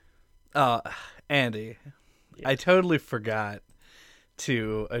Uh, Andy, Yeah. I totally forgot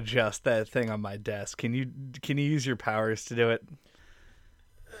to adjust that thing on my desk. Can you use your powers to do it?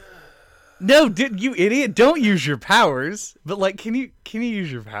 No, you idiot! Don't use your powers. But like, can you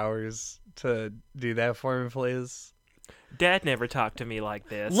use your powers to do that for me, please? Dad never talked to me like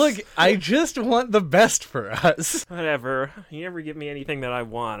this. Look, I just want the best for us. Whatever. You never give me anything that I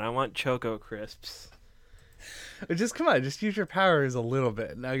want. I want Choco Crisps. Just come on, just use your powers a little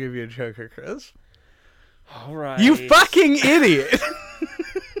bit, and I'll give you a Choco Crisp. All right. You fucking idiot!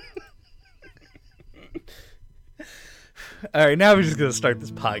 All right, now we're just gonna start this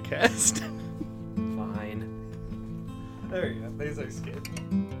podcast. Fine. There you go. There's our skit.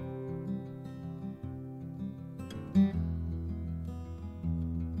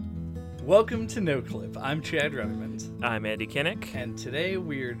 Welcome to No Clip. I'm Chad Ruthermond, I'm Andy Kinnick. and today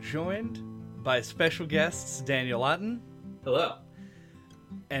we are joined by special guests Daniel Otten Hello.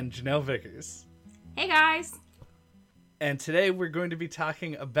 and Janelle Vickers. Hey guys! And today we're going to be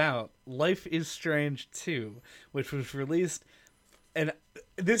talking about Life is Strange 2, which was released, and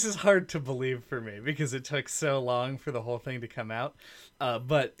this is hard to believe for me because it took so long for the whole thing to come out,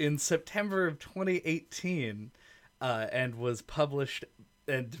 but in September of 2018, and was published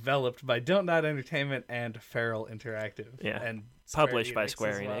and developed by Don't Nod Entertainment and Feral Interactive. Yeah. And Published by Enix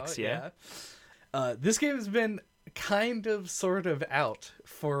Square as well, Enix, yeah. This game has been kind of sort of out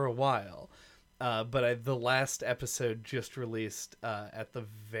for a while. But the last episode just released at the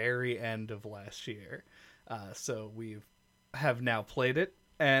very end of last year. So we have now played it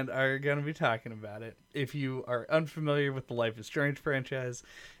and are going to be talking about it. If you are unfamiliar with the Life is Strange franchise,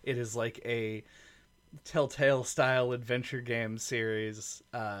 it is like a Telltale-style adventure game series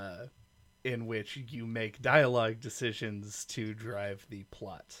in which you make dialogue decisions to drive the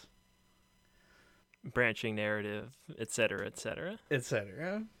plot, Branching narrative, etc., etc.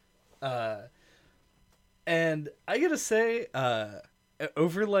 etc. And I gotta say,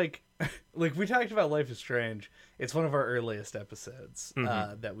 over like we talked about Life is Strange. It's one of our earliest episodes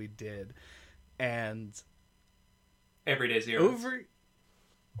that we did, and Everyday Zero. over.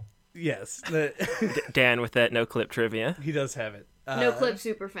 Yes, Dan with that no clip trivia. he does have it. No Clip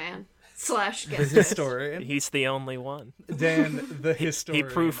superfan / The guest host. historian, He's the only one. Dan, the He historian.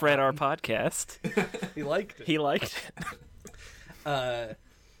 proofread our podcast. He liked it. He liked it. But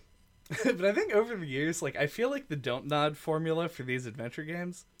I think over the years, like, I feel like the Don't Nod formula for these adventure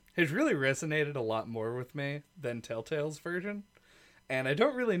games has really resonated a lot more with me than Telltale's version. And I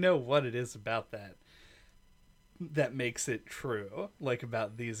don't really know what it is about that makes it true, like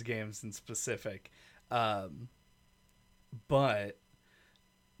about these games in specific. But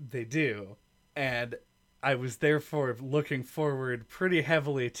they do. And I was therefore looking forward pretty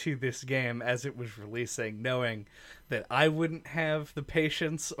heavily to this game as it was releasing, knowing that I wouldn't have the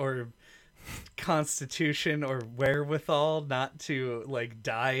patience or constitution or wherewithal not to like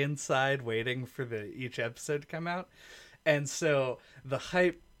die inside waiting for each episode to come out. And so the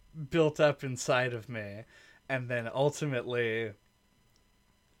hype built up inside of me, and then ultimately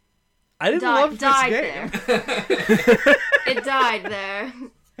I didn't love this died game. there. It died there.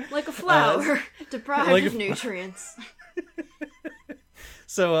 Like a flower, deprived like of a- nutrients.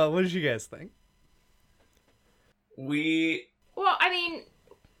 So what did you guys think? We Well, I mean,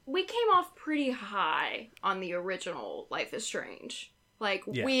 we came off pretty high on the original Life is Strange. Like,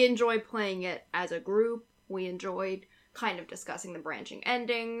 Yeah. we enjoyed playing it as a group. We enjoyed kind of discussing the branching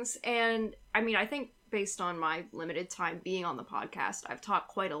endings. And, I mean, I think based on my limited time being on the podcast, I've talked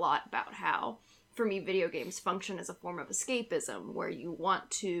quite a lot about how, for me, video games function as a form of escapism, where you want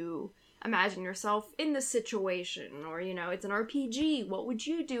to imagine yourself in this situation, or, you know, it's an RPG. What would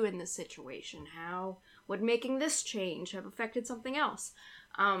you do in this situation? How would making this change have affected something else?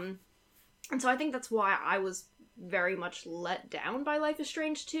 And so I think that's why I was very much let down by Life is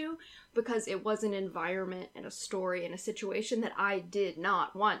Strange 2, because it was an environment and a story and a situation that I did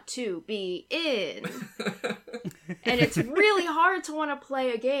not want to be in. And it's really hard to want to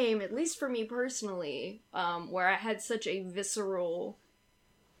play a game, at least for me personally, where I had such a visceral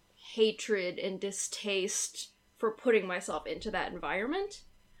hatred and distaste for putting myself into that environment.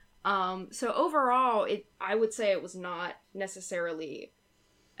 So overall, I would say it was not necessarily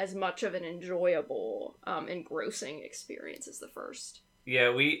as much of an enjoyable, engrossing experience as the first.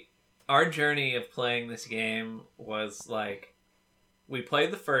 yeah, our journey of playing this game was like we played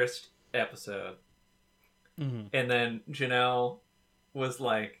the first episode and then Janelle was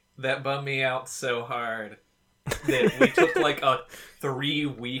like, that bummed me out so hard that we took like a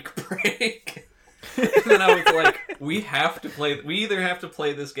 3-week break. And then I was like, we either have to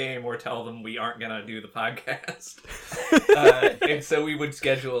play this game or tell them we aren't gonna do the podcast. And so we would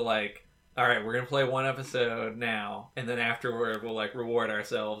schedule like, all right, we're gonna play one episode now, and then afterward we'll like reward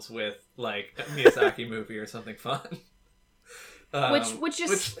ourselves with like a Miyazaki movie or something fun. Which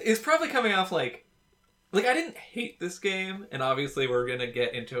is probably coming off like I didn't hate this game, and obviously we're gonna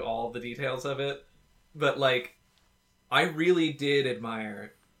get into all the details of it, but like I really did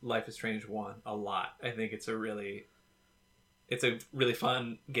admire Life is Strange 1 a lot. I think it's a really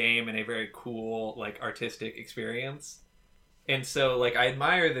fun game and a very cool like artistic experience. And so, like, I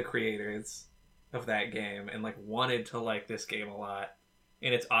admire the creators of that game and, like, wanted to like this game a lot.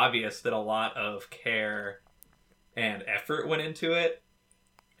 And it's obvious that a lot of care and effort went into it.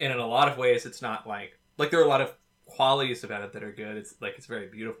 And in a lot of ways, it's not, like, there are a lot of qualities about it that are good. It's, like, it's a very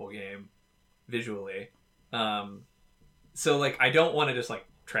beautiful game visually. So, like, I don't want to just, like,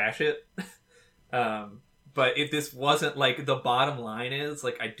 trash it. But if this wasn't, like, the bottom line is,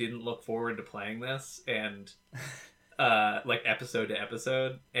 like, I didn't look forward to playing this. And... like episode to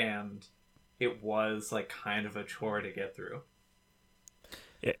episode, and it was like kind of a chore to get through.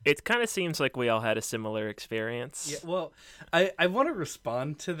 It kind of seems like we all had a similar experience. Yeah, well, I want to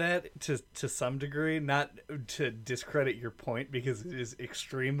respond to that to some degree, not to discredit your point, because it is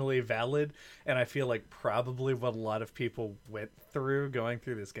extremely valid, and I feel like probably what a lot of people went through going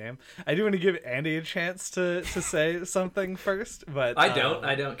through this game. I do want to give Andy a chance to say something first, but I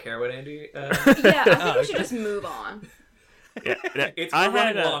don't care what Andy. Yeah, I think we should just move on. Yeah, it's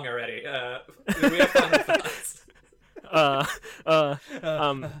running long already. We have final thoughts.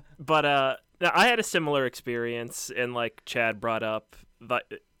 But I had a similar experience, and like Chad brought up,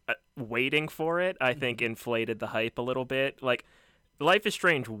 waiting for it, I think inflated the hype a little bit. Like, Life is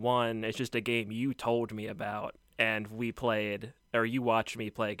Strange 1 is just a game you told me about, and we played, or you watched me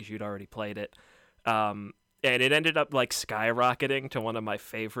play because you'd already played it. And it ended up like skyrocketing to one of my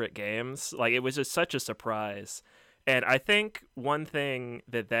favorite games. Like, it was just such a surprise. And I think one thing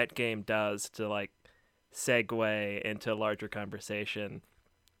that game does to like segue into a larger conversation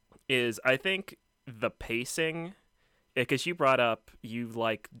is, I think, the pacing, because you brought up you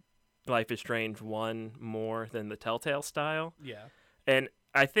like Life is Strange 1 more than the Telltale style. Yeah. And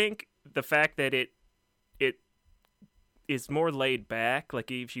I think the fact that it is more laid back, like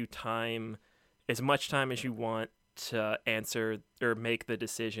gives you time, as much time as you want to answer or make the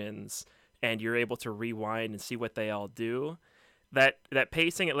decisions, and you're able to rewind and see what they all do. That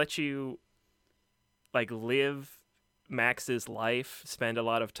pacing, it lets you like live Max's life, spend a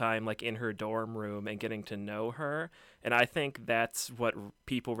lot of time like in her dorm room and getting to know her. And I think that's what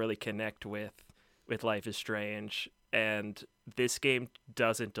people really connect with Life is Strange. And this game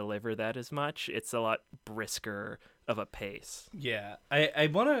doesn't deliver that as much. It's a lot brisker of a pace. Yeah. I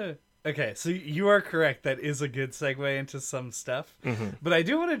want to... Okay, so you are correct. That is a good segue into some stuff. Mm-hmm. But I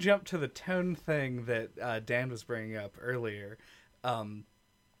do want to jump to the tone thing that Dan was bringing up earlier.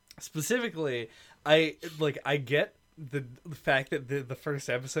 Specifically, I get the fact that the first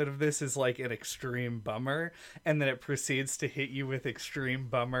episode of this is like an extreme bummer, and then it proceeds to hit you with extreme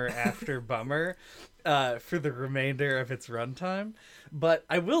bummer after bummer for the remainder of its runtime. But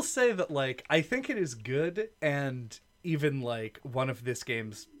I will say that, like, I think it is good, and even like one of this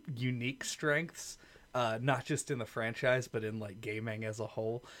game's unique strengths, not just in the franchise but in like gaming as a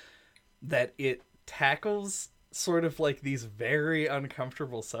whole, that it tackles sort of like these very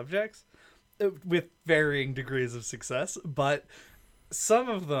uncomfortable subjects with varying degrees of success, but some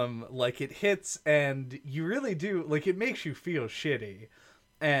of them, like, it hits and you really do, like, it makes you feel shitty.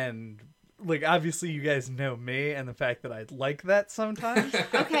 And like, obviously you guys know me and the fact that I like that sometimes.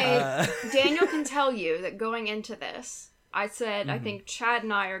 Okay, Daniel can tell you that going into this, I said, I think Chad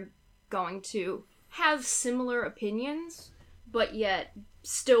and I are going to have similar opinions, but yet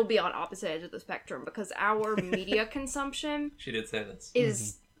still be on opposite ends of the spectrum, because our media consumption... She did say this.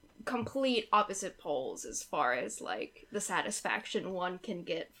 ...is complete opposite poles as far as, like, the satisfaction one can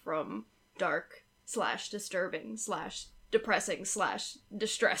get from dark / disturbing / depressing /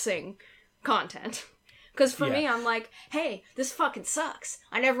 distressing content. Because for me, I'm like, hey, this fucking sucks.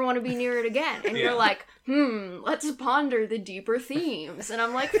 I never want to be near it again. And you're like, let's ponder the deeper themes. And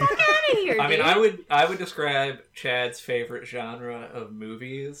I'm like, fuck out of here, dude. I mean, I would describe Chad's favorite genre of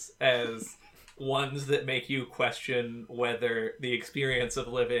movies as ones that make you question whether the experience of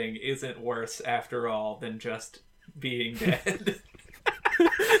living isn't worse after all than just being dead.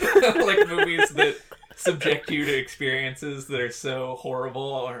 Like movies that subject you to experiences that are so horrible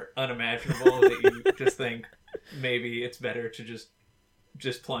or unimaginable that you just think maybe it's better to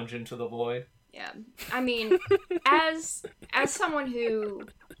just plunge into the void. Yeah. I mean, as someone who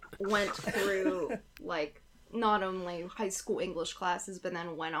went through, like, not only high school English classes, but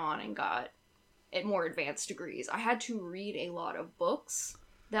then went on and got more advanced degrees, I had to read a lot of books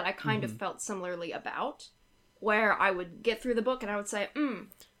that I kind of felt similarly about, where I would get through the book and I would say,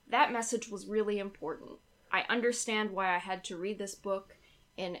 that message was really important. I understand why I had to read this book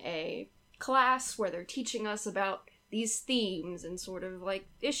in a class where they're teaching us about these themes and sort of, like,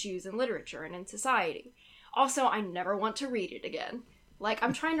 issues in literature and in society. Also, I never want to read it again. Like,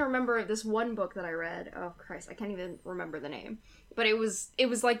 I'm trying to remember this one book that I read. Oh, Christ, I can't even remember the name. But it was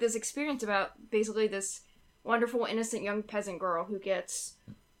like this experience about basically this wonderful, innocent young peasant girl who gets,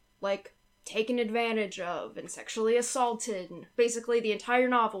 like, taken advantage of and sexually assaulted. And basically the entire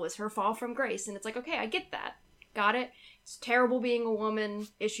novel is her fall from grace. And it's like, okay, I get that. Got it? It's terrible being a woman,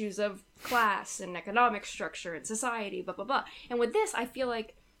 issues of class and economic structure and society, blah, blah, blah. And with this, I feel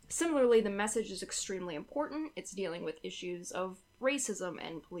like, similarly, the message is extremely important. It's dealing with issues of racism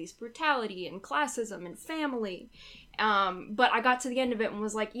and police brutality and classism and family. But I got to the end of it and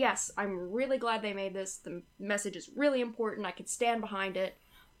was like, yes, I'm really glad they made this. The message is really important. I could stand behind it.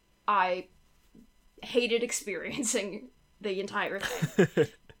 I hated experiencing the entire thing.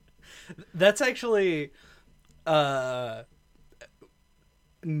 That's actually not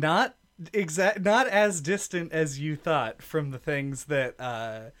as distant as you thought from the things that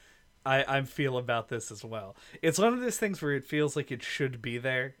I feel about this as well. It's one of those things where it feels like it should be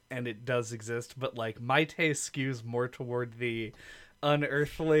there, and it does exist, but, like, my taste skews more toward the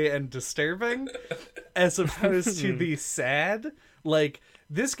unearthly and disturbing as opposed to the sad. Like,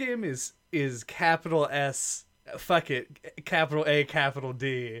 this game is capital S, fuck it, capital A, capital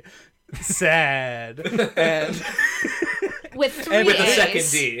D, sad. And with three and with A's. the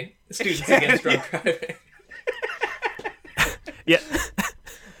second D, Students Against Drunk Driving. Yeah.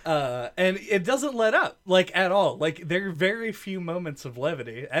 And it doesn't let up, like, at all. Like, there are very few moments of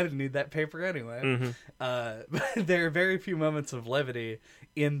levity. I didn't need that paper anyway. But there are very few moments of levity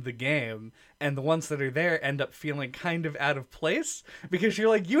in the game, and the ones that are there end up feeling kind of out of place, because you're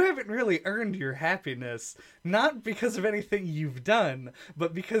like, you haven't really earned your happiness, not because of anything you've done,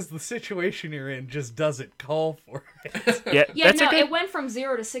 but because the situation you're in just doesn't call for it. Yeah, no, it went from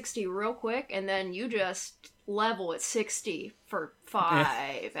 0 to 60 real quick, and then you just level at 60 for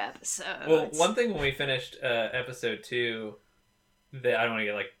 5 episodes. Well, one thing when we finished episode 2, that I don't want to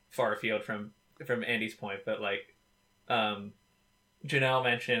get, like, far afield from Andy's point, but, like, Janelle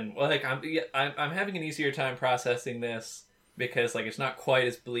mentioned, well, like, I'm having an easier time processing this because, like, it's not quite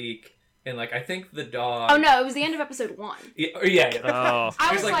as bleak. And, like, I think the dog... Oh, no, it was the end of episode 1. Yeah. Oh.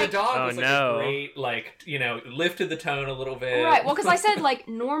 I was like, the dog was, like, no. a great, like, you know, lifted the tone a little bit. Right, well, because I said, like,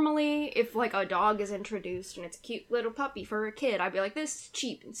 normally, if, like, a dog is introduced and it's a cute little puppy for a kid, I'd be like, this is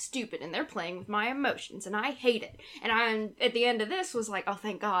cheap and stupid, and they're playing with my emotions, and I hate it. And I, at the end of this, was like, oh,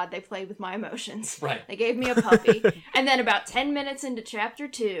 thank God they played with my emotions. Right. They gave me a puppy. And then about 10 minutes into chapter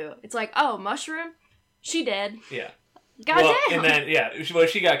 2, it's like, oh, Mushroom? She dead. Yeah. Goddamn! And then,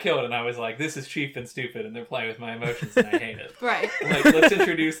 she got killed, and I was like, this is cheap and stupid, and they're playing with my emotions, and I hate it. Right. Like, let's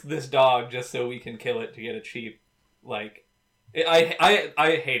introduce this dog just so we can kill it to get a cheap, like...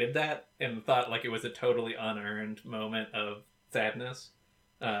 I hated that, and thought, like, it was a totally unearned moment of sadness.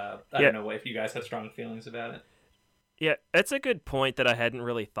 I don't know if you guys had strong feelings about it. Yeah, that's a good point that I hadn't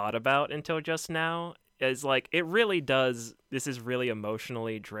really thought about until just now. Is, like, it really does... This is really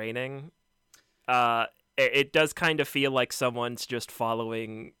emotionally draining. It does kind of feel like someone's just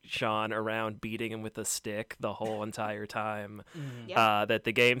following Sean around, beating him with a stick the whole entire time that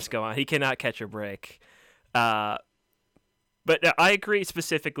the game's go on. He cannot catch a break. But I agree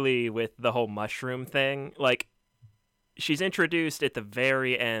specifically with the whole mushroom thing. Like, she's introduced at the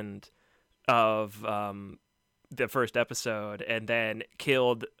very end of the first episode and then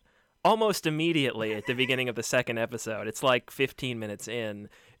killed almost immediately at the beginning of the second episode. It's like 15 minutes in.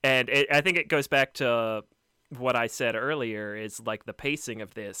 And I think it goes back to what I said earlier, is like the pacing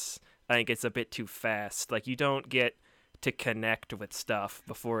of this. I think it's a bit too fast. Like, you don't get to connect with stuff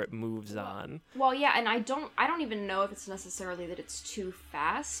before it moves on. Well, yeah, and I don't even know if it's necessarily that it's too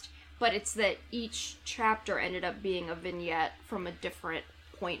fast, but it's that each chapter ended up being a vignette from a different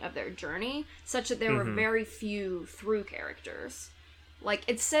point of their journey, such that there were very few through characters. Like,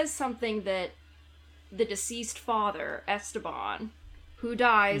 it says something that the deceased father, Esteban, who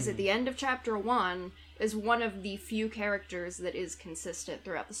dies at the end of chapter 1, is one of the few characters that is consistent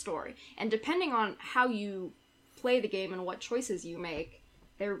throughout the story. And depending on how you play the game and what choices you make,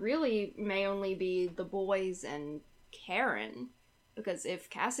 there really may only be the boys and Karen. Because if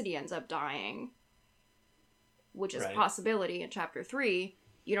Cassidy ends up dying, which is a possibility in chapter 3,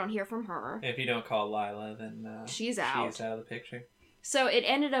 you don't hear from her. If you don't call Lila, then she's out. She's out of the picture. So it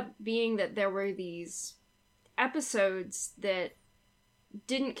ended up being that there were these episodes that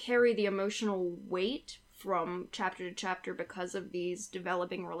didn't carry the emotional weight from chapter to chapter because of these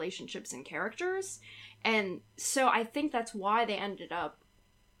developing relationships and characters. And so I think that's why they ended up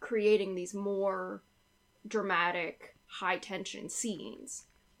creating these more dramatic, high-tension scenes.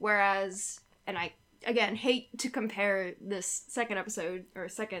 Whereas, and I, again, hate to compare this second episode, or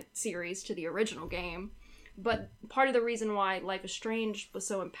second series, to the original game, but part of the reason why Life is Strange was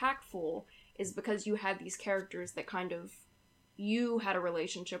so impactful is because you had these characters that kind of you had a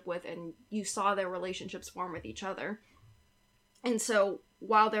relationship with, and you saw their relationships form with each other. And so,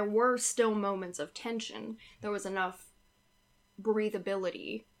 while there were still moments of tension, there was enough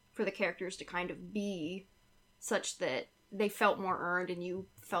breathability for the characters to kind of be such that they felt more earned and you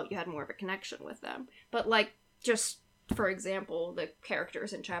felt you had more of a connection with them. But, like, just for example, the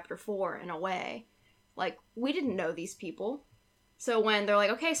characters in Chapter 4, in a way, like, we didn't know these people. So when they're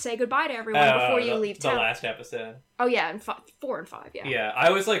like, okay, say goodbye to everyone before you leave town. The last episode. Oh, yeah, and 4 and 5, yeah. Yeah, I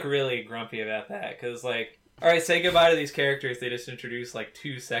was, like, really grumpy about that, because, like, alright, say goodbye to these characters they just introduced, like,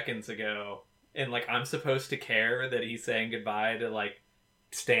 2 seconds ago, and, like, I'm supposed to care that he's saying goodbye to, like,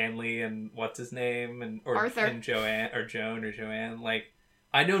 Stanley and what's his name? Or Arthur. And Joanne, or Joan, or Joanne. Like,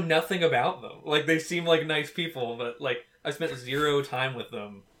 I know nothing about them. Like, they seem like nice people, but, like, I spent 0 time with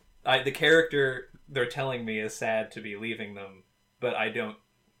them. The character they're telling me is sad to be leaving them, but I don't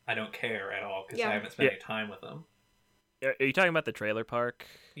care at all because I haven't spent any time with them. Are you talking about the trailer park?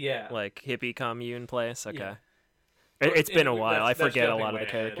 Yeah. Like hippie commune place? Okay. Yeah. It's been a while. I forget a jumping lot of way the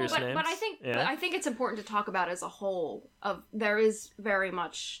ahead. characters' But names. I think it's important to talk about as a whole. There is very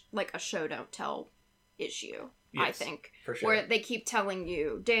much like a show don't tell issue. Yes, I think for sure. where they keep telling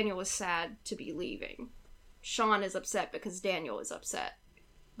you Daniel is sad to be leaving, Sean is upset because Daniel is upset,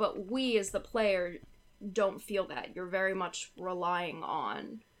 but we as the player don't feel that. You're very much relying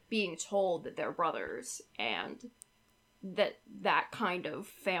on being told that they're brothers and that kind of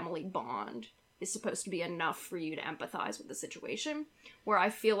family bond is supposed to be enough for you to empathize with the situation, where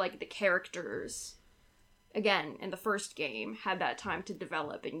I feel like the characters, again, in the first game, had that time to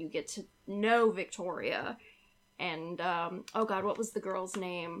develop, and you get to know Victoria, and, oh god, what was the girl's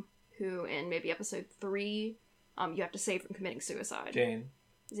name, who, in maybe episode 3, you have to save from committing suicide? Jane.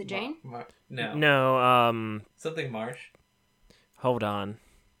 Is it Jane? No. No, Something Marsh. hold on.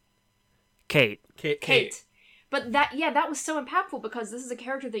 Kate. Kate. But that was so impactful because this is a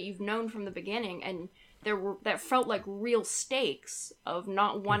character that you've known from the beginning, and that felt like real stakes of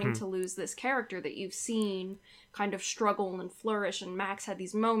not wanting to lose this character that you've seen kind of struggle and flourish, and Max had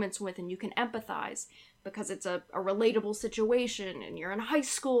these moments with, and you can empathize because it's a relatable situation, and you're in high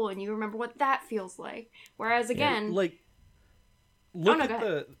school, and you remember what that feels like. Whereas again, look at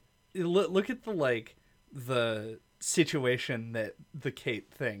the situation that the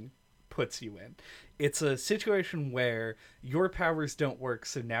Kate thing puts you in. It's a situation where your powers don't work,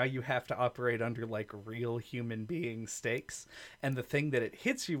 so now you have to operate under like real human being stakes, and the thing that it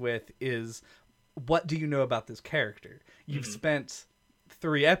hits you with is, what do you know about this character? You've spent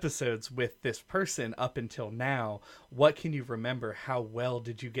 3 episodes with this person up until now. What can you remember? How well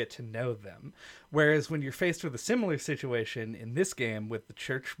did you get to know them? Whereas when you're faced with a similar situation in this game with the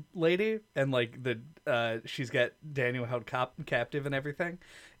church lady and like she's got Daniel held captive and everything,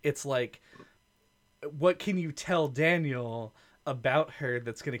 it's like, what can you tell Daniel about her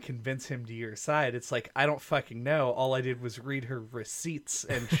that's going to convince him to your side? It's like, I don't fucking know. All I did was read her receipts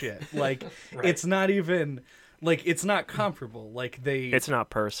and shit. Like, right. It's not even, like, it's not comparable. Like, it's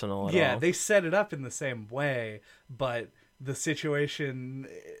not personal at all. Yeah, they set it up in the same way, but the situation,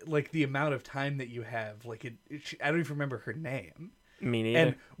 like, the amount of time that you have, like, I don't even remember her name. Me neither.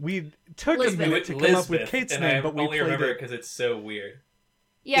 And we took a minute to come up with Kate's name, but we only remember it because it's so weird.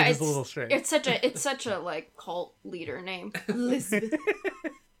 Yeah, it's a little strange. It's such a like cult leader name, Elizabeth.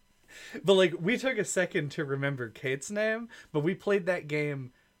 But like, we took a second to remember Kate's name, but we played that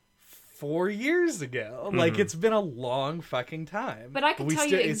game 4 years ago. Like, it's been a long fucking time. But I can tell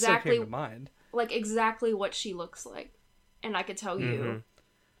you exactly, it still came to mind. Like, exactly what she looks like, and I could tell you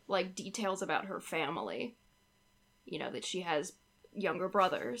like details about her family. You know, that she has younger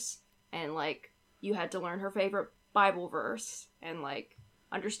brothers, and like you had to learn her favorite Bible verse, and like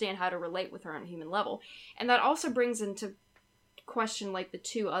understand how to relate with her on a human level. And that also brings into question like the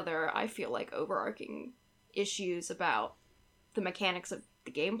 2 other, I feel like, overarching issues about the mechanics of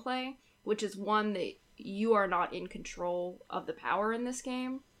the gameplay, which is one, that you are not in control of the power in this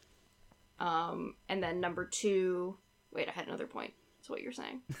game. And then number 2, wait, I had another point. That's what you're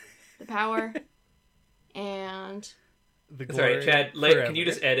saying. The power and the That's glory. all right, Chad. forever. Can you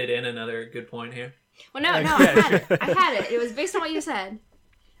just edit in another good point here? Well, no, Yeah, I had it. I had it. It was based on what you said.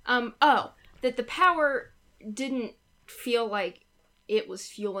 That the power didn't feel like it was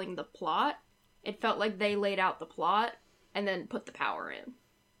fueling the plot. It felt like they laid out the plot and then put the power in.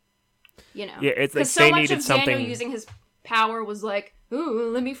 You know? Yeah, it's like so they much needed of something. Daniel using his power was like, ooh,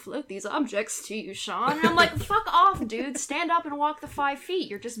 let me float these objects to you, Sean. And I'm like, fuck off, dude. Stand up and walk the 5 feet.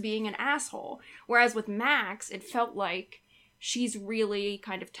 You're just being an asshole. Whereas with Max, it felt like she's really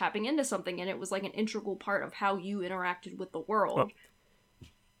kind of tapping into something, and it was like an integral part of how you interacted with the world. Well,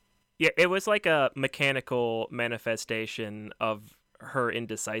 yeah, it was like a mechanical manifestation of her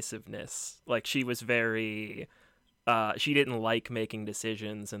indecisiveness. Like, she was very... she didn't like making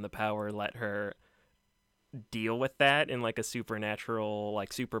decisions, and the power let her deal with that in like a supernatural,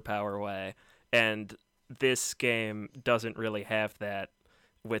 like superpower way. And this game doesn't really have that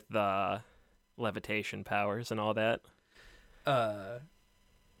with the levitation powers and all that.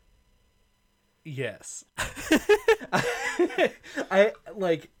 Yes. I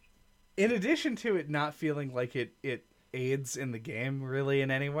like, in addition to it not feeling like it aids in the game really in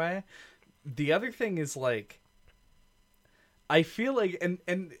any way, the other thing is like, I feel like,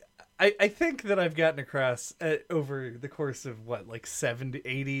 and I think that I've gotten across over the course of what, like 70,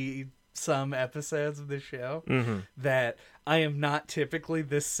 80 some episodes of this show, that I am not typically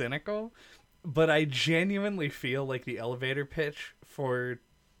this cynical, but I genuinely feel like the elevator pitch for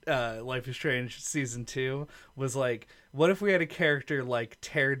Life is Strange Season 2 was like, what if we had a character like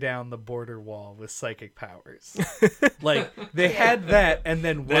tear down the border wall with psychic powers? Like, they had that and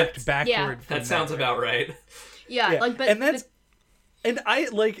then worked backward from that sounds there. about right. Yeah, like, but... And that's... And I,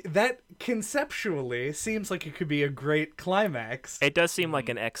 like, that conceptually seems like it could be a great climax. It does seem like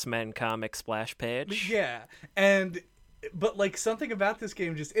an X-Men comic splash page. Yeah, but, like, something about this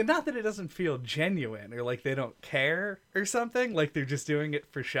game just... And not that it doesn't feel genuine, or, like, they don't care or something, like, they're just doing it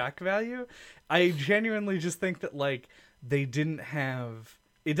for shock value. I genuinely just think that, like, they didn't have...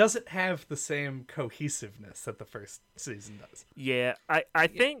 It doesn't have the same cohesiveness that the first season does. Yeah, I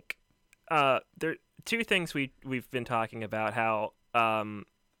think there are two things we've been talking about, how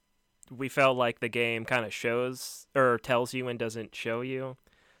we felt like the game kind of shows or tells you and doesn't show you.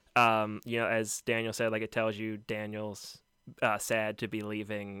 You know, as Daniel said, like, it tells you Daniel's sad to be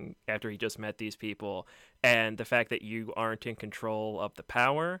leaving after he just met these people, and the fact that you aren't in control of the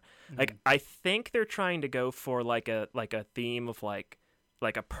power. Like, I think they're trying to go for like a theme of like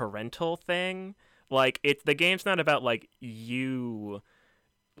a parental thing. Like, the game's not about like you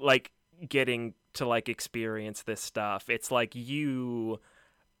like getting to like experience this stuff. It's like you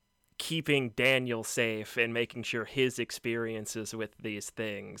keeping Daniel safe and making sure his experiences with these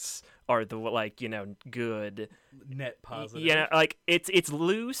things are the, like, you know, good, net positive. Yeah, like it's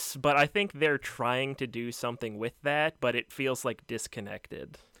loose, but I think they're trying to do something with that, but it feels like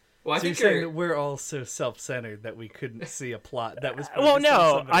disconnected. Well, I So you're think saying that we're all so self-centered that we couldn't see a plot that was Well, focused on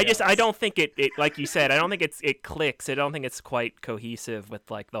no, somebody else. I don't think it like you said, I don't think it clicks. I don't think it's quite cohesive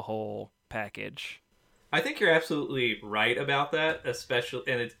with like the whole package. I think you're absolutely right about that, especially,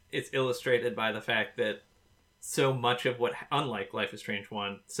 and it's illustrated by the fact that so much of what, unlike Life is Strange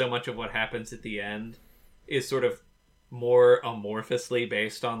 1, so much of what happens at the end is sort of more amorphously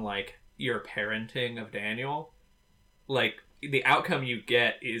based on, like, your parenting of Daniel. Like, the outcome you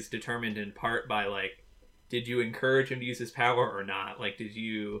get is determined in part by, like, did you encourage him to use his power or not? Like, did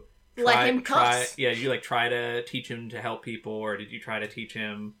you Let him cuss. did you, like, try to teach him to help people, or did you try to teach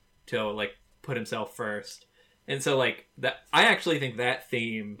him to, like, put himself first? And so, like, that, I actually think that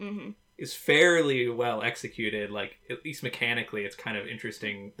theme is fairly well executed. Like, at least mechanically, it's kind of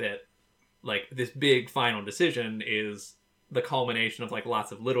interesting that, like, this big final decision is the culmination of, like,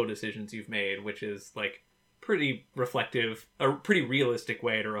 lots of little decisions you've made, which is, like, pretty reflective, a pretty realistic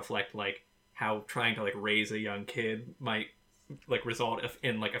way to reflect, like, how trying to, like, raise a young kid might, like, result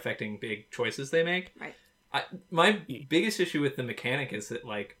in, like, affecting big choices they make. Right. My biggest issue with the mechanic is that,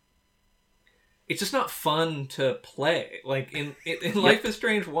 like, it's just not fun to play. Like, in Life is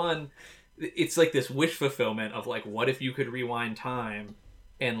Strange 1, it's like this wish fulfillment of, like, what if you could rewind time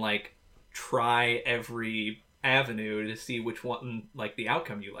and, like, try every avenue to see which one, like, the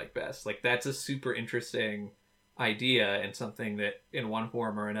outcome you like best. Like, that's a super interesting idea and something that in one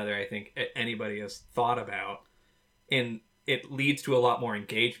form or another I think anybody has thought about, and it leads to a lot more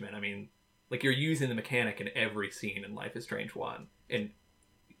engagement. I mean, like, you're using the mechanic in every scene in Life is Strange 1, and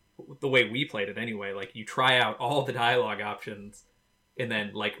the way we played it anyway, like, you try out all the dialogue options and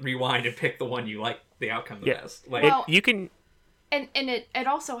then, like, rewind and pick the one you like the outcome the best. Like, Well, you can And it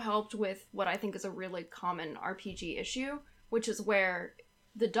also helped with what I think is a really common RPG issue, which is where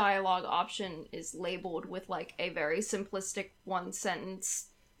the dialogue option is labeled with like a very simplistic one sentence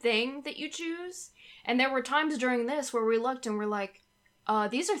thing that you choose. And there were times during this where we looked and we're like,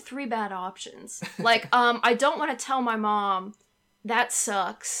 these are 3 bad options. Like, I don't want to tell my mom that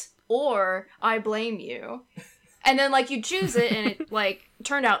sucks, or I blame you. And then like you choose it and it like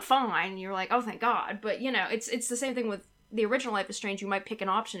turned out fine. You're like, oh, thank God. But you know, it's the same thing with the original Life is Strange. You might pick an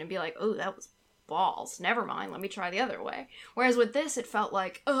option and be like, oh, that was balls. Never mind. Let me try the other way. Whereas with this, it felt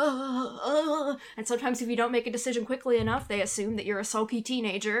like, and sometimes if you don't make a decision quickly enough, they assume that you're a sulky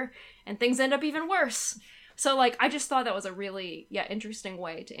teenager, and things end up even worse. So like, I just thought that was a really interesting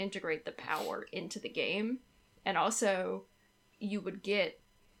way to integrate the power into the game, and also you would get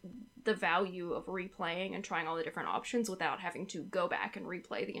the value of replaying and trying all the different options without having to go back and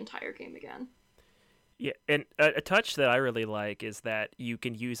replay the entire game again. Yeah, and a touch that I really like is that you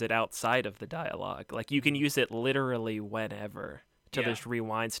can use it outside of the dialogue. Like, you can use it literally whenever to just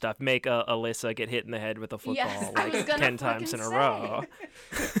rewind stuff. Make Alyssa get hit in the head with a football like 10 times in a row.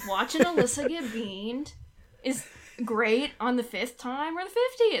 Watching Alyssa get beamed is great on the 5th time or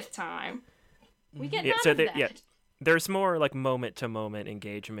the 50th time. We get none of that. Yeah, there's more like moment-to-moment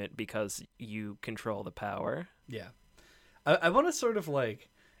engagement because you control the power. Yeah. I want to sort of like,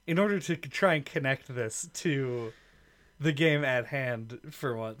 in order to try and connect this to the game at hand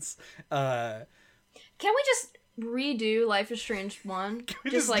for once, can we just redo Life is Strange 1?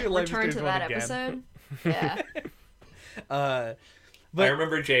 Just like return to that episode? Yeah. But I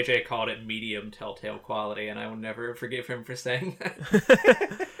remember JJ called it medium Telltale quality, and I will never forgive him for saying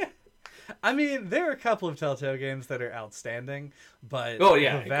that. I mean, there are a couple of Telltale games that are outstanding, but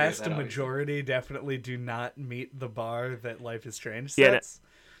the vast majority definitely do not meet the bar that Life is Strange sets. Yeah,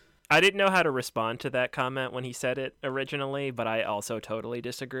 I didn't know how to respond to that comment when he said it originally, but I also totally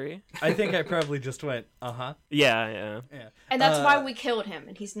disagree. I think I probably just went, uh-huh. Yeah. And that's why we killed him,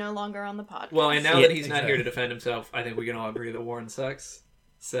 and he's no longer on the podcast. Well, and now that he's not here to defend himself, I think we can all agree that Warren sucks.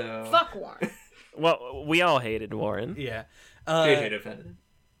 So fuck Warren. Well, we all hated Warren. Yeah. JJ defended him.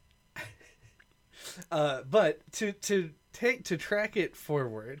 But to track it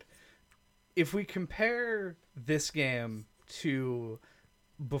forward, if we compare this game to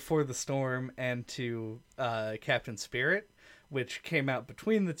Before the Storm and to Captain Spirit, which came out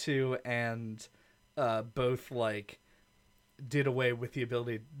between the two and both like did away with the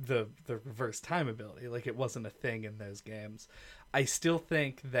ability, the reverse time ability, like it wasn't a thing in those games, I still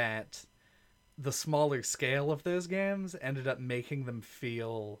think that the smaller scale of those games ended up making them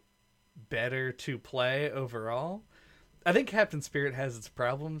feel better to play overall. I think Captain Spirit has its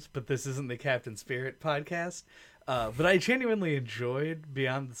problems, but this isn't the Captain Spirit podcast. But I genuinely enjoyed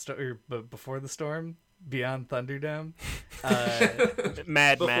Before the Storm, Beyond Thunderdome.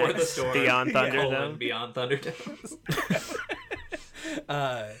 Mad Max, Beyond Thunderdome. Beyond Thunderdome.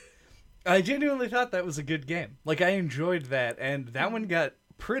 I genuinely thought that was a good game. Like, I enjoyed that, and that one got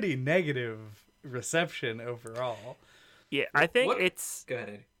pretty negative reception overall. Yeah, I think it's... Go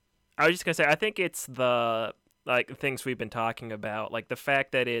ahead. I was just gonna say, I think it's the like things we've been talking about, like the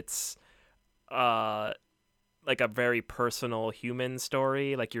fact that it's like a very personal human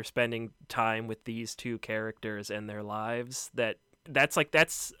story, like you're spending time with these two characters and their lives. That's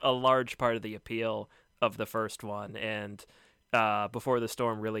a large part of the appeal of the first one, and Before the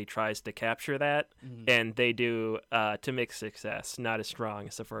Storm really tries to capture that, and they do to mixed success. Not as strong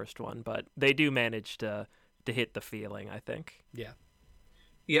as the first one, but they do manage to hit the feeling, I think.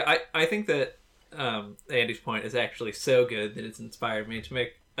 Yeah, I think that Andy's point is actually so good that it's inspired me to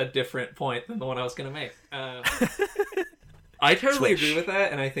make a different point than the one I was going to make. I totally agree with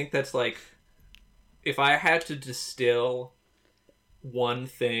that, and I think that's like, if I had to distill one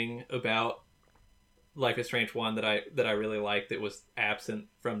thing about Life is Strange 1 that I really liked that was absent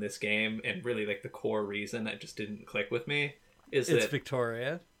from this game, and really like the core reason that just didn't click with me, is it's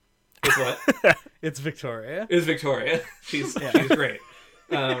Victoria. It's what? It's Victoria. It's Victoria. She's great.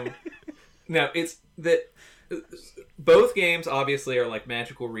 Now, it's that both games obviously are like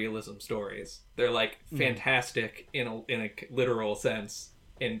magical realism stories. They're like fantastic in a literal sense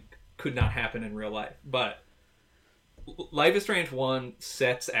and could not happen in real life. But Life is Strange 1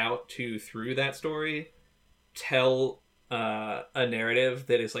 sets out to, through that story, tell a narrative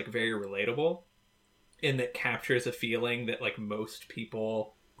that is like very relatable and that captures a feeling that like most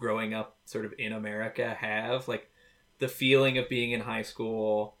people growing up sort of in America have, like the feeling of being in high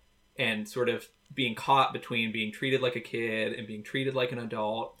school and sort of being caught between being treated like a kid and being treated like an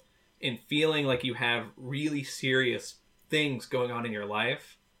adult, and feeling like you have really serious things going on in your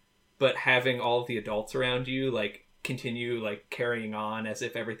life, but having all of the adults around you like continue like carrying on as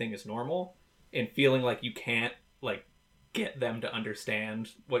if everything is normal, and feeling like you can't like get them to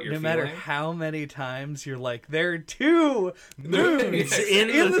understand what you're no feeling. matter how many times you're like, there are two moons Yes.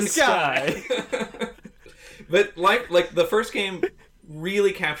 in the sky. But like the first game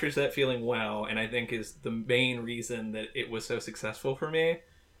really captures that feeling well, and I think is the main reason that it was so successful for me.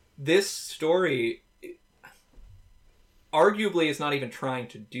 This story arguably is not even trying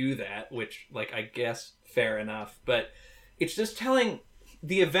to do that, which, like, I guess fair enough, but it's just telling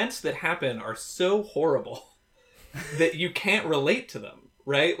the events that happen are so horrible that you can't relate to them,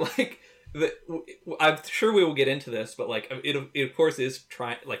 right? Like, I'm sure we will get into this, but like it of course is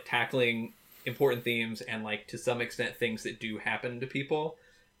tackling important themes and, like, to some extent things that do happen to people,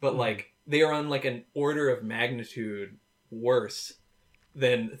 but like they are on like an order of magnitude worse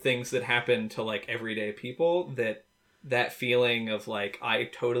than things that happen to like everyday people. That feeling of like, I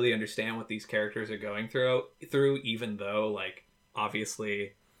totally understand what these characters are going through, even though, like,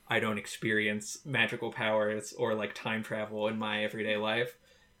 obviously I don't experience magical powers or like time travel in my everyday life.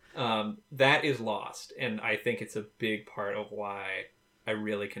 That is lost, and I think it's a big part of why I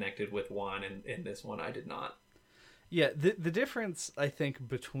really connected with one, and in this one I did not. Yeah, the difference, I think,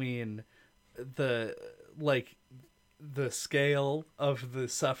 between the scale of the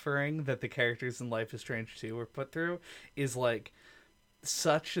suffering that the characters in Life is Strange 2 were put through is like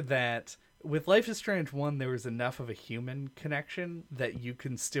such that with Life is Strange 1 there was enough of a human connection that you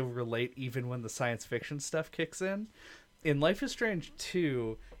can still relate even when the science fiction stuff kicks in. In Life is Strange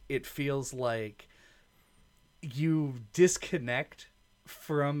 2, it feels like you disconnect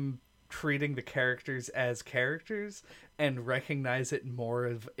from treating the characters as characters and recognize it more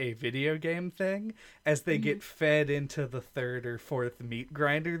of a video game thing as they get fed into the third or fourth meat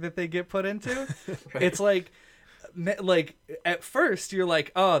grinder that they get put into. Right. It's like at first you're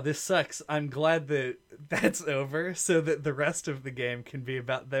like, oh, this sucks. I'm glad that that's over so that the rest of the game can be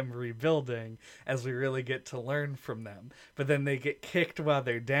about them rebuilding as we really get to learn from them. But then they get kicked while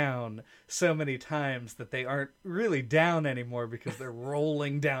they're down so many times that they aren't really down anymore because they're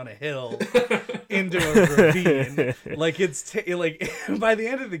rolling down a hill into a ravine. Like it's like by the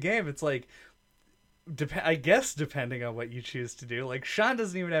end of the game, it's like, I guess depending on what you choose to do, like Sean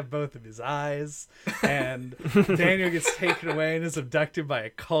doesn't even have both of his eyes, and Daniel gets taken away and is abducted by a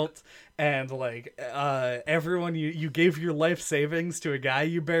cult, and like everyone you gave your life savings to a guy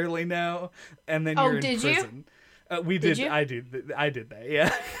you barely know, and then you're in prison. We did. I did that.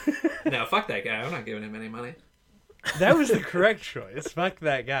 Yeah. No, fuck that guy. I'm not giving him any money. That was the correct choice. Fuck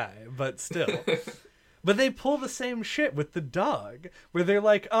that guy. But still. But they pull the same shit with the dog, where they're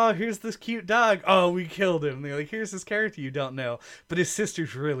like, oh, here's this cute dog. Oh, we killed him. And they're like, here's this character you don't know, but his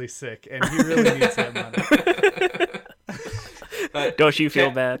sister's really sick, and he really needs that money. Don't you feel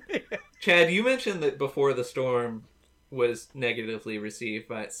bad? Chad, you mentioned that Before the Storm was negatively received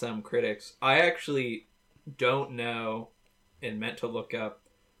by some critics. I actually don't know and meant to look up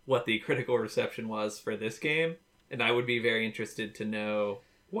what the critical reception was for this game, and I would be very interested to know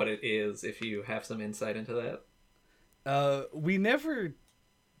what it is if you have some insight into that. We never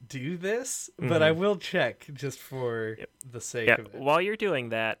do this, but I will check just for the sake of it. While you're doing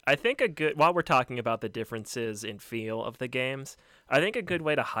that, I think while we're talking about the differences in feel of the games, I think a good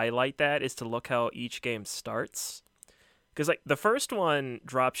way to highlight that is to look how each game starts. Because like the first one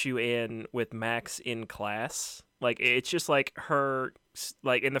drops you in with Max in class. Like it's just like her,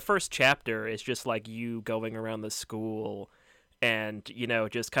 like in the first chapter, it's just like you going around the school and, you know,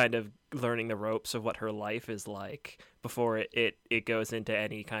 just kind of learning the ropes of what her life is like before it goes into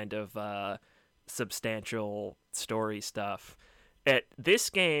any kind of substantial story stuff. This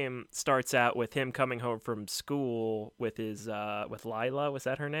game starts out with him coming home from school with his with Lila. Was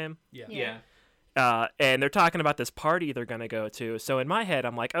that her name? Yeah. And they're talking about this party they're gonna go to. So in my head,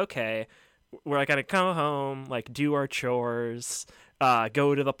 I'm like, okay, we're gonna come home, like do our chores,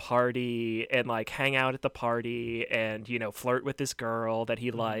 go to the party and like hang out at the party and, you know, flirt with this girl that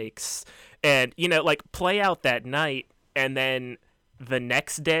he likes and, you know, like play out that night. And then the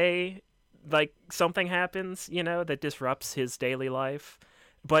next day, like something happens, you know, that disrupts his daily life.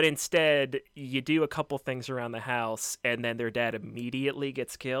 But instead you do a couple things around the house and then their dad immediately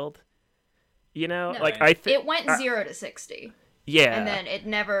gets killed. You know, No, like it went 0 to 60. Yeah. And then it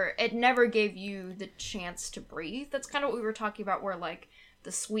never gave you the chance to breathe. That's kind of what we were talking about, where like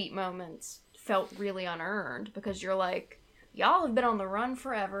the sweet moments felt really unearned because you're like, y'all have been on the run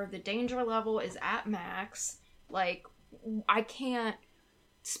forever. The danger level is at max. Like, I can't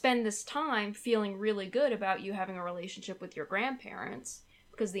spend this time feeling really good about you having a relationship with your grandparents,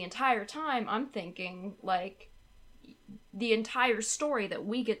 because the entire time I'm thinking like the entire story that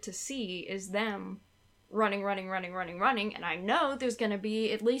we get to see is them running, and I know there's going to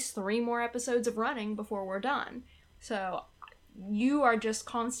be at least 3 more episodes of running before we're done. So you are just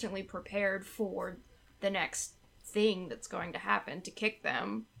constantly prepared for the next thing that's going to happen to kick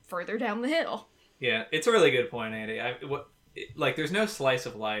them further down the hill. Yeah, it's a really good point, Andy. There's no slice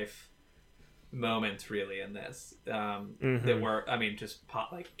of life moments really in this that were,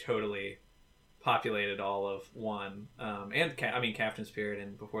 totally populated all of one, and Captain Spirit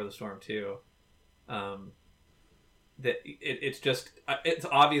and Before the Storm too. That it's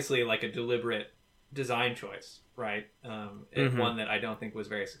obviously like a deliberate design choice, right? And one that I don't think was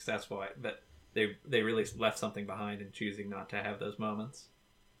very successful. But they really left something behind in choosing not to have those moments.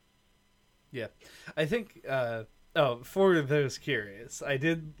 Yeah, I think. For those curious, I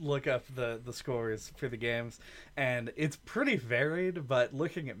did look up the scores for the games, and it's pretty varied. But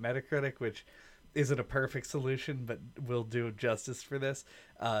looking at Metacritic, which isn't a perfect solution, but will do justice for this,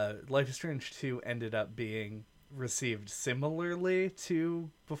 Life is Strange 2 ended up being received similarly to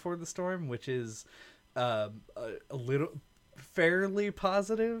Before the Storm, which is a little fairly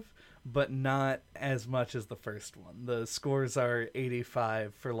positive, but not as much as the first one. The scores are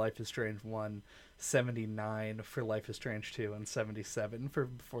 85 for Life is Strange 1, 79 for Life is Strange 2, and 77 for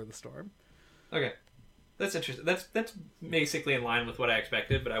Before the Storm. Okay. That's interesting. That's basically in line with what I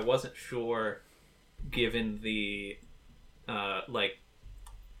expected, but I wasn't sure, given the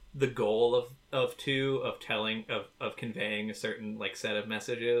the goal of two, of telling, of conveying a certain set of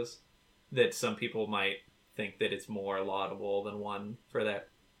messages, that some people might think that it's more laudable than one for that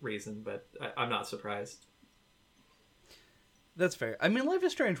reason, but I'm not surprised. That's fair. I mean, Life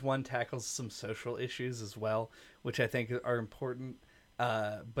is Strange 1 tackles some social issues as well, which I think are important,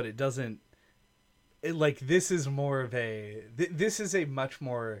 but it doesn't... this is more of a... This is a much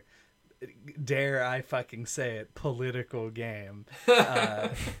more, dare I fucking say it, political game.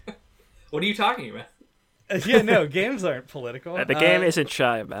 What are you talking about? Yeah, no, games aren't political. The game isn't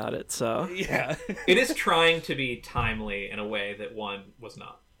shy about it, so... Yeah. It is trying to be timely in a way that one was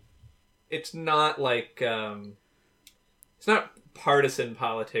not. It's not it's not partisan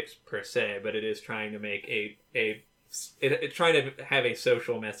politics per se, but it is trying to make it's trying to have a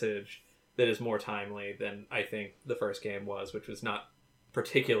social message that is more timely than I think the first game was, which was not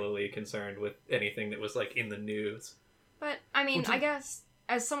particularly concerned with anything that was in the news. But I mean, I guess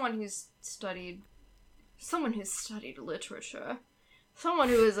as someone who's studied literature, someone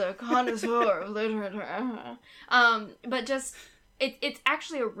who is a connoisseur of literature, but just it's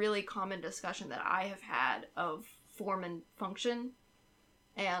actually a really common discussion that I have had of form and function,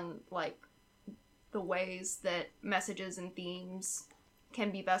 and the ways that messages and themes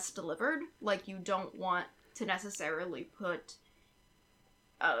can be best delivered. You don't want to necessarily put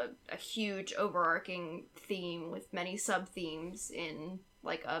a huge overarching theme with many sub-themes in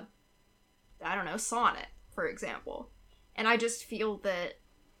sonnet, for example. And I just feel that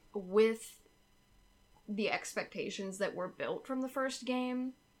with the expectations that were built from the first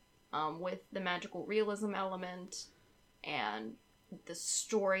game, with the magical realism element and the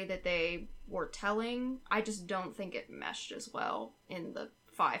story that they were telling, I just don't think it meshed as well in the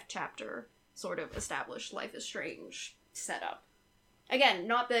 5-chapter sort of established Life is Strange setup. Again,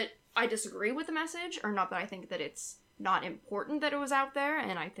 not that I disagree with the message, or not that I think that it's not important that it was out there,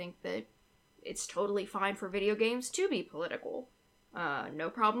 and I think that it's totally fine for video games to be political. No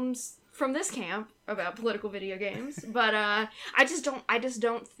problems from this camp about political video games, but I just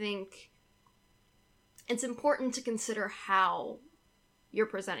don't think it's important to consider how you're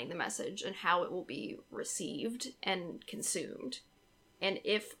presenting the message and how it will be received and consumed. And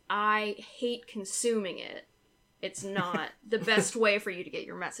if I hate consuming it, it's not the best way for you to get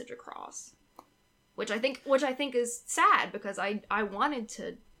your message across. Which I think is sad, because I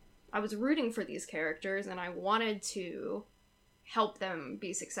was rooting for these characters, and I wanted to help them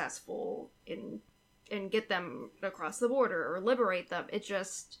be successful and get them across the border or liberate them. It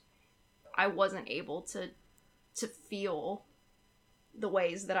just, I wasn't able to feel the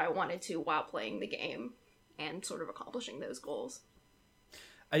ways that I wanted to while playing the game and sort of accomplishing those goals.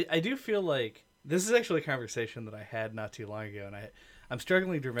 I do feel like this is actually a conversation that I had not too long ago, and I'm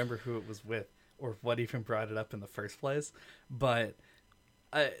struggling to remember who it was with or what even brought it up in the first place. But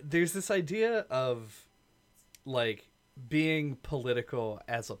there's this idea of being political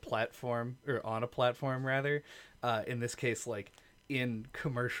as a platform, or on a platform rather, in this case in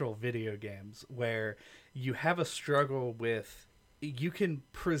commercial video games, where you have a struggle with, you can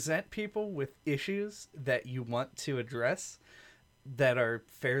present people with issues that you want to address that are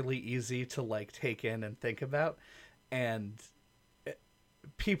fairly easy to take in and think about, and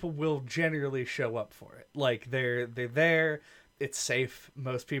people will generally show up for it. They're there, it's safe,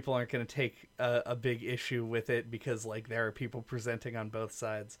 most people aren't going to take a big issue with it, because there are people presenting on both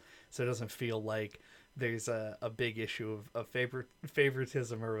sides, so it doesn't feel like there's a big issue of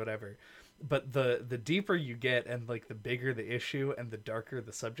favoritism or whatever. But the deeper you get, and like the bigger the issue and the darker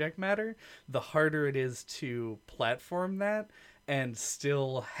the subject matter, the harder it is to platform that and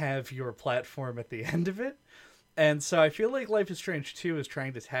still have your platform at the end of it. And so I feel like Life is Strange 2 is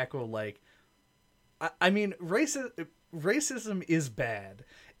trying to tackle, like, I mean, racism is bad,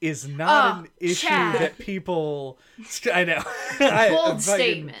 is not an issue Chad. that people... I know. A bold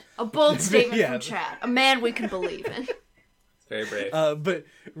statement Yeah. from Chad. A man we can believe in. Very brave. But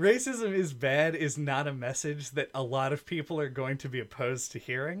racism is bad is not a message that a lot of people are going to be opposed to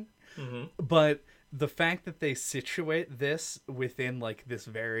hearing. Mm-hmm. But the fact that they situate this within, like, this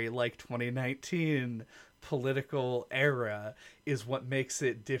very, like, 2019 political era is what makes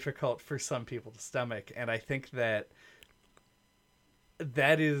it difficult for some people to stomach. And I think that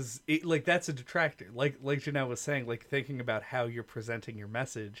is it, like, that's a detractor. Like Janelle was saying, like, thinking about how you're presenting your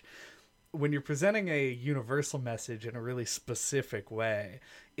message. When you're presenting a universal message in a really specific way,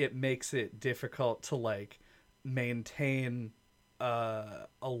 it makes it difficult to, like, maintain a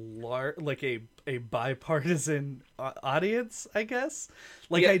bipartisan audience, I guess.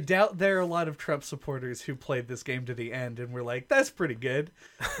 Like, Yeah. I doubt there are a lot of Trump supporters who played this game to the end and were like, that's pretty good.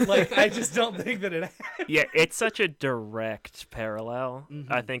 Like, I just don't think that it... Yeah, it's such a direct parallel,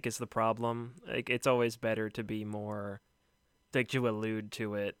 I think, is the problem. Like, it's always better to be more, like, to allude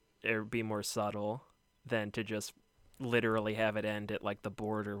to it or be more subtle than to just literally have it end at, like, the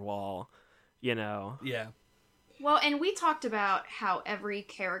border wall, you know? Yeah. Well, and we talked about how every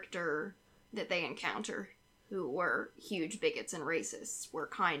character that they encounter who were huge bigots and racists were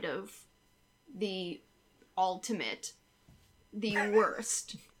kind of the ultimate, the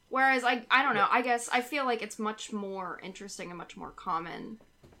worst. Whereas, I don't know, I guess I feel like it's much more interesting and much more common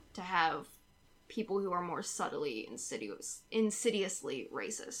to have people who are more subtly insidiously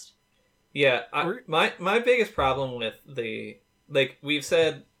racist. Yeah, my biggest problem with like, we've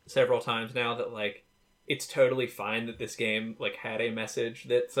said several times now that, like, it's totally fine that this game, like, had a message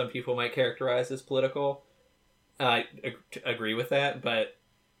that some people might characterize as political. I agree with that, but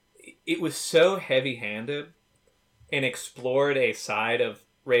it was so heavy-handed and explored a side of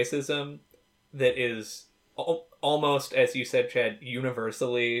racism that is almost, as you said, Chad,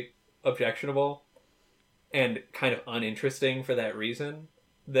 universally objectionable and kind of uninteresting for that reason,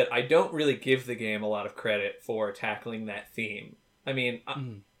 that I don't really give the game a lot of credit for tackling that theme. I mean,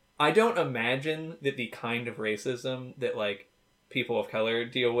 I don't imagine that the kind of racism that, like, people of color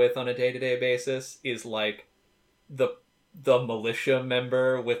deal with on a day-to-day basis is, like, the militia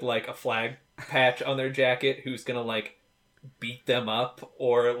member with, like, a flag patch on their jacket who's gonna, like, beat them up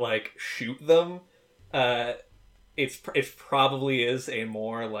or, like, shoot them. It probably is a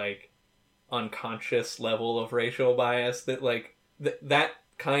more, like, unconscious level of racial bias that, like, that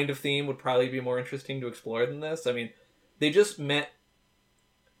kind of theme would probably be more interesting to explore than this. I mean, they just met...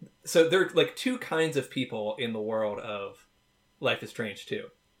 So there are, like, two kinds of people in the world of Life is Strange 2.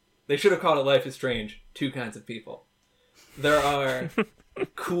 They should have called it Life is Strange, Two Kinds of People. There are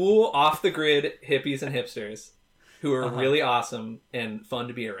cool, off-the-grid hippies and hipsters who are really awesome and fun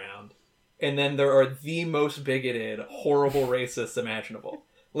to be around. And then there are the most bigoted, horrible racists imaginable.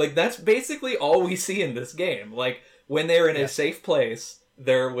 Like, that's basically all we see in this game. Like, when they're in a safe place,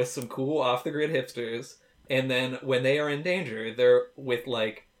 they're with some cool, off-the-grid hipsters. And then when they are in danger, they're with,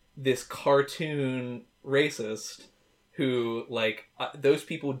 like, this cartoon racist who, like, those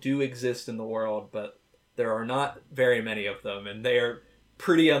people do exist in the world, but there are not very many of them, and they are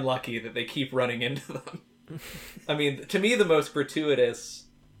pretty unlucky that they keep running into them. I mean, to me, the most gratuitous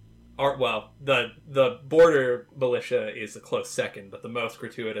are, well, the border militia is a close second, but the most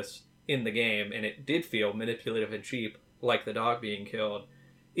gratuitous in the game, and it did feel manipulative and cheap, like the dog being killed,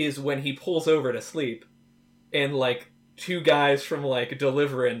 is when he pulls over to sleep, and, like, two guys from, like,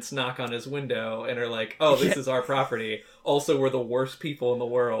 Deliverance knock on his window and are like, oh, this is our property. Also, we're the worst people in the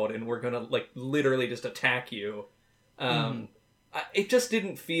world, and we're gonna, like, literally just attack you. It just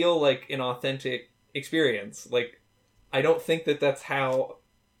didn't feel like an authentic experience. Like, I don't think that that's how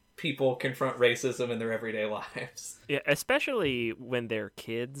people confront racism in their everyday lives. Yeah, especially when they're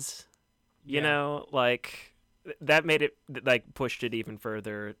kids, you know, like, that made it, like, pushed it even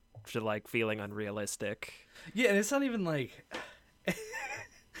further to, like, feeling unrealistic. Yeah, and it's not even like...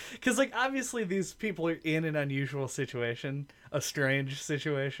 Because, like, obviously these people are in an unusual situation, a strange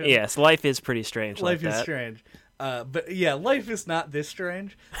situation. Yes, life is pretty strange Life like is that. strange. But, yeah, life is not this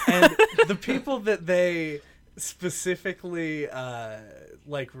strange. And the people that they specifically,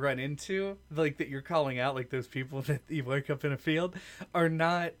 like, run into, like, that you're calling out, like, those people that you wake up in a field, are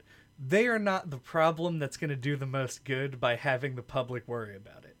not... They are not the problem that's going to do the most good by having the public worry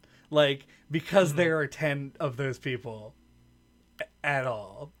about it. like, because there are 10 of those people at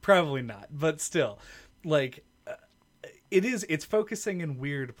all. Probably not, but still, like, it's focusing in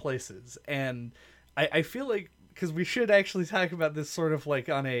weird places, and I feel like, because we should actually talk about this sort of like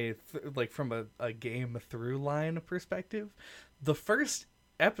on like from a game through line perspective. The first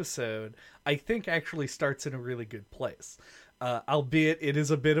episode, I think, actually starts in a really good place. Albeit it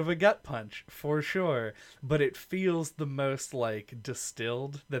is a bit of a gut punch for sure, but it feels the most like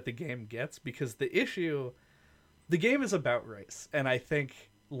distilled that the game gets, because the game is about race, and I think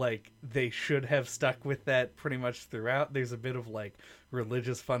like they should have stuck with that pretty much throughout. There's a bit of like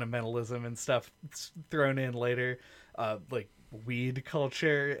religious fundamentalism and stuff thrown in later, like weed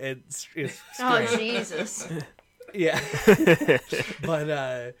culture. It's oh Jesus. Yeah.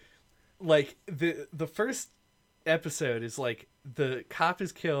 But like the first episode is like the cop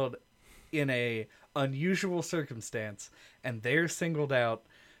is killed in a unusual circumstance, and they're singled out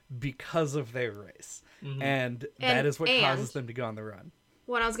because of their race. And that is what causes them to go on the run.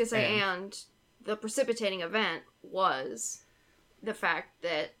 What I was gonna say, and the precipitating event was the fact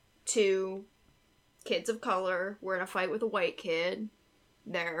that 2 kids of color were in a fight with a white kid.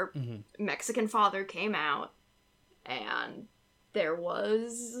 Their Mexican father came out, and there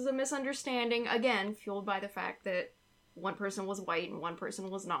was a misunderstanding, again, fueled by the fact that one person was white and one person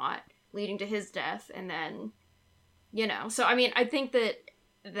was not, leading to his death, and then, you know. So, I mean, I think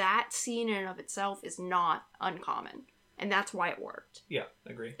that scene in and of itself is not uncommon, and that's why it worked. Yeah,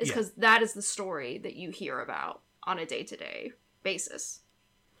 agree. It's because that is the story that you hear about on a day-to-day basis.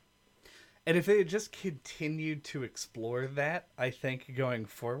 And if they had just continued to explore that, I think going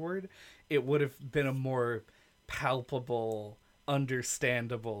forward, it would have been a more palpable,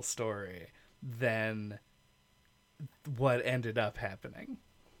 understandable story than what ended up happening.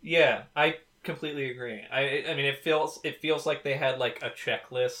 Yeah, I completely agree. I mean, it feels like they had like a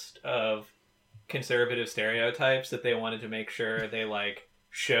checklist of conservative stereotypes that they wanted to make sure they like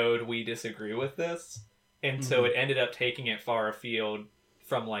showed we disagree with this, and so it ended up taking it far afield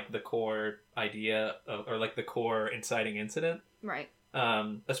from like the core idea of, or like the core inciting incident, right?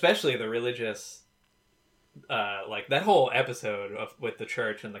 Especially the religious, like that whole episode with the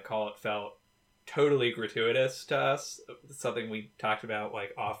church and the cult felt totally gratuitous to us. Something we talked about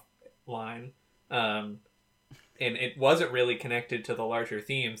like offline, and it wasn't really connected to the larger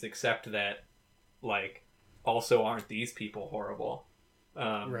themes, except that like also aren't these people horrible,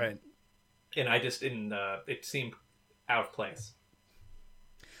 right? And I just didn't. It seemed out of place.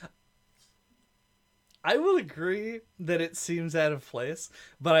 I will agree that it seems out of place,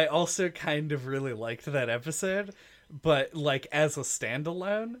 but I also kind of really liked that episode. But like as a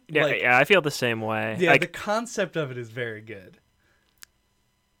standalone, yeah, I feel the same way. Yeah, the concept of it is very good.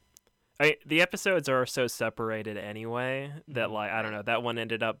 The episodes are so separated anyway that like I don't know, that one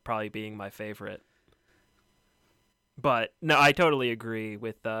ended up probably being my favorite. But no, I totally agree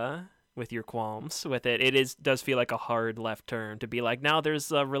with your qualms with it. It does feel like a hard left turn to be like, now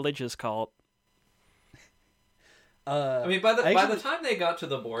there's a religious cult. I mean, by the time they got to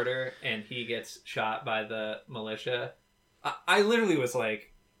the border and he gets shot by the militia, I literally was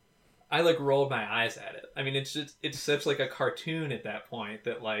like, I like rolled my eyes at it. I mean, it's such like a cartoon at that point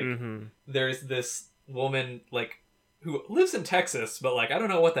that like there's this woman like who lives in Texas, but like I don't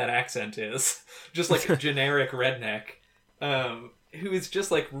know what that accent is, just like a generic redneck, who is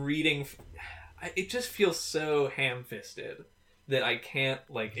just like reading. It just feels so ham-fisted that I can't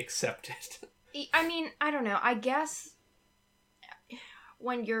like accept it. I mean, I don't know. I guess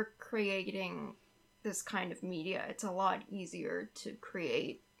when you're creating this kind of media, it's a lot easier to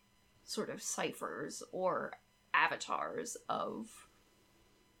create sort of ciphers or avatars of,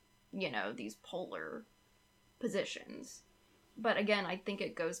 you know, these polar positions. But again, I think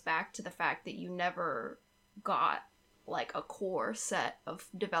it goes back to the fact that you never got like a core set of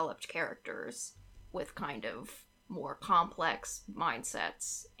developed characters with kind of more complex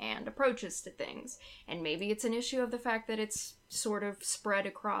mindsets and approaches to things. And maybe it's an issue of the fact that it's sort of spread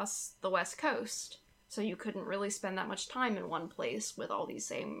across the West Coast, so you couldn't really spend that much time in one place with all these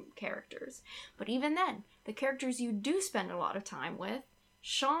same characters. But even then, the characters you do spend a lot of time with,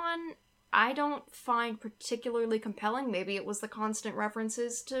 Sean, I don't find particularly compelling. Maybe it was the constant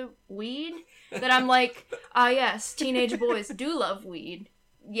references to weed that I'm like, yes, teenage boys do love weed.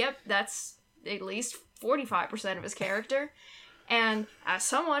 Yep, that's at least 45% of his character. And as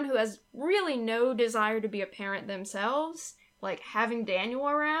someone who has really no desire to be a parent themselves, like having Daniel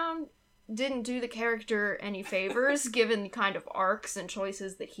around didn't do the character any favors given the kind of arcs and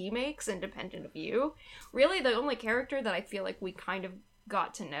choices that he makes independent of you. Really, the only character that I feel like we kind of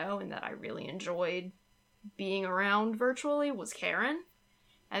got to know and that I really enjoyed being around virtually was Karen.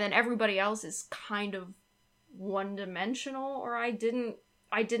 and then everybody else is kind of one-dimensional, or I didn't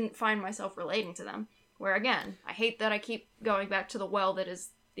find myself relating to them. Where again, I hate that I keep going back to the well that is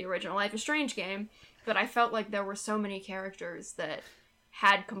the original Life is Strange game, but I felt like there were so many characters that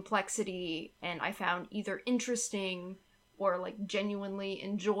had complexity and I found either interesting or like genuinely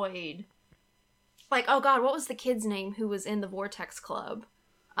enjoyed. Like, oh god, what was the kid's name who was in the Vortex Club?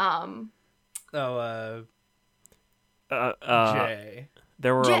 Jay.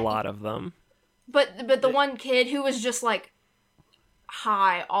 There were Jay. a lot of them. But the one kid who was just like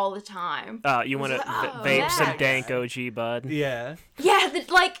high all the time. You want to Oh, vape some that dank OG bud? Yeah. Yeah,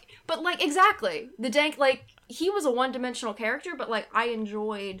 exactly. The dank, like, he was a one-dimensional character, but like I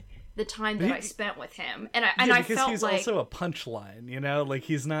enjoyed the time that I spent with him, and I because felt he's like also a punchline, you know, like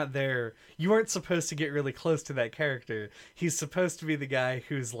he's not there. You aren't supposed to get really close to that character. He's supposed to be the guy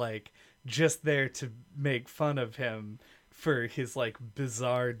who's like just there to make fun of him for his like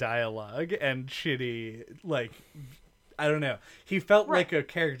bizarre dialogue and shitty, like, I don't know. He felt like a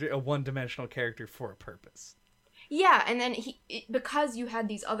character, a one-dimensional character for a purpose. yeah, and then because you had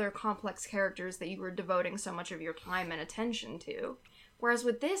these other complex characters that you were devoting so much of your time and attention to. Whereas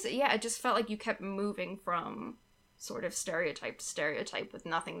with this, yeah, it just felt like you kept moving from sort of stereotype to stereotype with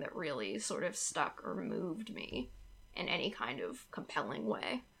nothing that really sort of stuck or moved me in any kind of compelling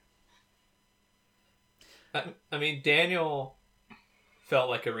way. I mean, Daniel felt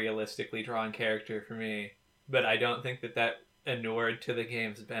like a realistically drawn character for me, but I don't think that inured to the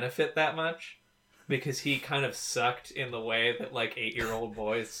game's benefit that much, because he kind of sucked in the way that like 8-year-old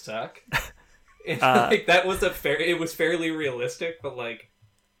boys suck. And like that was it was fairly realistic, but like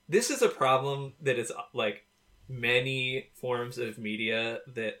this is a problem that is like many forms of media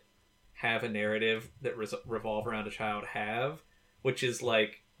that have a narrative that revolve around a child have, which is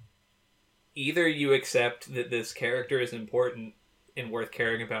like either you accept that this character is important and worth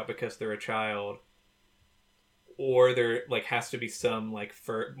caring about because they're a child, or there like has to be some like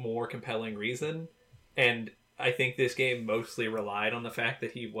for more compelling reason. And I think this game mostly relied on the fact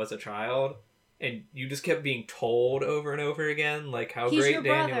that he was a child. And you just kept being told over and over again, like, how He's great your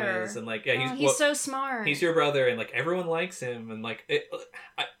Daniel brother. is. And, like, yeah, He's so smart. He's your brother, and, like, everyone likes him. And, like, it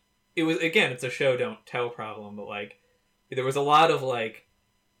was, again, it's a show don't tell problem, but, like, there was a lot of, like,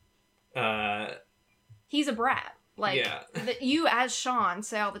 he's a brat. Like, yeah. You as Sean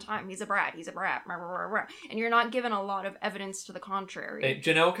say all the time, he's a brat, and you're not given a lot of evidence to the contrary. And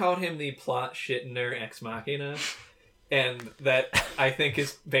Janelle called him the plot shittener ex machina. And that, I think,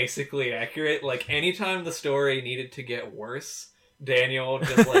 is basically accurate. Like, anytime the story needed to get worse, Daniel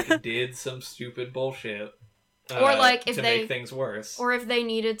just, like, did some stupid bullshit or, like, if to they, make things worse. Or if they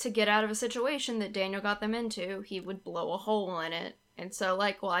needed to get out of a situation that Daniel got them into, he would blow a hole in it. And so,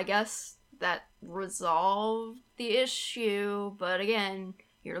 like, well, I guess that resolved the issue, but again,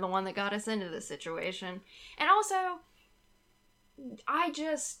 you're the one that got us into this situation. And also, I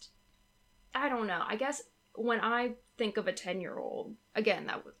don't know, I guess when I think of a 10-year-old, again,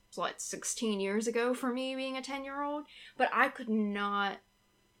 that was, 16 years ago for me being a 10-year-old, but I could not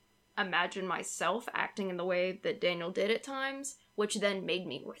imagine myself acting in the way that Daniel did at times, which then made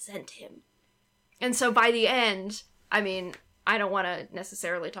me resent him. And so by the end, I mean, I don't want to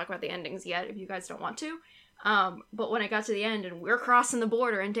necessarily talk about the endings yet if you guys don't want to, but when I got to the end and we're crossing the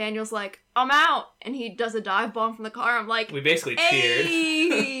border and Daniel's like, I'm out, and he does a dive bomb from the car, I'm like, we basically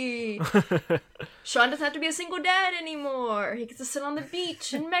hey! Cheered. Sean doesn't have to be a single dad anymore. He gets to sit on the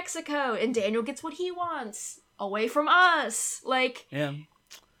beach in Mexico, and Daniel gets what he wants away from us. Like, yeah.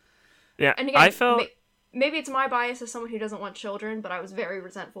 And again, I felt maybe it's my bias as someone who doesn't want children, but I was very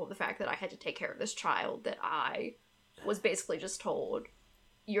resentful of the fact that I had to take care of this child that I was basically just told,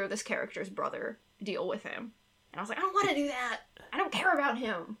 you're this character's brother, deal with him. And I was like, I don't want to do that. I don't care about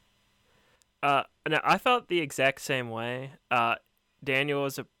him. No, I felt the exact same way. Daniel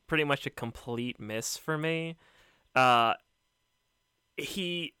was pretty much a complete miss for me. I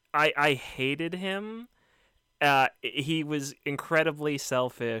hated him. He was incredibly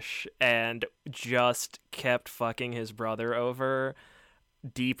selfish and just kept fucking his brother over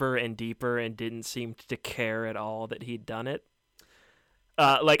deeper and deeper and didn't seem to care at all that he'd done it.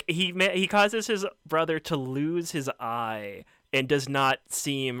 Like, he causes his brother to lose his eye and does not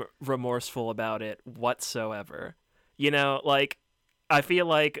seem remorseful about it whatsoever. You know, like, I feel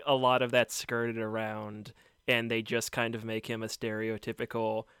like a lot of that's skirted around, and they just kind of make him a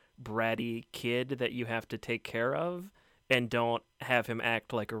stereotypical bratty kid that you have to take care of, and don't have him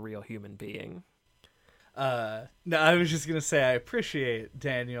act like a real human being. No, I was just gonna say I appreciate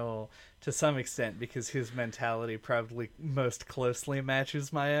Daniel to some extent because his mentality probably most closely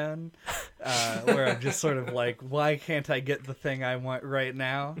matches my own. where I'm just sort of like, why can't I get the thing I want right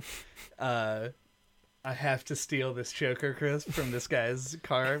now? I have to steal this Choco Crisp from this guy's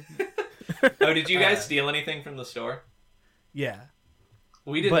car. Oh, did you guys steal anything from the store? Yeah.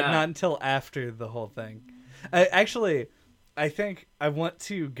 We did but not until after the whole thing. I think I want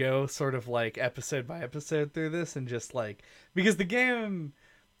to go sort of like episode by episode through this and just like, because the game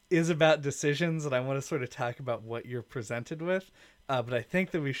is about decisions and I want to sort of talk about what you're presented with. But I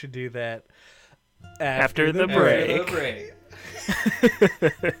think that we should do that after the break.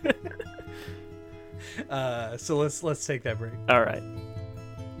 So let's take that break. All right.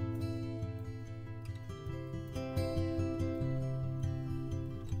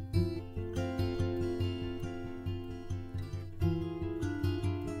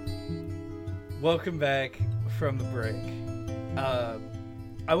 Welcome back from the break.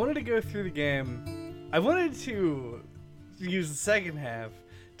 I wanted to go through the game. I wanted to use the second half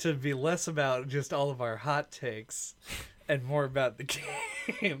to be less about just all of our hot takes and more about the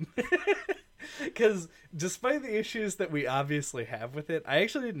game. Because despite the issues that we obviously have with it, I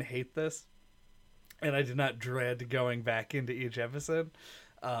actually didn't hate this. And I did not dread going back into each episode.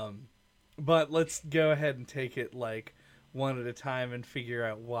 But let's go ahead and take it like one at a time and figure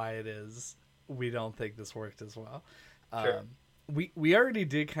out why it is we don't think this worked as well. Sure. We already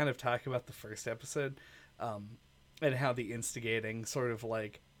did kind of talk about the first episode and how the instigating sort of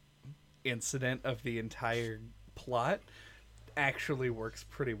like incident of the entire plot actually works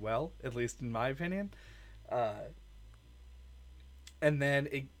pretty well, at least in my opinion. And then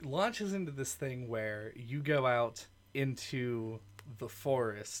it launches into this thing where you go out into the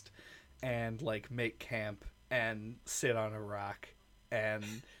forest and like make camp and sit on a rock and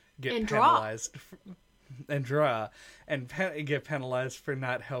get and penalized get penalized for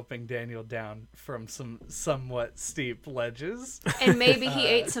not helping Daniel down from some somewhat steep ledges. And maybe he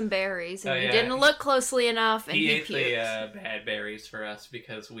ate some berries and you didn't look closely enough and he ate puked. the bad berries for us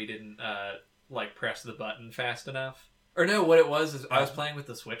because we didn't like press the button fast enough. Or no, what it was is I was playing with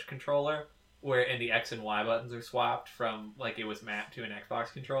the Switch controller and the X and Y buttons are swapped from like it was mapped to an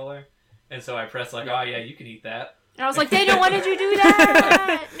Xbox controller. And so I pressed like, oh yeah, you can eat that. And I was like, Daniel, why did you do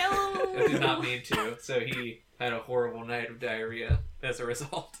that? No. I did not mean to. So he had a horrible night of diarrhea as a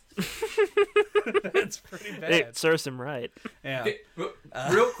result. That's pretty bad. It serves him right. Yeah.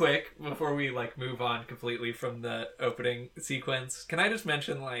 Real quick, before we like move on completely from the opening sequence, can I just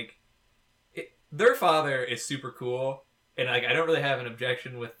mention like their father is super cool, and like I don't really have an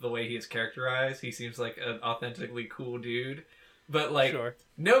objection with the way he is characterized. He seems like an authentically cool dude, but like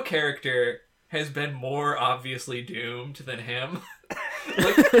no character has been more obviously doomed than him.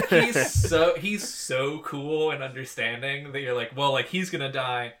 Like he's so cool and understanding that you're like, well, like he's gonna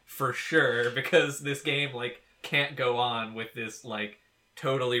die for sure because this game like can't go on with this like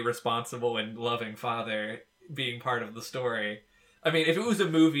totally responsible and loving father being part of the story. I mean, if it was a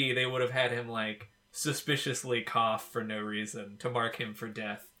movie, they would have had him like suspiciously cough for no reason to mark him for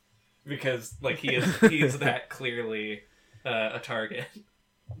death because like he is that clearly a target.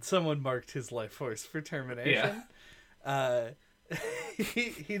 Someone marked his life force for termination. Yeah.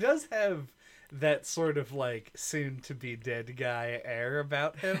 He does have that sort of like soon to be dead guy air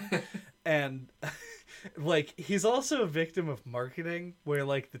about him. And like he's also a victim of marketing where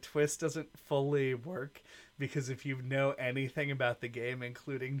like the twist doesn't fully work because if you know anything about the game,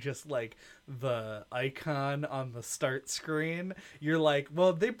 including just like the icon on the start screen, you're like,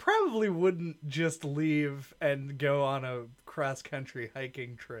 well, they probably wouldn't just leave and go on a cross-country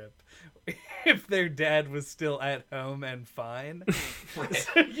hiking trip if their dad was still at home and fine. Right.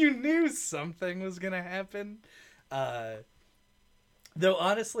 So you knew something was gonna happen. Though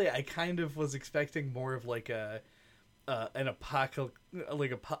honestly, I kind of was expecting more of like an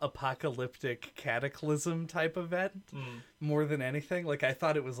apocalyptic cataclysm type event more than anything. Like I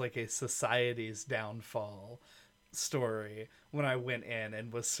thought it was like a society's downfall story when I went in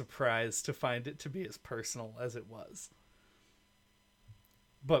and was surprised to find it to be as personal as it was.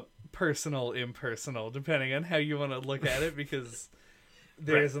 But personal, impersonal, depending on how you want to look at it, because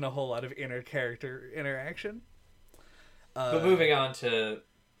there isn't a whole lot of inner character interaction. But moving on to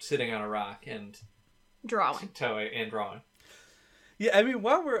sitting on a rock and drawing. Drawing. Yeah, I mean,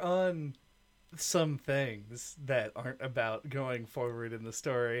 while we're on some things that aren't about going forward in the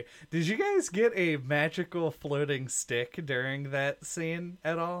story, did you guys get a magical floating stick during that scene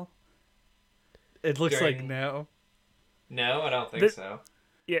at all? It looks like no. No, I don't think so.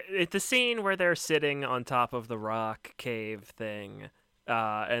 Yeah, it's the scene where they're sitting on top of the rock cave thing,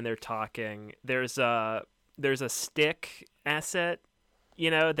 and they're talking. There's a stick asset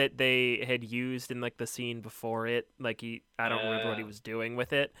that they had used in like the scene before it. Like I don't remember what he was doing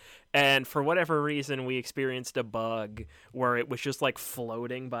with it. And for whatever reason, we experienced a bug where it was just like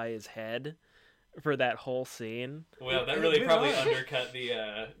floating by his head for that whole scene. Well, that really probably undercut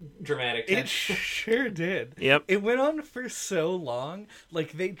the dramatic tension. It sure did. Yep. It went on for so long.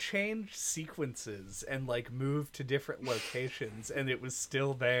 Like, they changed sequences and, like, moved to different locations, and it was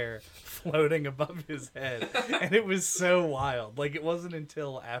still there, floating above his head. And it was so wild. Like, it wasn't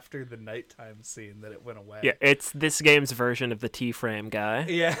until after the nighttime scene that it went away. Yeah, it's this game's version of the T-frame guy.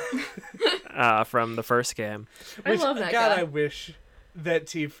 Yeah. From the first game. I love that God, guy. I wish that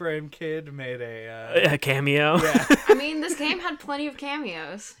T-frame kid made a cameo. Yeah. I mean, this game had plenty of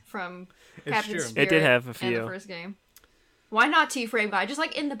cameos from Captain true. Spirit. It did have a in few. the first game. Why not T-frame guy? Just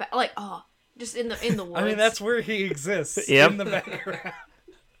like in the back, like just in the woods. I mean, that's where he exists. Yep. In the background.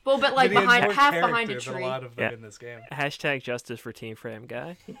 well, but like But he had more half behind a character than tree. a lot of them Yeah. in this game. Hashtag justice for T-frame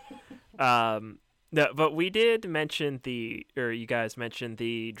guy. No, but we did mention you guys mentioned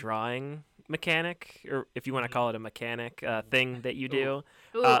the drawing mechanic, or if you want to call it a mechanic thing that you do.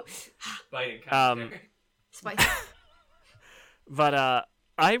 Ooh, Biting commentary. spicy. But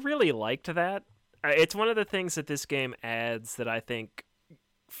I really liked that. It's one of the things that this game adds that I think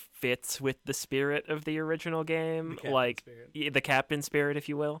fits with the spirit of the original game, the captain spirit, if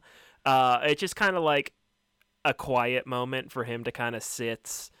you will. It's just kind of like a quiet moment for him to kind of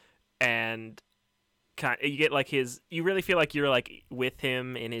sit and you get like you really feel like you're like with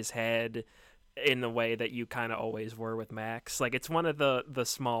him in his head in the way that you kind of always were with Max. Like, it's one of the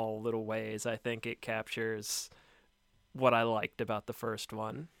small little ways I think it captures what I liked about the first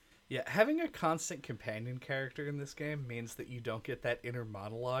one. Yeah, having a constant companion character in this game means that you don't get that inner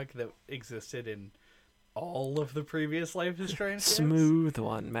monologue that existed in all of the previous Life is Strange games. Smooth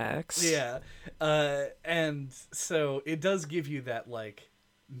one, Max. Yeah. And so it does give you that, like,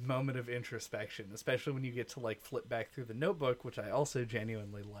 moment of introspection, especially when you get to, like, flip back through the notebook, which I also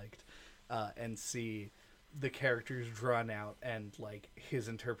genuinely liked, and see the characters drawn out and, like, his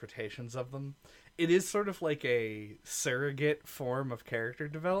interpretations of them. It is sort of like a surrogate form of character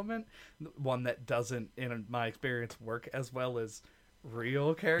development, one that doesn't, in my experience, work as well as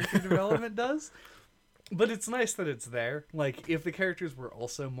real character development does. But it's nice that it's there. Like, if the characters were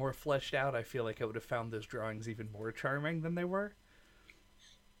also more fleshed out, I feel like I would have found those drawings even more charming than they were.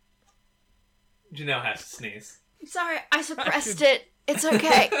 Janelle has to sneeze. Sorry, I suppressed it. It's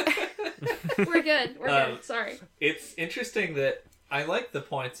okay. We're good. We're good. Sorry. It's interesting that I like the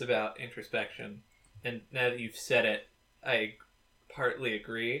points about introspection, and now that you've said it, I partly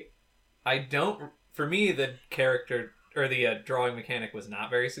agree. I don't. For me, the character or the drawing mechanic was not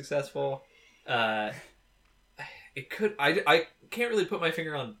very successful. It could. I can't really put my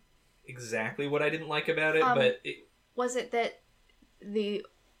finger on exactly what I didn't like about it, but was it that the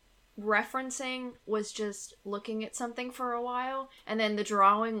referencing was just looking at something for a while, and then the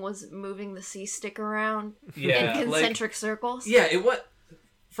drawing was moving the C stick around in concentric circles? Yeah, it was.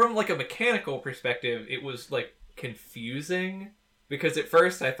 From like a mechanical perspective, it was like confusing because at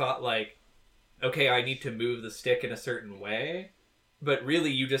first I thought like, okay, I need to move the stick in a certain way, but really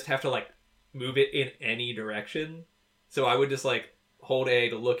you just have to like move it in any direction. So I would just like hold A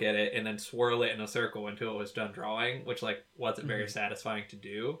to look at it and then swirl it in a circle until it was done drawing, which like wasn't very satisfying to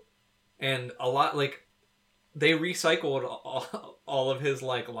do. And a lot like they recycled all of his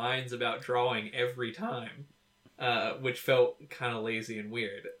like lines about drawing every time, which felt kind of lazy and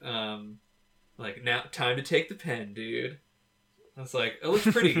weird. Like, now time to take the pen, dude. I was like, it looks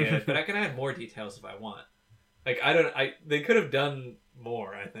pretty good, but I can add more details if I want. Like, they could have done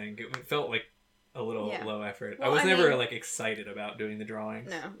more, I think. It felt like a little low effort. Well, I was never like excited about doing the drawings.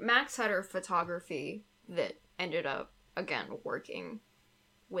 No, Max had her photography that ended up, again, working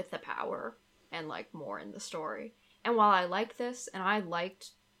with the power and like more in the story. And while I liked this, and I liked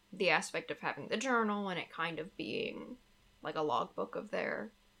the aspect of having the journal and it kind of being like a logbook of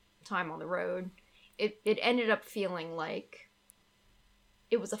their time on the road, it ended up feeling like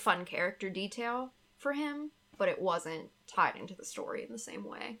it was a fun character detail for him, but it wasn't tied into the story in the same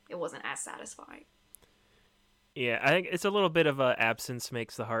way. It wasn't as satisfying. Yeah, I think it's a little bit of a absence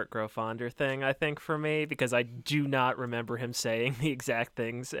makes the heart grow fonder thing, I think, for me, because I do not remember him saying the exact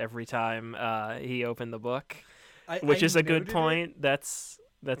things every time he opened the book, which is a good point. That's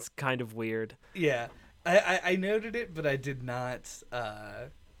kind of weird. Yeah, I noted it, but I did not...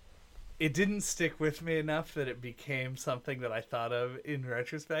 it didn't stick with me enough that it became something that I thought of in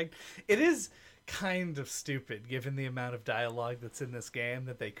retrospect. It is kind of stupid, given the amount of dialogue that's in this game,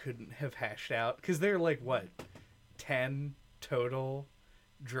 that they couldn't have hashed out. Because they're like, what, 10 total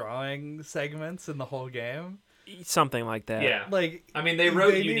drawing segments in the whole game? Something like that. Yeah. Like, I mean, they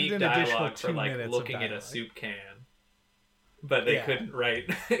wrote needed unique an additional dialogue for 2 like minutes of looking at a dialogue. soup can, but they Yeah. couldn't write.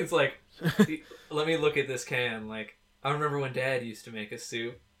 It's like, let me look at this can. Like, I remember when Dad used to make a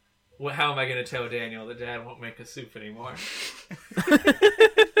soup. How am I going to tell Daniel that Dad won't make a soup anymore?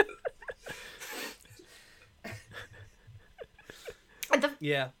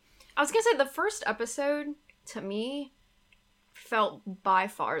 Yeah. I was gonna say the first episode to me felt by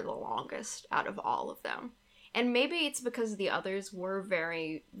far the longest out of all of them. And maybe it's because the others were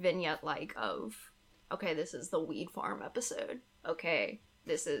very vignette like of, okay, this is the weed farm episode. Okay,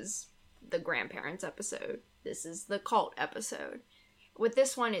 this is the grandparents episode. This is the cult episode. With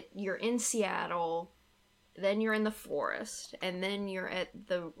this one, you're in Seattle, then you're in the forest, and then you're at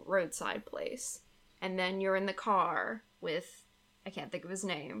the roadside place, and then you're in the car with, I can't think of his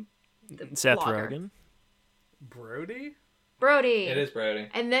name. The Seth blogger. Rogen. Brody? Brody. It is Brody.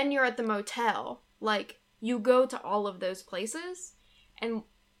 And then you're at the motel. Like, you go to all of those places, and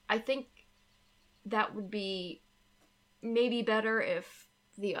I think that would be maybe better if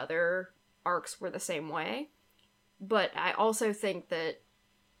the other arcs were the same way. But I also think that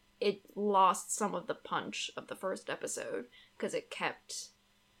it lost some of the punch of the first episode because it kept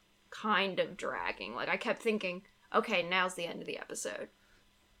kind of dragging. Like, I kept thinking, okay, now's the end of the episode.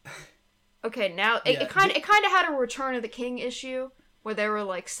 Okay, now it kind of had a Return of the King issue where there were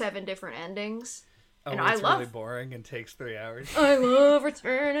like 7 different endings. Oh, And it's I love- really boring and takes 3 hours. I love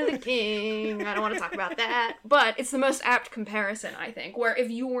Return of the King. I don't want to talk about that. But it's the most apt comparison, I think, where if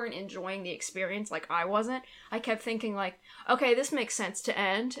you weren't enjoying the experience like I wasn't, I kept thinking like, okay, this makes sense to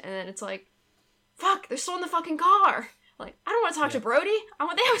end. And then it's like, fuck, they're still in the fucking car. Like, I don't want to talk to Brody. I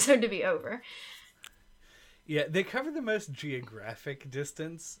want the episode to be over. Yeah, they cover the most geographic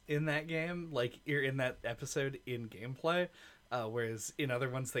distance in that game, like in that episode in gameplay, whereas in other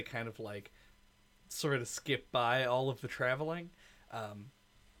ones they kind of like sort of skip by all of the traveling,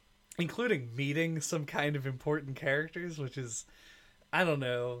 including meeting some kind of important characters, which is, I don't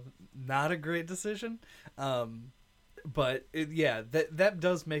know, not a great decision. But that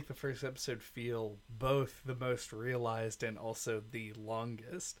does make the first episode feel both the most realized and also the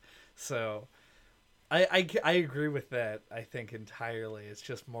longest. So I agree with that, I think, entirely. It's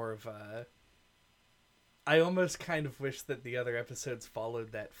just more of a... I almost kind of wish that the other episodes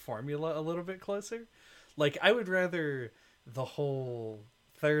followed that formula a little bit closer. Like, I would rather the whole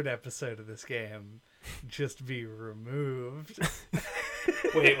third episode of this game just be removed.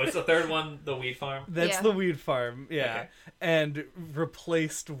 Wait, what's the third one? The weed farm? That's Yeah. the weed farm, yeah. Okay. And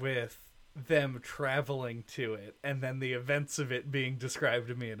replaced with them traveling to it and then the events of it being described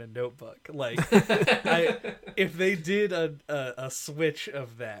to me in a notebook. Like, if they did a switch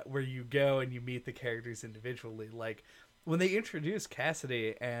of that where you go and you meet the characters individually, like when they introduced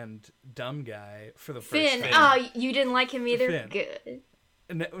Cassidy and Dumb Guy for the first Finn. time. Oh, you didn't like him either? Finn. Good.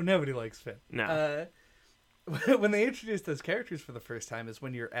 Nobody likes Finn. No. When they introduced those characters for the first time is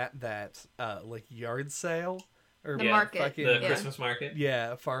when you're at that like yard sale or The market. fucking The Yeah. Christmas market?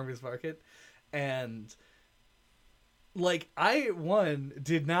 yeah, farmers market. And like I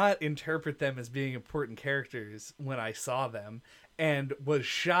did not interpret them as being important characters when I saw them, and was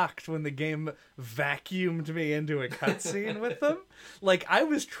shocked when the game vacuumed me into a cutscene with them. Like, I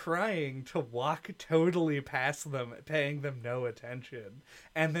was trying to walk totally past them, paying them no attention,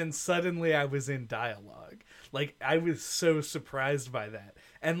 and then suddenly I was in dialogue. Like, I was so surprised by that.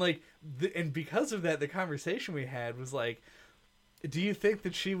 And like, and because of that, the conversation we had was like, do you think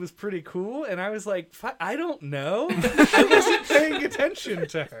that she was pretty cool? And I was like, I don't know. I wasn't paying attention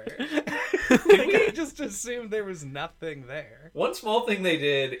to her. Like, I just assumed there was nothing there. One small thing they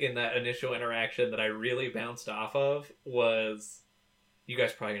did in that initial interaction that I really bounced off of was, you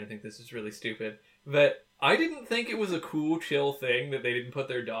guys are probably going to think this is really stupid, but I didn't think it was a cool, chill thing that they didn't put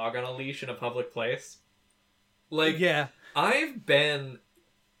their dog on a leash in a public place. Like, Yeah. I've been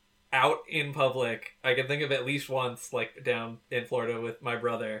out in public, I can think of at least once, like down in Florida with my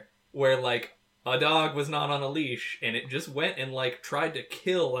brother, where like a dog was not on a leash and it just went and like tried to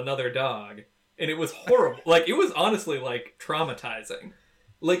kill another dog, and it was horrible. Like, it was honestly like traumatizing.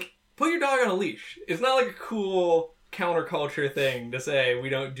 Like, put your dog on a leash. It's not like a cool counterculture thing to say we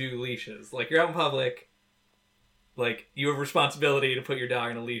don't do leashes. Like, you're out in public, like, you have responsibility to put your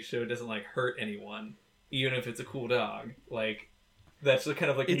dog on a leash so it doesn't like hurt anyone, even if it's a cool dog. Like, that's the kind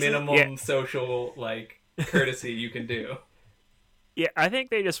of like It's minimum social like courtesy you can do. Yeah, I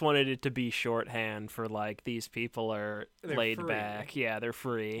think they just wanted it to be shorthand for like, these people are They're laid free. back. Yeah, they're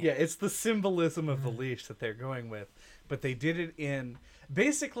free. Yeah, it's the symbolism of the leash that they're going with. But they did it in...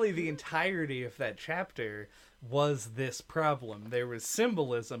 Basically, the entirety of that chapter was this problem. There was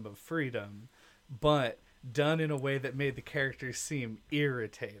symbolism of freedom, but done in a way that made the characters seem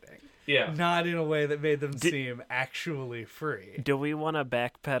irritating. Yeah. Not in a way that made them seem actually free. Do we want to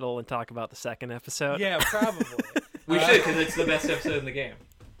backpedal and talk about the second episode? Yeah, probably. We should, because it's the best episode in the game,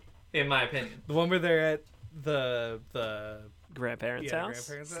 in my opinion. The one where they're at the Grandparents' house?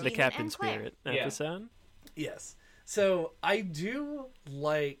 grandparents' house. The Steven Captain and Claire. Spirit Yeah. episode? Yes. So I do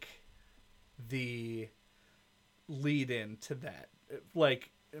like the lead in to that.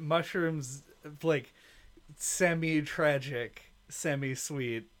 Like Mushrooms, like semi-tragic,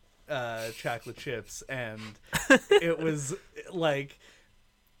 semi-sweet chocolate chips, and it was like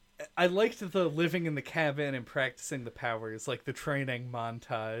I liked the living in the cabin and practicing the powers, like the training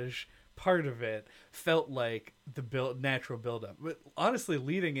montage part of it felt like the natural build-up. But honestly,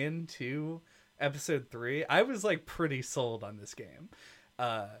 leading into episode 3, I was like pretty sold on this game,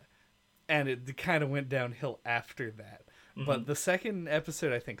 and it kind of went downhill after that. But the second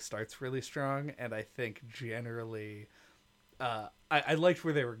episode I think starts really strong, and I think generally I liked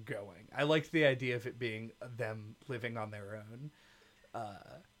where they were going. I liked the idea of it being them living on their own.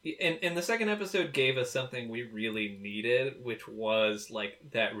 And the second episode gave us something we really needed, which was like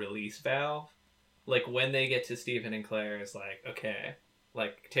that release valve. Like when they get to Stephen and Claire, it's like, okay,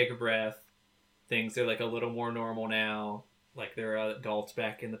 like take a breath. Things are like a little more normal now. Like there are adults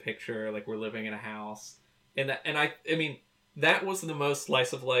back in the picture. Like we're living in a house, and I mean that was the most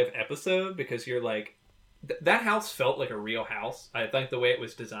slice of life episode, because you're like that house felt like a real house. I think the way it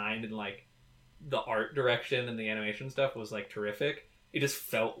was designed and like the art direction and the animation stuff was like terrific. It just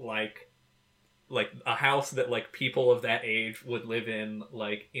felt like a house that like people of that age would live in,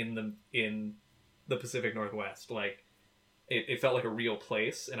 like in the Pacific Northwest. Like it felt like a real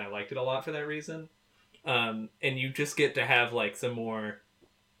place, and I liked it a lot for that reason. And you just get to have like some more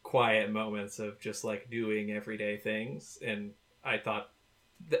quiet moments of just like doing everyday things, and I thought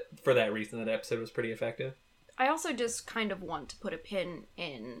that for that reason that episode was pretty effective. I also just kind of want to put a pin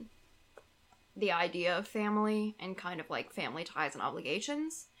in the idea of family and kind of like family ties and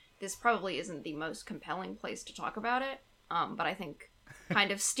obligations. This probably isn't the most compelling place to talk about it, but I think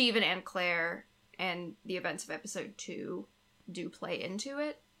kind of Stephen and Claire and the events of episode 2 do play into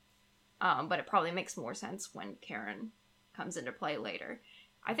it, but it probably makes more sense when Karen comes into play later.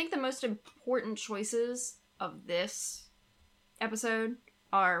 I think the most important choices of this episode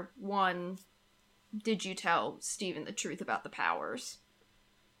are, 1, did you tell Stephen the truth about the powers?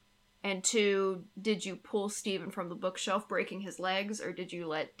 And 2, did you pull Stephen from the bookshelf breaking his legs, or did you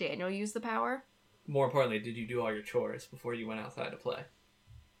let Daniel use the power? More importantly, did you do all your chores before you went outside to play?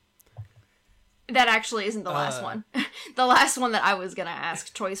 That actually isn't the last one. The last one that I was going to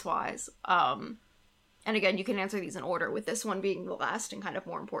ask choice-wise. And again, you can answer these in order, with this one being the last and kind of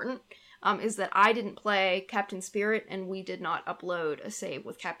more important, is that I didn't play Captain Spirit, and we did not upload a save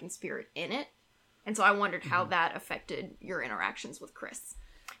with Captain Spirit in it. And so I wondered how that affected your interactions with Chris.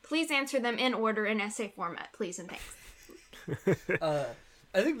 Please answer them in order in essay format, please and thanks.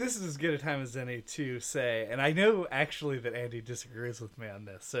 I think this is as good a time as any to say, and I know actually that Andy disagrees with me on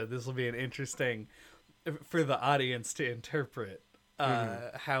this, so this will be an interesting for the audience to interpret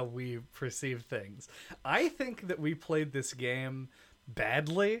how we perceive things. I think that we played this game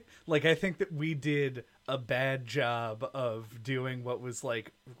badly. Like, I think that we did a bad job of doing what was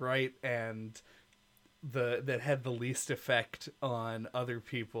like right and that had the least effect on other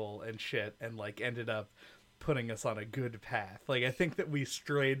people and shit, and like ended up putting us on a good path. Like, I think that we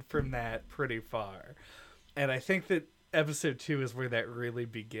strayed from that pretty far, and I think that episode 2 is where that really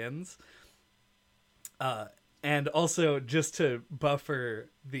begins. And also, just to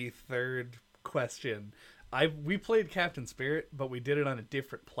buffer the third question, we played Captain Spirit, but we did it on a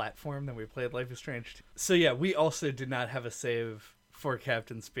different platform than we played Life is Strange 2. So yeah, we also did not have a save for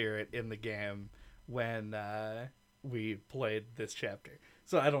Captain Spirit in the game when we played this chapter.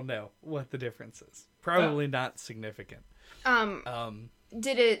 So I don't know what the difference is. Probably not significant.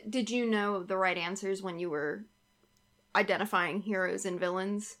 Did you know the right answers when you were identifying heroes and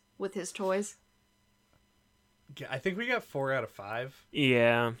villains with his toys? I think we got 4 out of 5.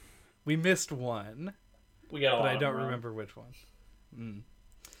 Yeah. We missed one, We got a but lot I of don't them wrong. remember which one.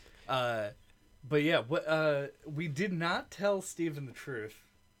 But yeah, we did not tell Stephen the truth,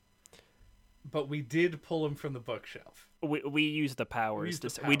 but we did pull him from the bookshelf. We used the powers. used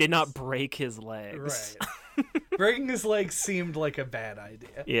the We did not powers. break his legs. Right. Breaking his legs seemed like a bad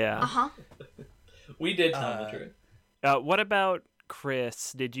idea. Yeah. Uh-huh. We did tell the truth. What about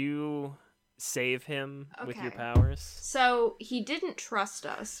Chris? Did you save him with your Okay. powers? So he didn't trust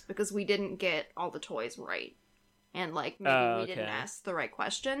us because we didn't get all the toys right. And like maybe we didn't okay. ask the right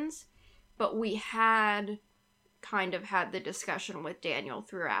questions. But we had kind of had the discussion with Daniel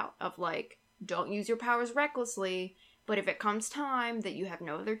throughout of like, don't use your powers recklessly, but if it comes time that you have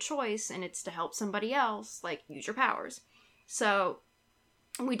no other choice and it's to help somebody else, like, use your powers. So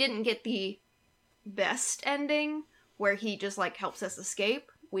we didn't get the best ending where he just, like, helps us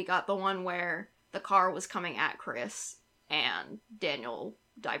escape. We got the one where the car was coming at Chris and Daniel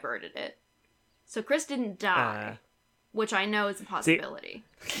diverted it. So Chris didn't die, which I know is a possibility.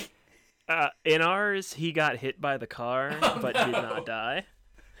 In ours, he got hit by the car, but did not die.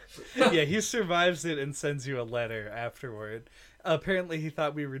 Yeah, he survives it and sends you a letter afterward. Apparently, he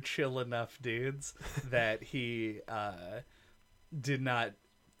thought we were chill enough dudes that he did not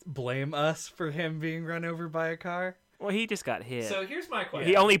blame us for him being run over by a car. Well, he just got hit. So here's my question.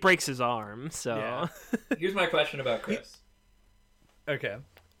 He only breaks his arm, so... Yeah. Here's my question about Chris. Okay.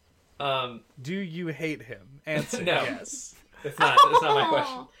 Do you hate him? Answer No. yes. That's not my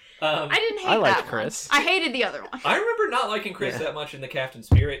question. I didn't hate I liked that Chris. one. I hated the other one. I remember not liking Chris that much in the Captain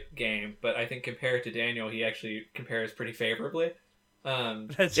Spirit game, but I think compared to Daniel, he actually compares pretty favorably.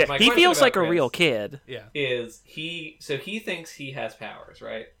 That's Yeah, my he question feels about like a Chris real kid. yeah. Is he thinks he has powers,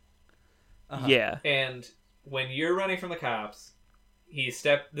 right? Uh-huh. Yeah. And when you're running from the cops, this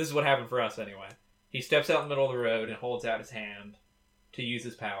is what happened for us anyway. He steps out in the middle of the road and holds out his hand to use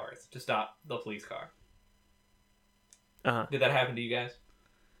his powers to stop the police car. Uh-huh. Did that happen to you guys?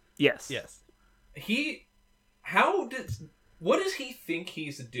 Yes. Yes. What does he think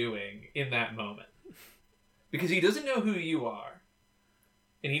he's doing in that moment? Because he doesn't know who you are.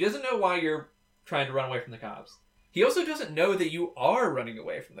 And he doesn't know why you're trying to run away from the cops. He also doesn't know that you are running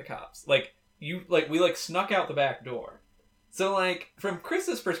away from the cops. We snuck out the back door. So from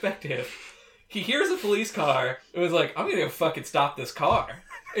Chris's perspective, he hears a police car and was like, I'm gonna go fucking stop this car.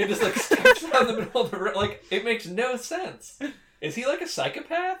 And just steps out in the middle of the road. It makes no sense. Is he a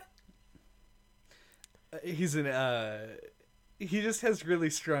psychopath? He's he just has really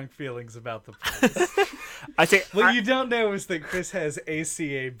strong feelings about the police. I say What you don't know is that Chris has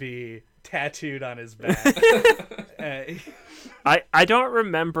ACAB tattooed on his back. I don't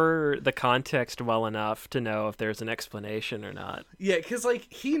remember the context well enough to know if there's an explanation or not. Yeah, because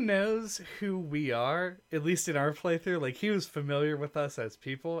he knows who we are, at least in our playthrough. He was familiar with us as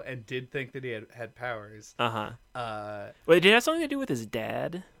people and did think that he had powers. Uh-huh. Wait, did it have something to do with his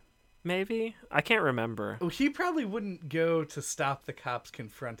dad? Maybe? I can't remember. He probably wouldn't go to stop the cops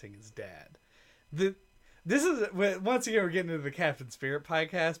confronting his dad. This is, once again, we're getting into the Captain Spirit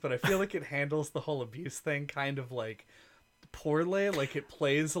podcast, but I feel like it handles the whole abuse thing kind of poorly. It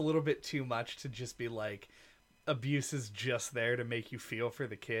plays a little bit too much to just be abuse is just there to make you feel for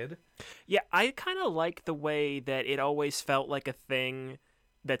the kid. Yeah, I kind of like the way that it always felt like a thing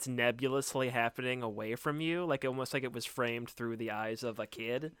that's nebulously happening away from you, almost like it was framed through the eyes of a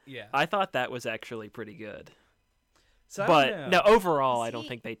kid. Yeah. I thought that was actually pretty good. So But no, overall, Was I don't he-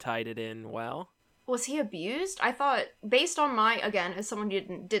 think they tied it in well. Was he abused? I thought, based on as someone who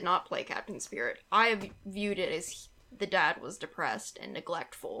did not play Captain Spirit, I viewed it as the dad was depressed and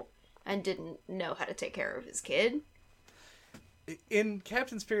neglectful and didn't know how to take care of his kid. In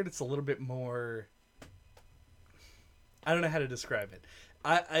Captain Spirit, it's a little bit more... I don't know how to describe it.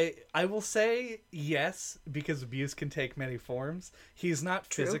 I will say yes, because abuse can take many forms. He's not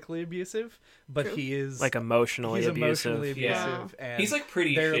True. physically abusive, but True. he is Emotionally he's abusive. emotionally Yeah. abusive. And He's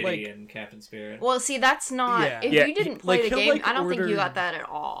pretty they're, shitty in Captain Spirit. Well, see, that's not... Yeah. If Yeah, you didn't he- play the he'll, game, I don't think order you got that at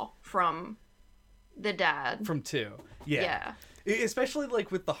all from the dad. from 2. Yeah. Especially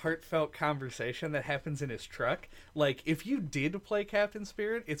with the heartfelt conversation that happens in his truck. If you did play Captain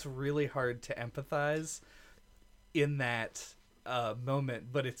Spirit, it's really hard to empathize in that moment,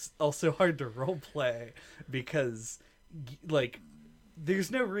 but it's also hard to roleplay because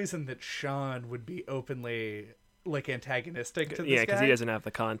there's no reason that Sean would be openly antagonistic to this Yeah, because guy. he doesn't have the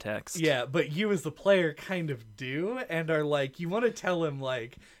context. Yeah, but you as the player kind of do, and are you want to tell him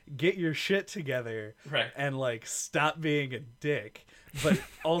get your shit together, Right. and stop being a dick. But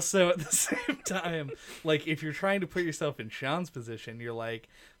also at the same time, if you're trying to put yourself in Sean's position, you're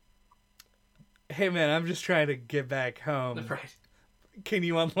hey man, I'm just trying to get back home. Right. Can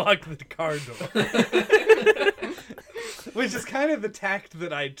you unlock the car door? Which is kind of the tact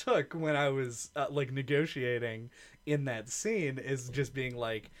that I took when I was negotiating in that scene, is just being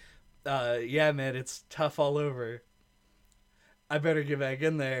yeah man, it's tough all over. I better get back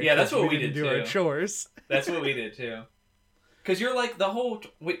in there. Yeah, that's 'cause what we didn't did do our too. chores. That's what we did too. Because you're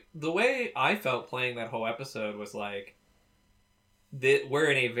the way I felt playing that whole episode was we're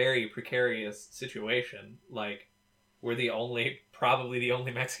in a very precarious situation. We're probably the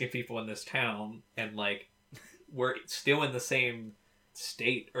only Mexican people in this town, and we're still in the same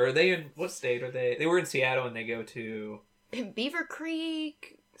state. Or are they in, what state are they? They were in Seattle and they go to... Beaver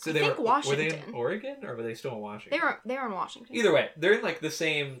Creek, So I they think were they in Washington. Oregon or were they still in Washington? They were in Washington. Either way, they're in like the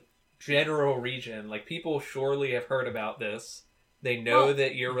same general region. Like people surely have heard about this. They know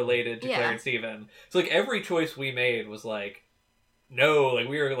that you're related to yeah. Claire and Steven. So like every choice we made was like, no, like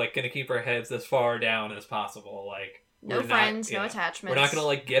we were like gonna keep our heads as far down as possible. Like no friends, no attachments. We're not gonna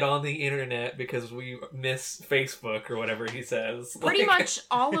like get on the internet because we miss Facebook or whatever he says. Pretty Like... much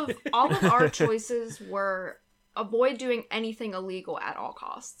all of our choices were avoid doing anything illegal at all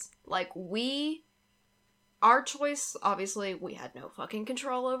costs. Like our choice, obviously, we had no fucking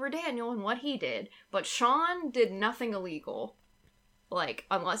control over Daniel and what he did, but Sean did nothing illegal, like,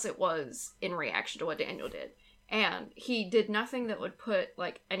 unless it was in reaction to what Daniel did. And he did nothing that would put,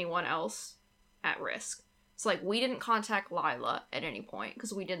 like, anyone else at risk. So, like, we didn't contact Lila at any point,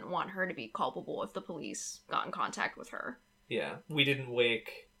 because we didn't want her to be culpable if the police got in contact with her. Yeah, we didn't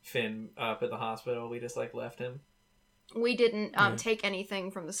wake Finn up at the hospital, we just, like, left him. We didn't take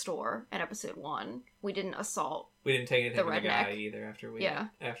anything from the store in episode 1. We didn't assault. We didn't take anything the from the redneck guy either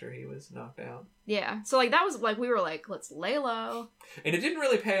after he was knocked out. Yeah. So like that was like we were like, let's lay low. And it didn't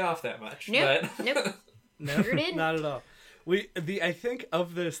really pay off that much. Nope. But... Nope. No, Sure didn't. not at all. I think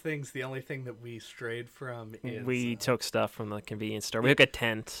of those things, the only thing that we strayed from is we took stuff from the convenience store. We took a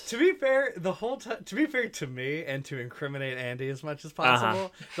tent. To be fair, the whole time. To be fair to me, and to incriminate Andy as much as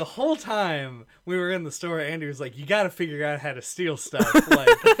possible, the whole time we were in the store, Andy was like, "You got to figure out how to steal stuff,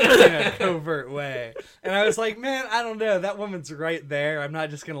 like in a covert way." And I was like, "Man, I don't know. That woman's right there. I'm not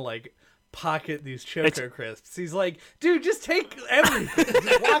just gonna like." Pocket these Choco Crisps. He's like, dude, just take everything.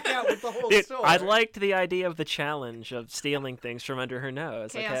 Just walk out with the whole store. I liked the idea of the challenge of stealing things from under her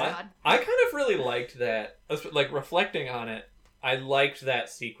nose. Chaos Okay? God. I kind of really liked that. Like, reflecting on it, I liked that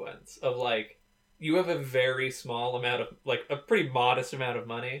sequence of, like, you have a very small amount of, like, a pretty modest amount of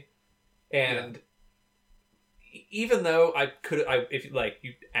money. And even though if, like,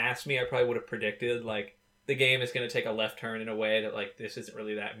 you asked me, I probably would have predicted, like, the game is going to take a left turn in a way that, like, this isn't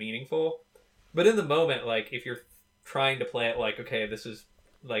really that meaningful. But in the moment, like, if you're trying to play it like, okay, this is,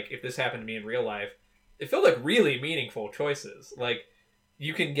 like, if this happened to me in real life, it felt like really meaningful choices. Like,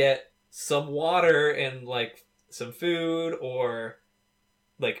 you can get some water and, like, some food, or,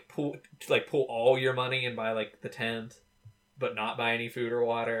 like, pull all your money and buy, like, the tent, but not buy any food or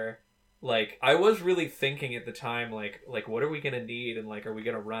water. Like, I was really thinking at the time, like, what are we going to need? And, like, are we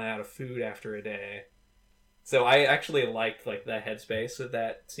going to run out of food after a day? So I actually liked, like, the headspace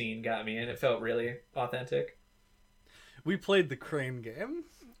that scene got me in. It felt really authentic. We played the crane game.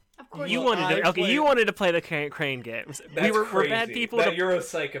 Of course. You wanted to play the crane games. We're bad people. You're a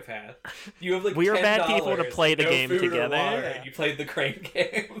psychopath. You have like we were bad people to $10, play the no game food or together. water, and you played the crane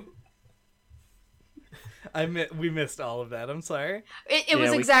game. We missed all of that. I'm sorry. It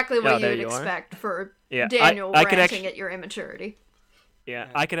was exactly what you'd expect for Daniel ranting at your immaturity. Yeah,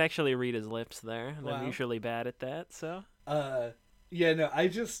 I could actually read his lips there, and I'm usually bad at that, so... Yeah, no, I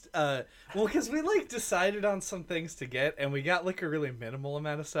just, well, because we, like, decided on some things to get, and we got, like, a really minimal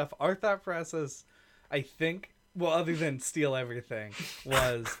amount of stuff. Our thought process, I think, well, other than steal everything,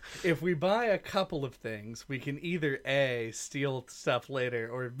 was if we buy a couple of things, we can either A, steal stuff later,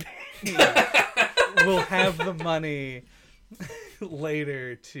 or B, we'll have the money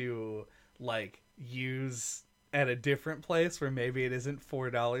later to, like, use... at a different place where maybe it isn't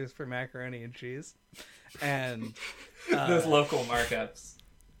 $4 for macaroni and cheese, and those local markups.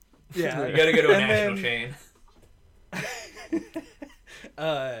 Yeah, you gotta go to a national chain.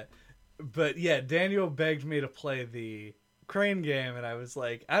 But yeah, Daniel begged me to play the crane game, and I was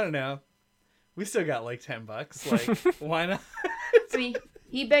like, I don't know, we still got like $10. Like, why not? I mean,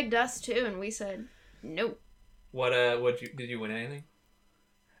 he begged us too, and we said no. Did you win anything?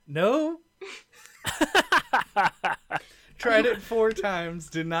 No. Tried it 4 times,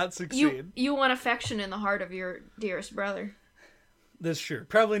 did not succeed. You won affection in the heart of your dearest brother. That's true.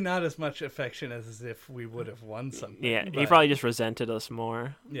 Probably not as much affection as if we would have won something. Yeah, he probably just resented us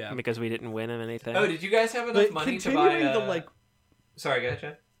more. Yeah, because we didn't win him anything. Oh, did you guys have enough money to buy? Sorry, go ahead,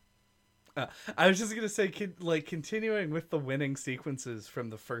 Chad. I was just gonna say, continuing with the winning sequences from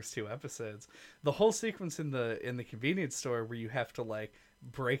the first 2 episodes, the whole sequence in the convenience store where you have to like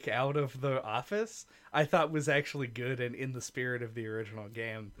break out of the office, I thought was actually good and in the spirit of the original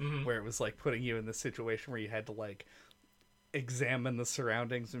game, where it was like putting you in the situation where you had to like examine the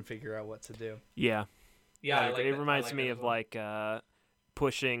surroundings and figure out what to do. Yeah, like it reminds me of like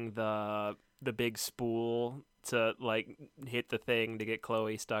pushing the big spool to like hit the thing to get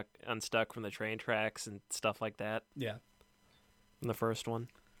Chloe unstuck from the train tracks and stuff like that. Yeah, in the first one.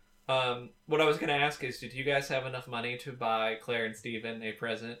 What I was going to ask is, did you guys have enough money to buy Claire and Steven a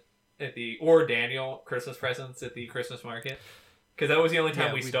present or Daniel Christmas presents at the Christmas market? Because that was the only time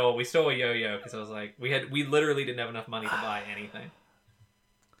Yeah, we stole. We stole a yo-yo because I was like, we literally didn't have enough money to buy anything.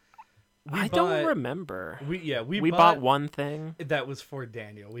 I don't remember. We bought one thing. that was for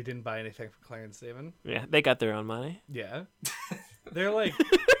Daniel. We didn't buy anything for Claire and Steven. Yeah, they got their own money. Yeah. They're like,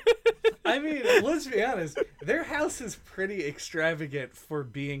 I mean, let's be honest. Their house is pretty extravagant for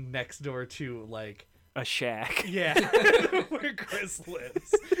being next door to, like, A shack. yeah, where Chris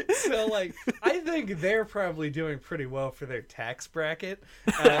lives. So, like, I think they're probably doing pretty well for their tax bracket.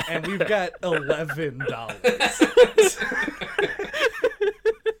 And we've got $11.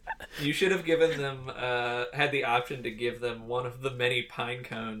 You should have given them, had the option to give them one of the many pine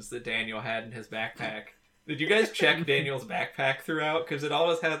cones that Daniel had in his backpack. Did you guys check Daniel's backpack throughout? Because it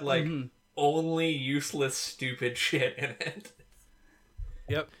always had, like, only useless, stupid shit in it.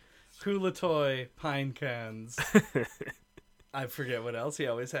 Yep. Hula toy, pine cones. I forget what else he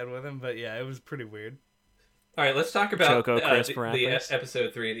always had with him, but yeah, it was pretty weird. All right, let's talk about Choco Crisp the wrappers.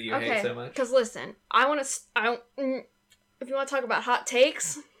 episode 3 that you hate so much. Because listen, if you want to talk about hot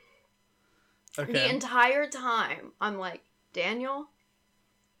takes, Okay. the entire time I'm like, Daniel,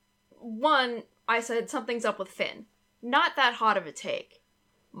 one, I said something's up with Finn. Not that hot of a take.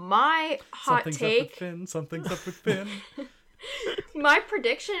 My hot Something's take. up with Finn. Something's up with Finn. My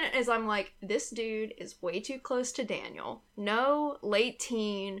prediction is I'm like, this dude is way too close to Daniel. No late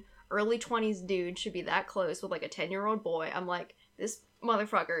teen, early 20s dude should be that close with like a 10-year-old boy. I'm like, this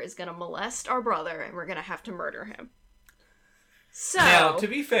motherfucker is gonna molest our brother and we're gonna have to murder him. So Now, to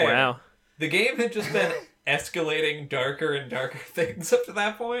be fair, Wow. the game had just been escalating darker and darker things up to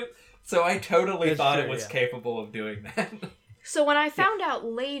that point, so I totally That's thought true, it was yeah. capable of doing that. So when I found out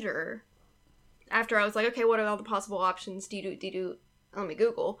later, after I was like, okay, what are all the possible options? Let me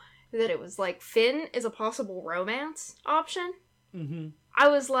Google that it was like Finn is a possible romance option. Mm-hmm. I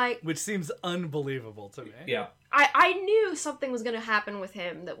was like, Which seems unbelievable to me. Yeah. I knew something was going to happen with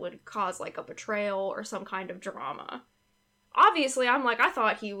him that would cause like a betrayal or some kind of drama. Obviously, I'm like, I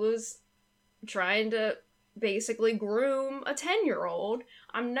thought he was trying to basically groom a 10-year-old.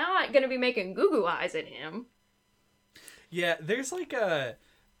 I'm not going to be making goo-goo eyes at him. Yeah, there's like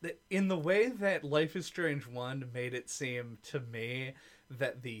in the way that Life is Strange 1 made it seem to me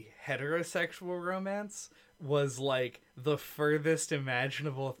that the heterosexual romance was like the furthest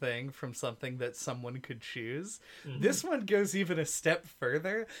imaginable thing from something that someone could choose. Mm-hmm. This one goes even a step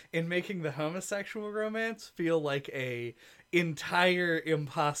further in making the homosexual romance feel like a entire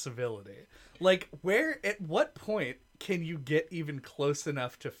impossibility. Like, at what point can you get even close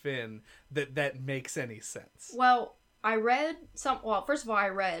enough to Finn that makes any sense? Well, first of all, I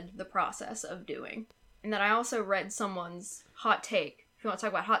read the process of doing. And then I also read someone's hot take, if you want to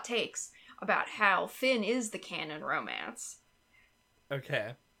talk about hot takes, about how Finn is the canon romance.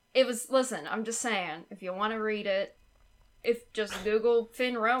 Okay. Listen, I'm just saying, if you want to read it, just Google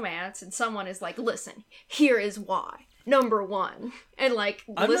Finn romance, and someone is like, listen, here is why. Number 1. And like,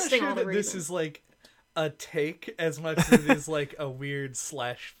 I'm not listing sure all the that reasons. this is like a take as much as it is like a weird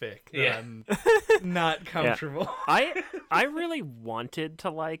slash fic that Yeah. I'm not comfortable. I really wanted to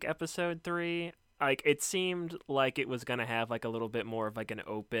like episode 3. Like, it seemed like it was gonna have like a little bit more of like an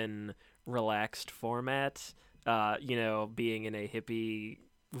open, relaxed format. Being in a hippie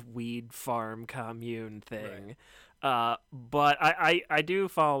weed farm commune thing. But I do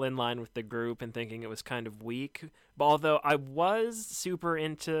fall in line with the group and thinking it was kind of weak. But although I was super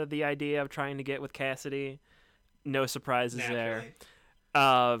into the idea of trying to get with Cassidy, no surprises there.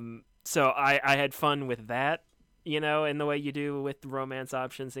 So I had fun with that, in the way you do with romance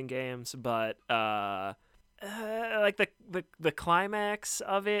options in games. But like the climax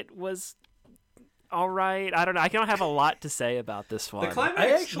of it was all right. I don't know. I don't have a lot to say about this one. The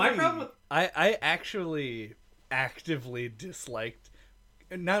climax, my problem... I actually actively disliked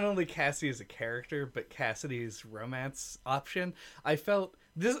not only Cassidy as a character, but Cassidy's romance option. I felt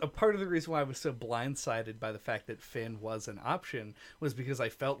a part of the reason why I was so blindsided by the fact that Finn was an option was because I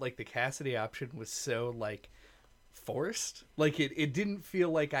felt like the Cassidy option was so like forced. Like it didn't feel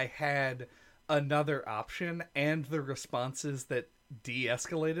like I had another option, and the responses that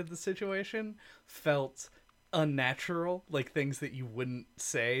de-escalated the situation felt unnatural, like things that you wouldn't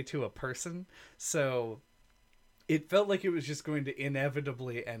say to a person. So it felt like it was just going to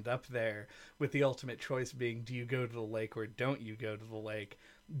inevitably end up there, with the ultimate choice being, do you go to the lake or don't you go to the lake,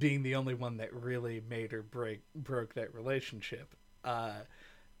 being the only one that really made or broke that relationship.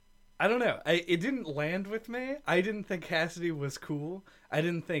 I don't know. It didn't land with me. I didn't think Cassidy was cool. I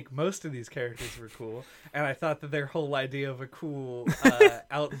didn't think most of these characters were cool. And I thought that their whole idea of a cool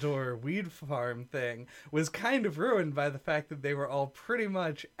outdoor weed farm thing was kind of ruined by the fact that they were all pretty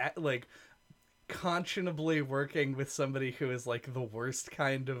much conscionably working with somebody who is like the worst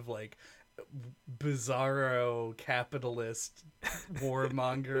kind of like bizarro capitalist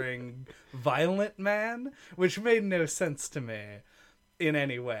warmongering violent man, which made no sense to me in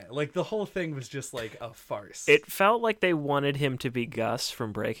any way. Like the whole thing was just like a farce. It felt like they wanted him to be Gus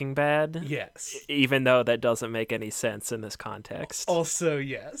from Breaking Bad. Yes. Even though that doesn't make any sense in this context. Also,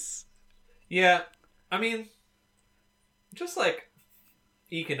 yes. Yeah, I mean, just like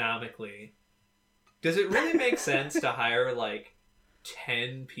economically, does it really make sense to hire like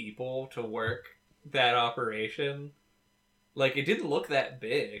 10 people to work that operation? Like, it didn't look that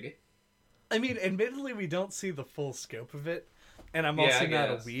big. I mean, admittedly, we don't see the full scope of it, and I'm Yeah, also I not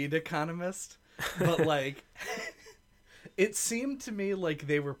a guess. weed economist, but like, it seemed to me like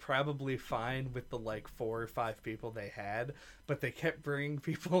they were probably fine with the like 4 or 5 people they had, but they kept bringing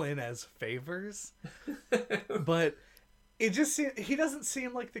people in as favors. But it just he doesn't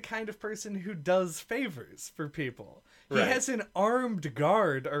seem like the kind of person who does favors for people. He Right. has an armed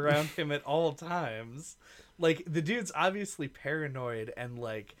guard around him at all times. Like, the dude's obviously paranoid and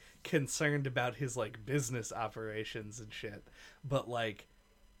like concerned about his like business operations and shit. But like,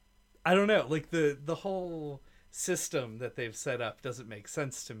 I don't know, like the whole system that they've set up doesn't make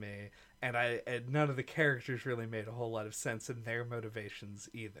sense to me, and none of the characters really made a whole lot of sense in their motivations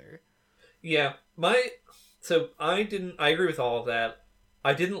either. Yeah, so I agree with all of that.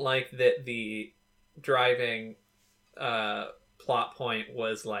 I didn't like that the driving plot point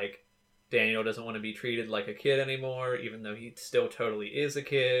was like Daniel doesn't want to be treated like a kid anymore, even though he still totally is a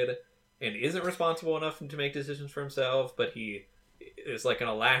kid and isn't responsible enough to make decisions for himself, but he is like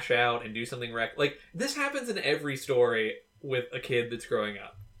gonna lash out and do something like this happens in every story with a kid that's growing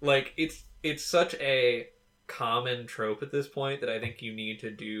up. Like, it's such a common trope at this point that I think you need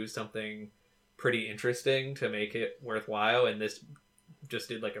to do something pretty interesting to make it worthwhile, and this just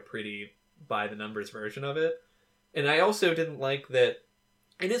did like a pretty by the numbers version of it. And I also didn't like that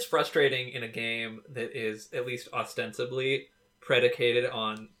it is frustrating in a game that is at least ostensibly predicated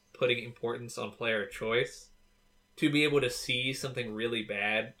on putting importance on player choice to be able to see something really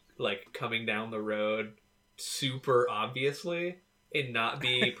bad like coming down the road super obviously and not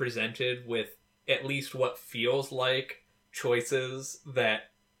be presented with at least what feels like choices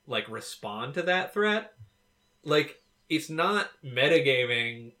that like respond to that threat. Like, it's not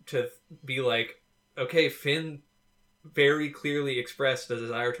metagaming to be like, okay, Finn very clearly expressed a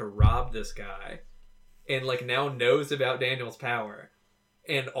desire to rob this guy and like now knows about Daniel's power,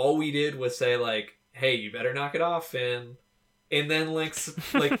 and all we did was say like, hey, you better knock it off, Finn. And then like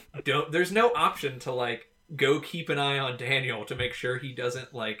there's no option to like go keep an eye on Daniel to make sure he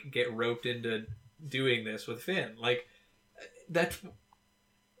doesn't like get roped into doing this with Finn. Like, that's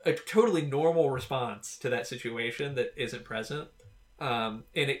a totally normal response to that situation that isn't present. And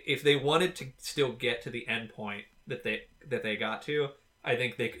if they wanted to still get to the end point that they got to, I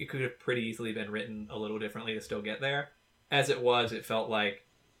think it could have pretty easily been written a little differently to still get there. As it was, it felt like,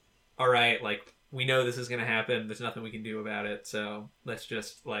 all right, like, we know this is going to happen. There's nothing we can do about it. So let's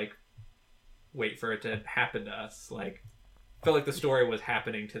just like wait for it to happen to us. Like, I felt like the story was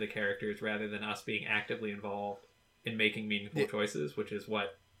happening to the characters rather than us being actively involved in making meaningful choices, which is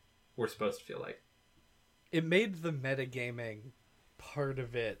what we're supposed to feel like. It made the metagaming part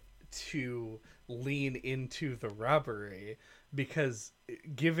of it to lean into the robbery, because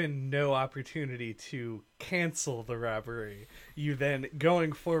given no opportunity to cancel the robbery, you then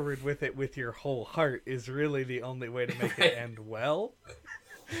going forward with it with your whole heart is really the only way to make it end well,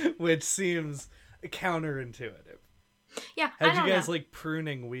 which seems counterintuitive. Yeah, How'd I don't you guys know. like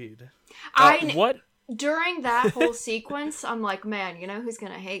pruning weed? What? During that whole sequence, I'm like, man, you know who's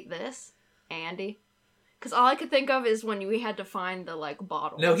gonna hate this? Andy. Because all I could think of is when we had to find the, like,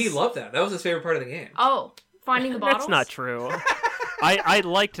 bottles. No, he loved that. That was his favorite part of the game. Oh, finding the bottles? That's not true. I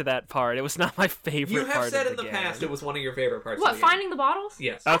liked that part. It was not my favorite You part have said of in the the game. past it was one of your favorite parts What, of the game. finding the bottles?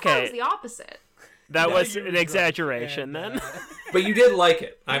 Yes. I thought it Okay. was the opposite. That No, was you an were right. exaggeration And, then. But you did like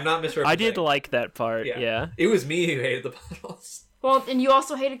it. I'm not misrepresenting. I did like that part, yeah. It was me who hated the bottles. Well, and you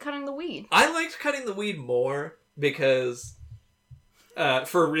also hated cutting the weed. I liked cutting the weed more because,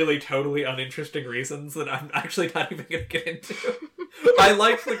 for really totally uninteresting reasons that I'm actually not even going to get into. I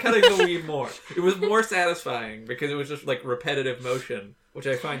liked the cutting the weed more. It was more satisfying because it was just like repetitive motion, which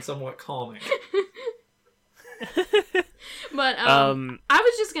I find somewhat calming. But I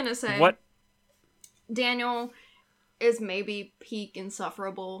was just gonna say, What? Daniel is maybe peak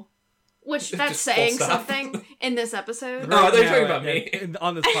insufferable, which that's Just full saying stop. something in this episode. No, I thought you were Now, talking about me.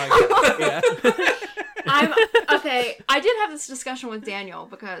 on this podcast. Yeah. I'm okay. I did have this discussion with Daniel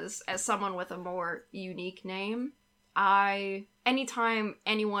because, as someone with a more unique name, anytime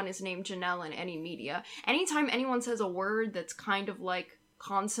anyone is named Janelle in any media, anytime anyone says a word that's kind of like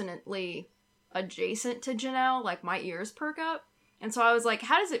consonantly adjacent to Janelle, like my ears perk up. And so I was like,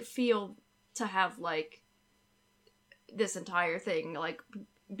 how does it feel to have like this entire thing like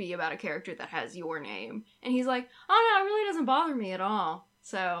be about a character that has your name? And he's like, oh no, it really doesn't bother me at all.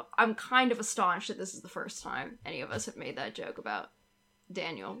 So I'm kind of astonished that this is the first time any of us have made that joke about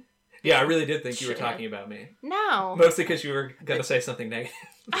Daniel. Yeah, I really did think you were Shit. talking about me. No. Mostly because you were going to say something negative.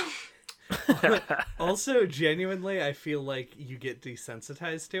 Also, genuinely, I feel like you get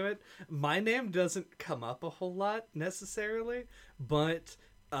desensitized to it. My name doesn't come up a whole lot necessarily, but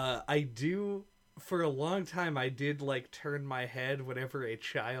I do. For a long time, I did like turn my head whenever a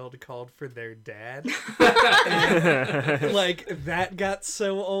child called for their dad. And, like that got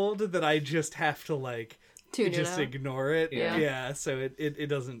so old that I just have to like Tune it just out. ignore it. Yeah. So it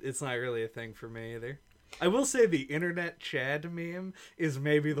doesn't. It's not really a thing for me either. I will say the internet Chad meme is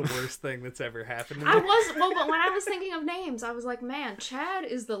maybe the worst thing that's ever happened to me. But when I was thinking of names, I was like, man, Chad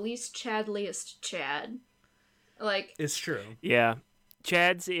is the least Chadliest Chad. Like, It's true. Yeah.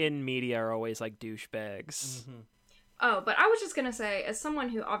 Chads in media are always like douchebags. oh, but I was just gonna say, as someone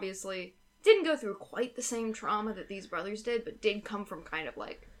who obviously didn't go through quite the same trauma that these brothers did, but did come from kind of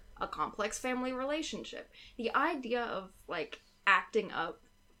like a complex family relationship, the idea of like acting up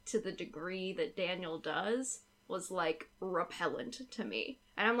to the degree that Daniel does was like repellent to me.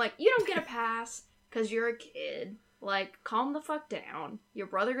 And I'm like, you don't get a pass because you're a kid. Like, calm the fuck down. Your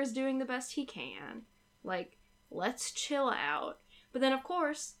brother is doing the best he can. Like, let's chill out. But then, of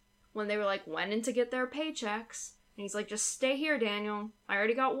course, when they were like, went in to get their paychecks, and he's like, just stay here, Daniel. I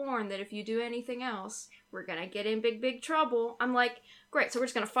already got warned that if you do anything else, we're gonna get in big trouble. I'm like, great, so we're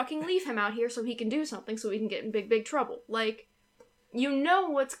just gonna fucking leave him out here so he can do something so we can get in big trouble. Like, you know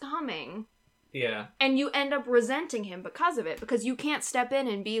what's coming. Yeah. And you end up resenting him because of it, because you can't step in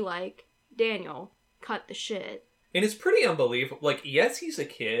and be like, Daniel, cut the shit. And it's pretty unbelievable. Like, yes, he's a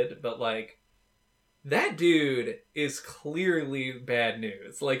kid, but like, that dude is clearly bad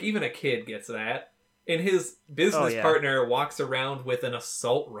news. Like, even a kid gets that. And his business partner walks around with an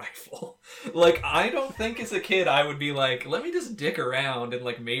assault rifle. Like, I don't think as a kid I would be like, let me just dick around and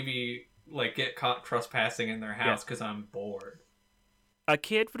like maybe like get caught trespassing in their house because I'm bored. A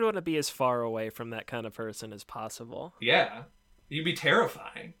kid would want to be as far away from that kind of person as possible. Yeah. You'd be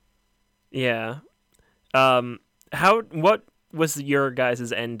terrifying. Yeah. What was your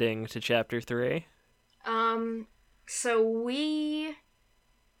guys' ending to chapter 3? So we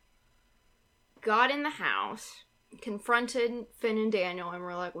got in the house, confronted Finn and Daniel, and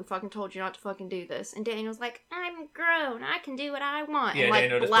we're like, we fucking told you not to fucking do this. And Daniel's like, I'm grown, I can do what I want. Yeah, and like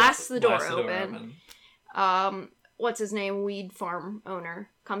Daniel just blasts the door blasts the door open. What's his name? Weed farm owner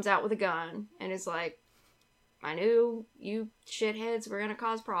comes out with a gun and is like, I knew you shitheads were gonna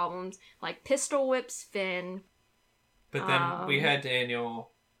cause problems. Like, pistol whips Finn. But then we had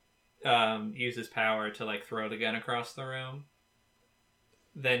Daniel use his power to like throw the gun across the room.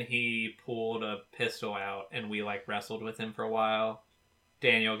 Then he pulled a pistol out and we like wrestled with him for a while.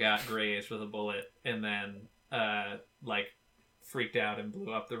 Daniel got grazed with a bullet and then like freaked out and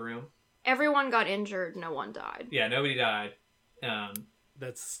blew up the room. Everyone got injured, no one died. Yeah, nobody died.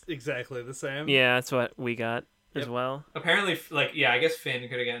 That's exactly the same. Yeah, that's what we got as well. Apparently, like, yeah, I guess Finn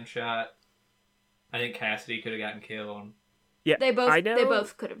could have gotten shot. I think Cassidy could have gotten killed. Yeah, They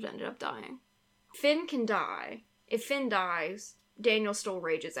both could have ended up dying. Finn can die. If Finn dies, Daniel still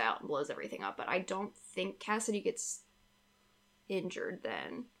rages out and blows everything up, but I don't think Cassidy gets injured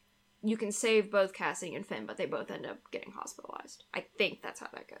then. You can save both Cassidy and Finn, but they both end up getting hospitalized. I think that's how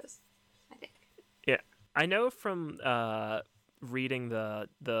that goes. I think. Yeah. I know from reading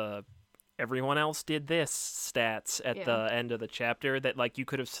the everyone else did this stats at the end of the chapter that like you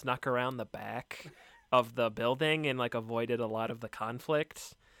could have snuck around the back of the building and like avoided a lot of the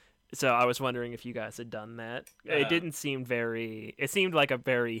conflict. So I was wondering if you guys had done that. It didn't seem it seemed like a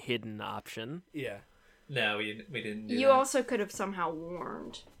very hidden option. Yeah. No, we didn't do You that. also could have somehow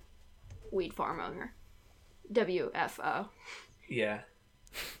warned Weed Farm owner. WFO. Yeah.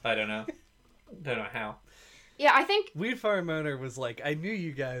 I don't know. Don't know how. Yeah, I think Weed Farm owner was like, I knew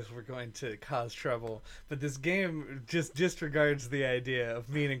you guys were going to cause trouble, but this game just disregards the idea of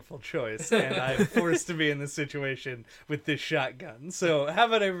meaningful choice, and I'm forced to be in this situation with this shotgun. So how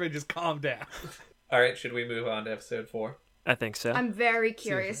about everybody just calm down? All right, should we move on to episode 4? I think so. I'm very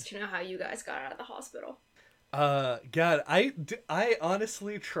curious to know how you guys got out of the hospital. God, I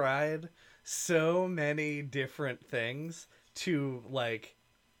honestly tried so many different things to, like,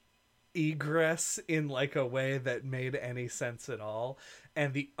 egress in, like, a way that made any sense at all.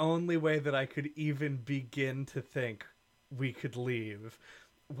 and the only way that I could even begin to think we could leave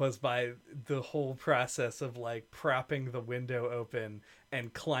was by the whole process of like propping the window open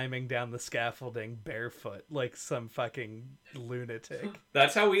and climbing down the scaffolding barefoot like some fucking lunatic.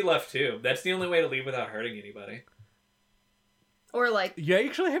 That's how we left too. That's the only way to leave without hurting anybody. Or like, You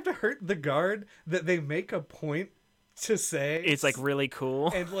actually have to hurt the guard that they make a point to say It's like really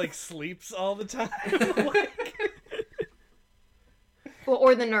cool. and like sleeps all the time. Like, well,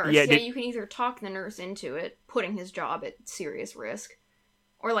 or the nurse. Yeah, Yeah, did- you can either talk the nurse into it, putting his job at serious risk,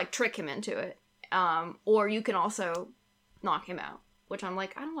 or like trick him into it. Or you can also knock him out, which I'm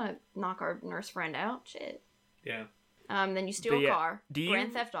like, I don't want to knock our nurse friend out. Shit. Yeah. Then you steal But a yeah, car. do you-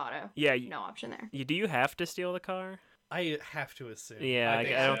 Grand Theft Auto. Yeah, No option there. do you have to steal the car? I have to assume. Yeah, I I,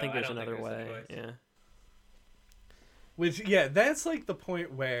 think I don't so. think I there's don't think another there's a way. choice. Yeah. Which, yeah, that's like the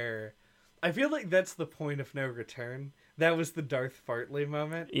point where I feel like that's the point of no return. That was the Darth Fartley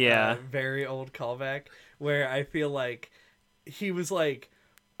moment. Yeah. Very old callback where I feel like he was like,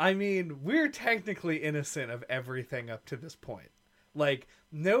 I mean, we're technically innocent of everything up to this point. Like,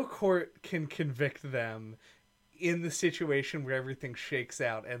 no court can convict them in the situation where everything shakes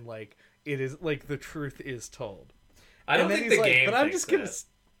out and, like, it is, like, the truth is told. I don't And then think he's the like, game but I'm thinks just gonna that.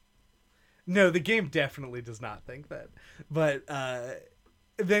 No, the game definitely does not think that. But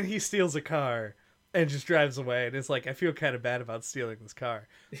then he steals a car and just drives away and is like, I feel kind of bad about stealing this car.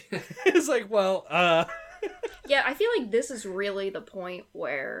 It's like, well, Yeah, I feel like this is really the point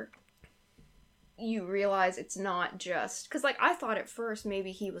where you realize it's not just... Because, like, I thought at first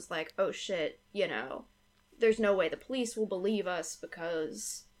maybe he was like, oh shit, you know, there's no way the police will believe us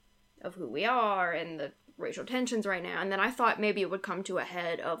because of who we are and the racial tensions right now. And then I thought maybe it would come to a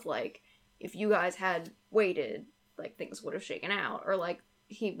head of, like, if you guys had waited, like, things would have shaken out. Or, like,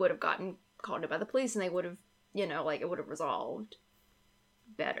 he would have gotten called up by the police and they would have, you know, like, it would have resolved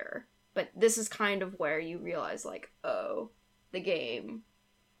better. But this is kind of where you realize, like, oh, the game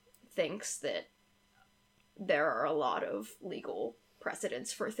thinks that there are a lot of legal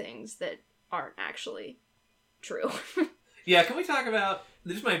precedents for things that aren't actually true. Yeah, can we talk about...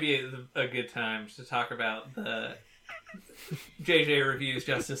 This might be a good time to talk about the JJ Reviews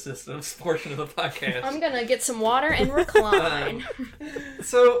Justice Systems portion of the podcast. I'm gonna get some water and recline.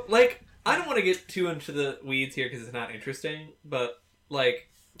 So, like, I don't want to get too into the weeds here because it's not interesting, but, like,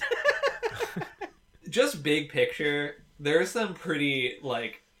 just big picture, there are some pretty,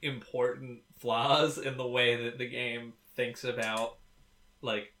 like, important flaws in the way that the game thinks about,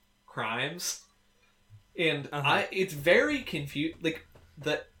 like, crimes. And it's very confused. Like,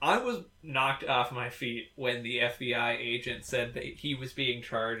 I was knocked off my feet when the FBI agent said that he was being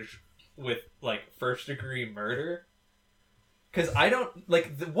charged with, like, first-degree murder. Because I don't,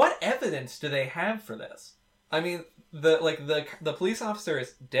 like, what evidence do they have for this? I mean, the police officer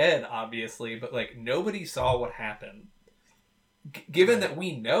is dead, obviously, but, like, nobody saw what happened. Given that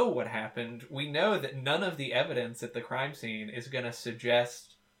we know what happened, we know that none of the evidence at the crime scene is going to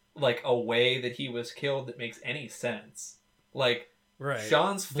suggest, like, a way that he was killed that makes any sense. Like, right.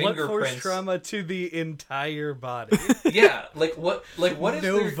 Sean's Blunt force fingerprints... trauma to the entire body. Yeah, like, what is their...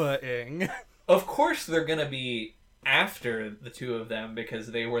 Nova-ing. Of course they're gonna be after the two of them because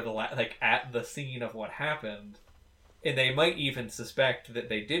they were like at the scene of what happened, and they might even suspect that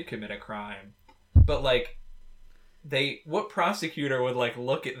they did commit a crime. But like, what prosecutor would like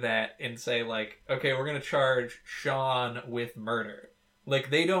look at that and say like, okay, we're gonna charge Sean with murder? Like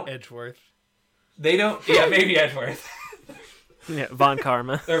they don't. Edgeworth. They don't. Yeah, maybe Edgeworth. Yeah, Von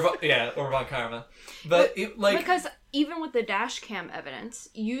Karma. or Von Karma. But it, like, because even with the dash cam evidence,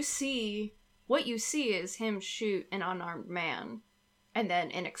 what you see is him shoot an unarmed man and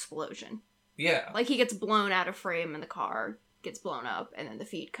then an explosion. yeah, Like, he gets blown out of frame and the car gets blown up and then the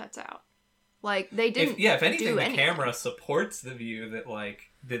feed cuts out. Like, they didn't if anything, do the anything. camera supports the view that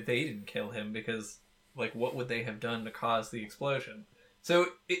like that they didn't kill him because like what would they have done to cause the explosion? So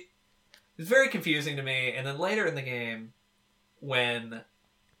it's very confusing to me. And then later in the game, when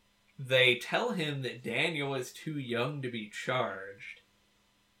they tell him that Daniel is too young to be charged,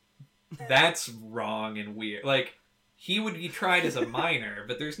 that's wrong and weird. Like, he would be tried as a minor,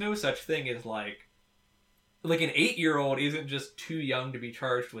 but there's no such thing as like an 8-year-old isn't just too young to be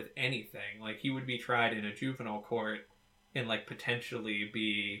charged with anything. Like, he would be tried in a juvenile court and like potentially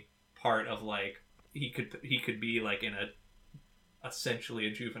be part of like he could be like in essentially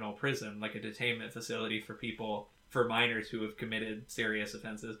a juvenile prison, like a detainment facility for minors who have committed serious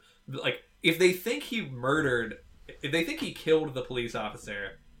offenses. But, like, if they think he killed the police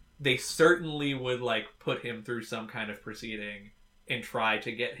officer, they certainly would like put him through some kind of proceeding and try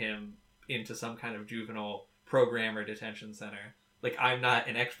to get him into some kind of juvenile program or detention center. Like, I'm not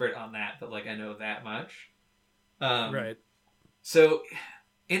an expert on that, but like I know that much. Right. So,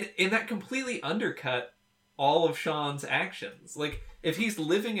 in that completely undercut all of Sean's actions. Like, if he's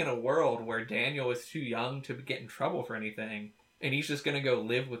living in a world where Daniel is too young to get in trouble for anything, and he's just gonna go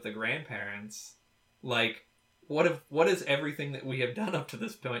live with the grandparents, like, what is everything that we have done up to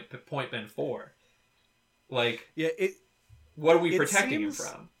this point been for? Like, yeah, what are we protecting him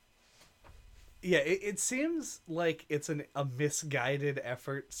from? Yeah, it seems like it's a misguided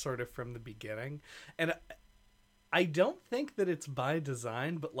effort sort of from the beginning. And I don't think that it's by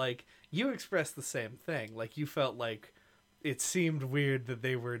design, but like you expressed the same thing. Like you felt like it seemed weird that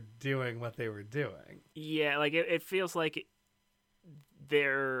they were doing what they were doing. Yeah, like it feels like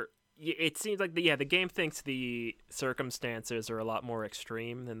it seems like the game thinks the circumstances are a lot more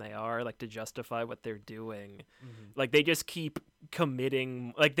extreme than they are, like to justify what they're doing. Mm-hmm. Like they just keep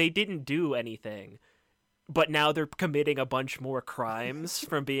committing, like they didn't do anything, but now they're committing a bunch more crimes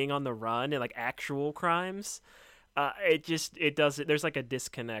from being on the run, and like actual crimes. It doesn't. There's like a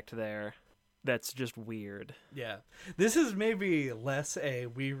disconnect there. That's just weird. Yeah. This is maybe less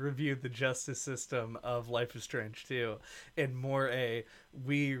we reviewed the justice system of Life is Strange 2 and more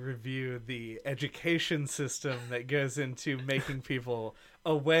we review the education system that goes into making people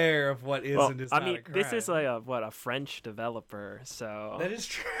aware of what is and is not a crime. This is like a French developer, so... That is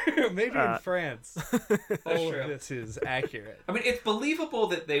true. Maybe in France. All true. Of this is accurate. I mean, it's believable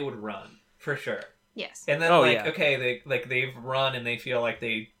that they would run, for sure. Yes. And then, they've run and they feel like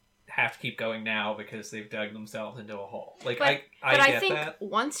they have to keep going now because they've dug themselves into a hole. Like, but I think that.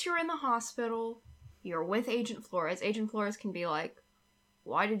 Once you're in the hospital, you're with Agent Flores. Agent Flores can be like,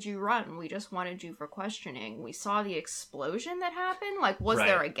 why did you run? We just wanted you for questioning. We saw the explosion that happened. Like, was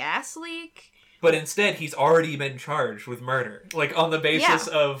there a gas leak? But instead, he's already been charged with murder. Like, on the basis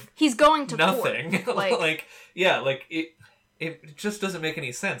of he's going to nothing. Court. It just doesn't make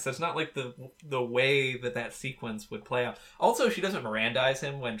any sense. That's not like the way that sequence would play out. Also, she doesn't Mirandize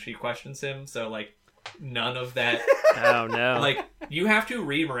him when she questions him, so like none of that. Oh no! Like you have to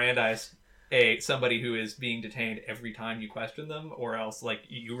re-Mirandize somebody who is being detained every time you question them, or else like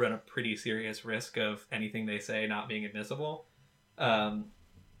you run a pretty serious risk of anything they say not being admissible.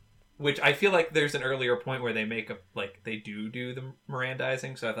 Which I feel like there's an earlier point where they make they do the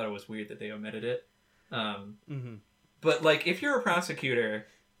Mirandizing, so I thought it was weird that they omitted it. Mm-hmm. But, like, if you're a prosecutor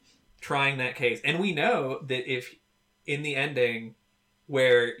trying that case, and we know that if in the ending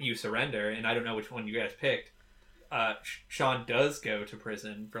where you surrender, and I don't know which one you guys picked, Sean does go to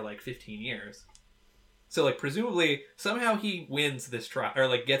prison for, 15 years. So, presumably, somehow he wins this trial,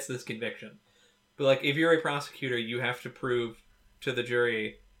 or, gets this conviction. But, if you're a prosecutor, you have to prove to the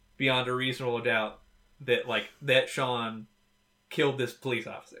jury beyond a reasonable doubt that, that Sean killed this police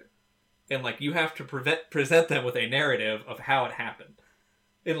officer. And, you have to present them with a narrative of how it happened.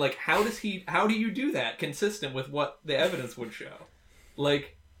 And, how do you do that consistent with what the evidence would show?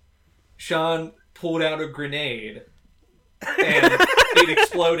 Sean pulled out a grenade and it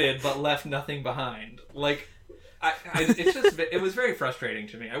exploded but left nothing behind. It was very frustrating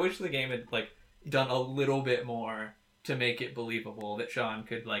to me. I wish the game had, done a little bit more to make it believable that Sean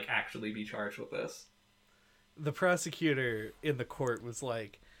could, actually be charged with this. The prosecutor in the court was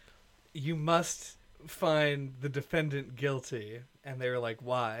like, you must find the defendant guilty. And they were like,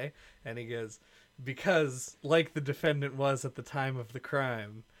 why? And he goes, because, like the defendant was at the time of the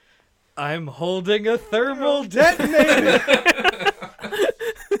crime, I'm holding a thermal detonator.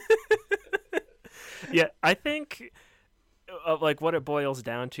 Yeah, I think, what it boils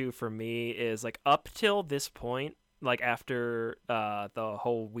down to for me is, up till this point, after the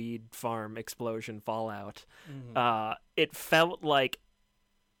whole weed farm explosion fallout, it felt like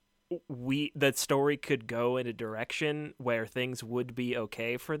that story could go in a direction where things would be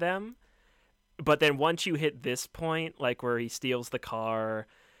okay for them. But then once you hit this point, where he steals the car,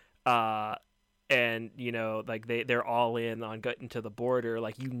 and they're all in on getting to the border,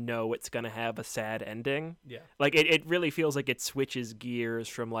 it's gonna have a sad ending. Yeah. It really feels like it switches gears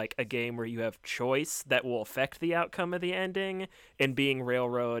from a game where you have choice that will affect the outcome of the ending and being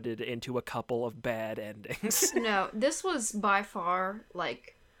railroaded into a couple of bad endings. No, this was by far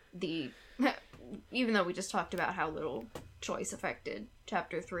even though we just talked about how little choice affected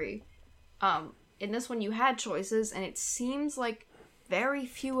chapter 3, in this one you had choices and it seems like very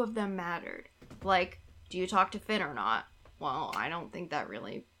few of them mattered. Do you talk to Finn or not? Well, I don't think that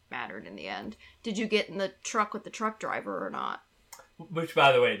really mattered in the end. Did you get in the truck with the truck driver or not? Which,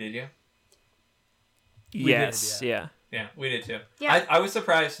 by the way, did you? Yes, yeah. Yeah, we did too. Yeah. I was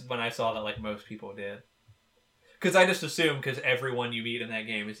surprised when I saw that most people did. Because I just assume because everyone you meet in that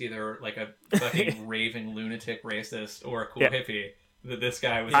game is either like a fucking raving lunatic racist or a cool hippie, that this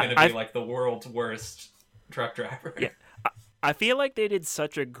guy was going to be like the world's worst truck driver. Yeah. I feel like they did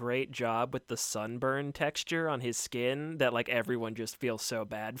such a great job with the sunburn texture on his skin that like everyone just feels so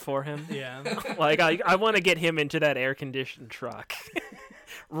bad for him. Yeah. Like I want to get him into that air-conditioned truck.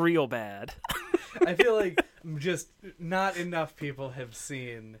 Real bad. I feel like just not enough people have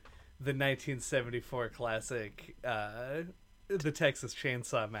seen the 1974 classic, The Texas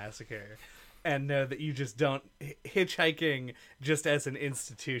Chainsaw Massacre, and know that you just don't... Hitchhiking just as an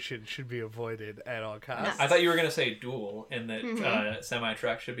institution should be avoided at all costs. I thought you were going to say duel, and that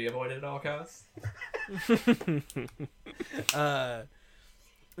semi-truck should be avoided at all costs.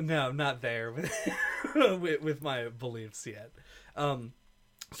 No, not there with my beliefs yet. So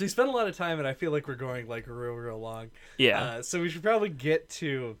we spent a lot of time, and I feel like we're going like real long. Yeah. So we should probably get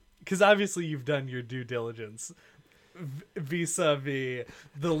to... Because obviously you've done your due diligence vis-a-vis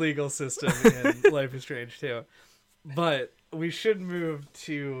the legal system in Life is Strange 2. But we should move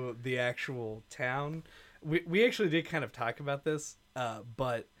to the actual town. We actually did kind of talk about this,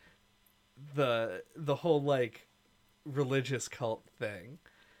 but the whole like religious cult thing,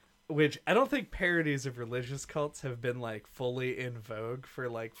 which I don't think parodies of religious cults have been like fully in vogue for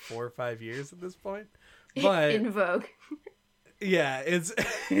like 4 or 5 years at this point. But in vogue. Yeah,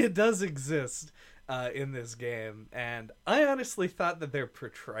 it does exist in this game, and I honestly thought that their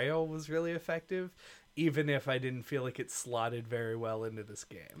portrayal was really effective, even if I didn't feel like it slotted very well into this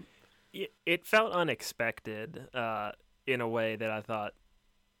game. It felt unexpected in a way that I thought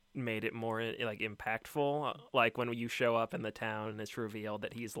made it more like impactful. Like when you show up in the town and it's revealed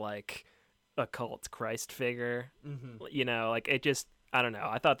that he's like a cult Christ figure. Mm-hmm. You know, like it just, I don't know.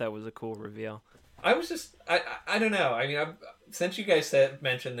 I thought that was a cool reveal. I was just, I don't know. I mean, since you guys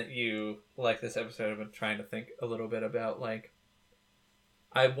mentioned that you like this episode, I've been trying to think a little bit about, like,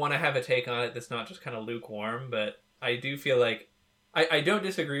 I want to have a take on it that's not just kind of lukewarm, but I do feel like, I don't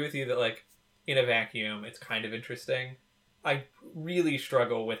disagree with you that, like, in a vacuum, it's kind of interesting. I really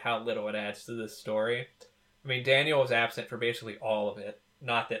struggle with how little it adds to this story. I mean, Daniel was absent for basically all of it.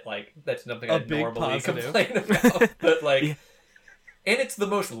 Not that, like, that's nothing I'd normally complain about, but, like... Yeah. And it's the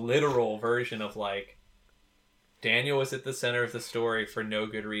most literal version of, like, Daniel is at the center of the story for no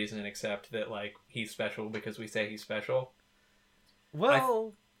good reason except that, like, he's special because we say he's special.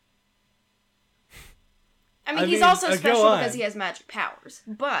 Well... I mean, he's also special because he has magic powers,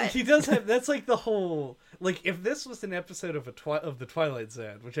 but... He does have... That's, like, the whole... Like, if this was an episode of of the Twilight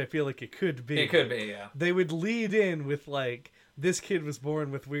Zone, which I feel like it could be... It could be, yeah. They would lead in with, like, this kid was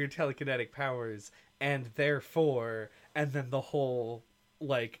born with weird telekinetic powers, and therefore... And then the whole,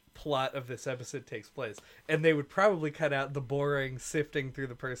 like, plot of this episode takes place. And they would probably cut out the boring sifting through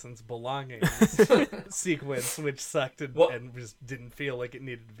the person's belongings sequence, which sucked and just didn't feel like it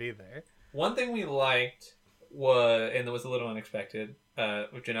needed to be there. One thing we liked was, and it was a little unexpected,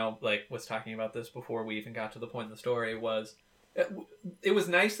 which Janelle, like, was talking about this before we even got to the point in the story, was it was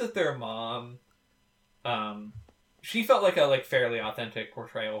nice that their mom, she felt like a fairly authentic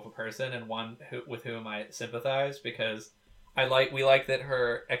portrayal of a person and one with whom I sympathize, because we like that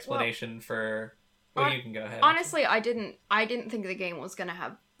her explanation for... Well, you can go ahead. Honestly, I didn't think the game was going to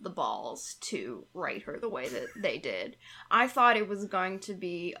have the balls to write her the way that they did. I thought it was going to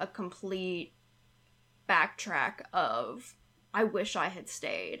be a complete backtrack of, I wish I had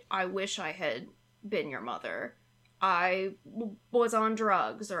stayed. I wish I had been your mother. I was on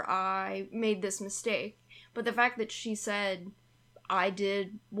drugs, or I made this mistake. But the fact that she said, I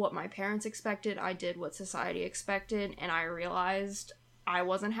did what my parents expected, I did what society expected, and I realized I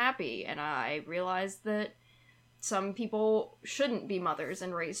wasn't happy, and I realized that some people shouldn't be mothers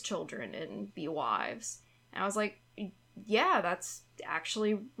and raise children and be wives. And I was like, yeah, that's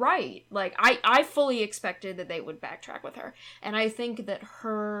actually right. Like, I fully expected that they would backtrack with her. And I think that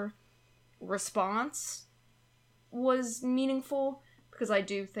her response was meaningful, because I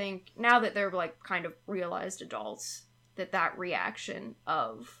do think, now that they're, like, kind of realized adults, that reaction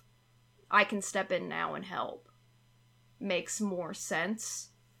of, I can step in now and help, makes more sense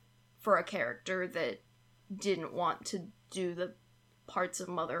for a character that didn't want to do the parts of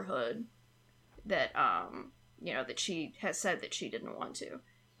motherhood that, that she has said that she didn't want to.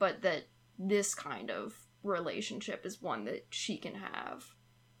 But that this kind of relationship is one that she can have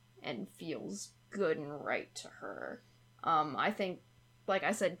and feels good and right to her. I think, like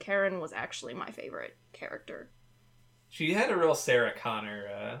I said, Karen was actually my favorite character. She had a real Sarah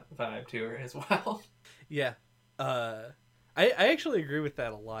Connor vibe to her as well. Yeah. I actually agree with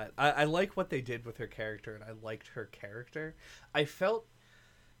that a lot. I like what they did with her character, and I liked her character. I felt...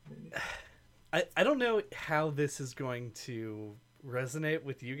 I don't know how this is going to resonate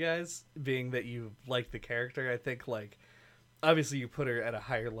with you guys, being that you like the character. I think, like, obviously you put her at a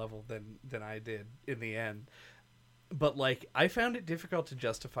higher level than I did in the end. But, like, I found it difficult to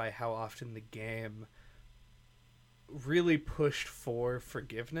justify how often the game really pushed for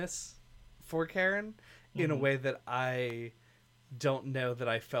forgiveness for Karen in a way that I don't know that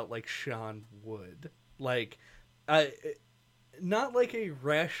I felt like Sean would. Like, not like a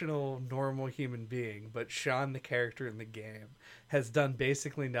rational, normal human being, but Sean, the character in the game, has done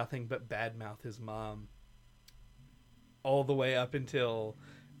basically nothing but badmouth his mom all the way up until...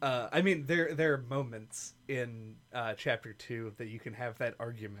 I mean, there are moments in Chapter 2 that you can have that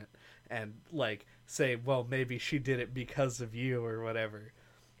argument and, like, say, well, maybe she did it because of you or whatever.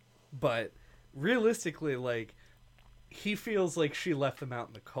 But realistically, like, he feels like she left them out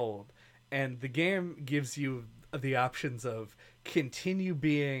in the cold. And the game gives you the options of continue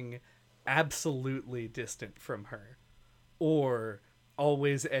being absolutely distant from her or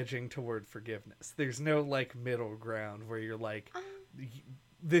always edging toward forgiveness. There's no, like, middle ground where you're like,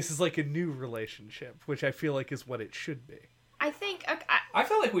 this is like a new relationship, which I feel like is what it should be. I think... I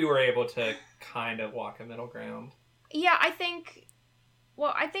feel like we were able to kind of walk a middle ground. Yeah, I think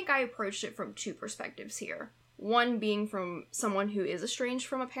I approached it from two perspectives here. One being from someone who is estranged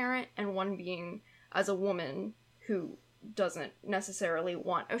from a parent, and one being as a woman who doesn't necessarily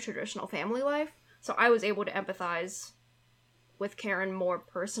want a traditional family life. So I was able to empathize with Karen more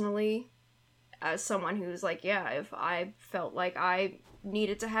personally as someone who's like, yeah, if I felt like I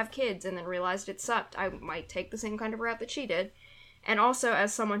needed to have kids and then realized it sucked, I might take the same kind of route that she did. And also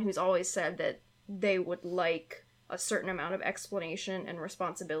as someone who's always said that they would like a certain amount of explanation and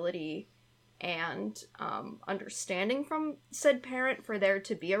responsibility and understanding from said parent for there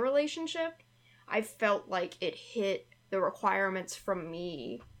to be a relationship, I felt like it hit the requirements from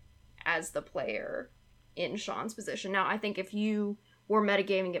me as the player in Sean's position. Now, I think if you were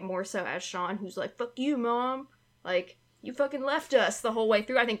metagaming it more so as Sean, who's like, fuck you, mom, like, you fucking left us the whole way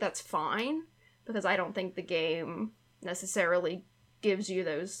through, I think that's fine, because I don't think the game necessarily gives you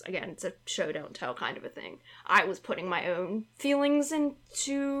those, again, it's a show don't tell kind of a thing. I was putting my own feelings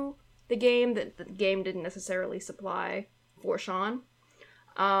into the game that the game didn't necessarily supply for Sean.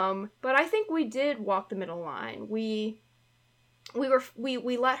 But I think we did walk the middle line. We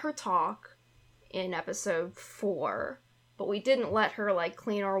let her talk in episode 4, but we didn't let her, like,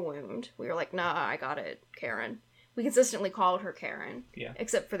 clean our wound. We were like, nah, I got it, Karen. We consistently called her Karen. Yeah.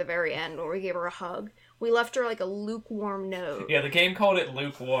 Except for the very end where we gave her a hug. We left her, like, a lukewarm note. Yeah, the game called it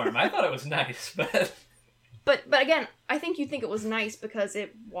lukewarm. I thought it was nice, but... But again, I think you think it was nice because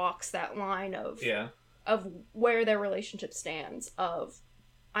it walks that line of where their relationship stands. Of,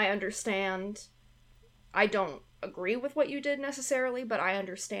 I understand, I don't agree with what you did necessarily, but I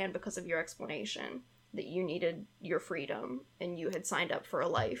understand because of your explanation that you needed your freedom and you had signed up for a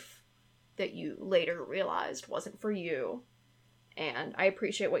life that you later realized wasn't for you. And I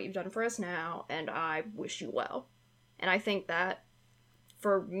appreciate what you've done for us now, and I wish you well. And I think that,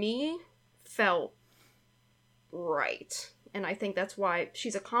 for me, felt right. And I think that's why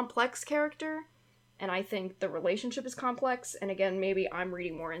she's a complex character, and I think the relationship is complex, and again, maybe I'm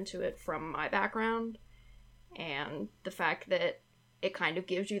reading more into it from my background, and the fact that it kind of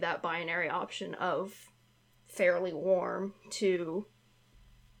gives you that binary option of fairly warm to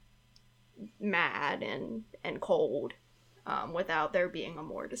mad and cold, without there being a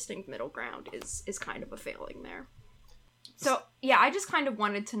more distinct middle ground is kind of a failing there. So, yeah, I just kind of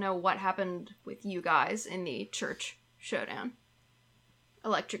wanted to know what happened with you guys in the church showdown.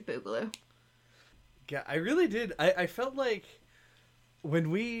 Electric Boogaloo. Yeah, I really did. I felt like when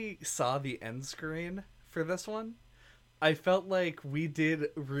we saw the end screen for this one, I felt like we did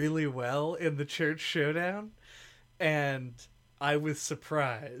really well in the church showdown, and I was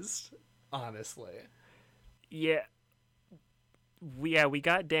surprised, honestly. Yeah. We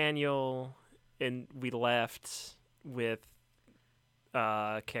got Daniel, and we left with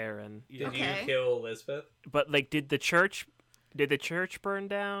Karen. Did you kill Elizabeth? But, like, did the church burn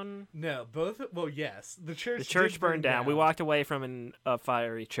down? No, both. Well, yes, the church burned down. We walked away from a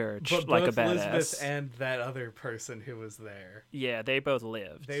fiery church, but like both a badass. Elizabeth and that other person who was there. Yeah, they both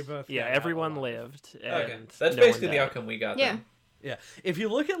lived. Everyone lived. And okay, that's basically the outcome we got. Yeah, then. Yeah. If you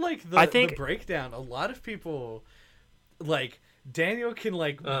look at, like, the breakdown, a lot of people, like, Daniel can,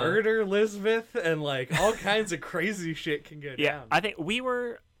 like, murder Elizabeth, and, like, all kinds of crazy shit can go down. Yeah, I think we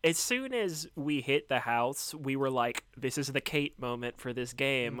were, as soon as we hit the house, we were like, this is the Kate moment for this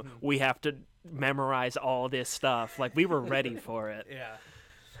game. Mm-hmm. We have to memorize all this stuff. Like, we were ready for it. Yeah.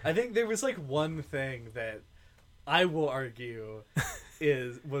 I think there was, like, one thing that I will argue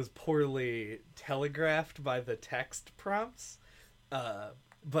was poorly telegraphed by the text prompts.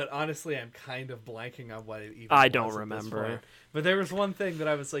 But honestly, I'm kind of blanking on what it even I was don't at this remember. point. But there was one thing that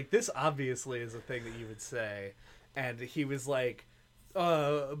I was like, this obviously is a thing that you would say. And he was like,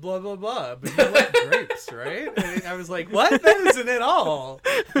 blah, blah, blah. But you like grapes, right? And I was like, what? That isn't at all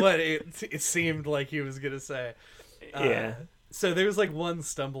what it seemed like he was going to say. Yeah. So there was like one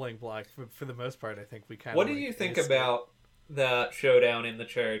stumbling block. But for the most part, I think we kind of... What do you think about the showdown in the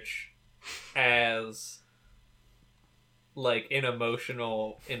church as like an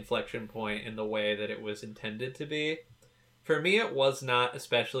emotional inflection point in the way that it was intended to be? For me, it was not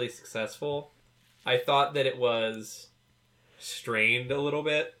especially successful. I thought that it was strained a little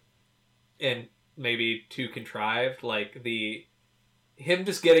bit and maybe too contrived. Like him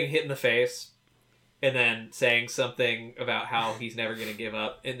just getting hit in the face and then saying something about how he's never going to give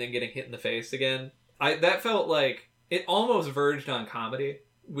up and then getting hit in the face again. That felt like it almost verged on comedy,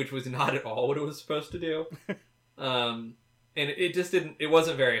 which was not at all what it was supposed to do. And it just didn't... It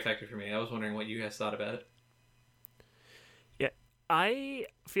wasn't very effective for me. I was wondering what you guys thought about it. Yeah, I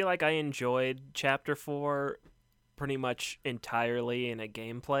feel like I enjoyed Chapter 4 pretty much entirely in a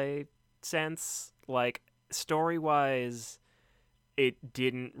gameplay sense. Like, story-wise, it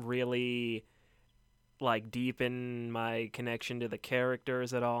didn't really, like, deepen my connection to the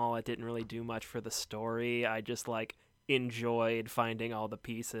characters at all. It didn't really do much for the story. I just, like, enjoyed finding all the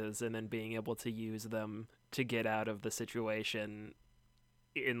pieces and then being able to use them to get out of the situation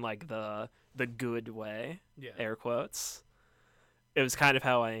in like the good way, air quotes. It was kind of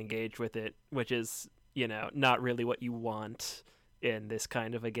how I engaged with it, which is, you know, not really what you want in this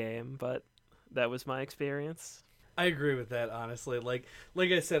kind of a game, but that was my experience. I agree with that, honestly. Like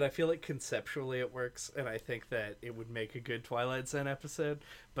I said, I feel like conceptually it works, and I think that it would make a good Twilight Zone episode,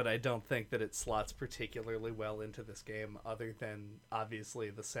 but I don't think that it slots particularly well into this game, other than, obviously,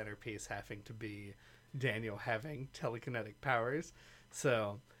 the centerpiece having to be Daniel having telekinetic powers.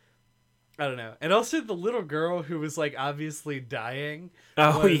 So, I don't know. And also the little girl who was, like, obviously dying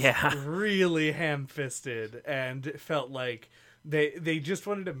was really ham-fisted, and it felt like they just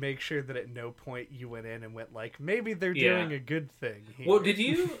wanted to make sure that at no point you went in and went like, maybe they're doing a good thing here. Well, did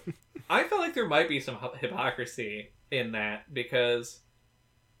you... I felt like there might be some hypocrisy in that, because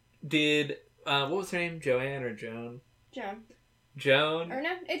what was her name? Joanne or Joan? Joan? Or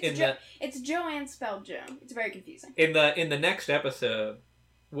no, it's Joanne spelled Joan. It's very confusing. In the next episode,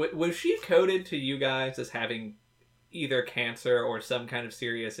 was she coded to you guys as having either cancer or some kind of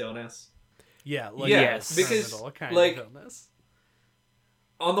serious illness? Yeah, like yes, because kind like of illness.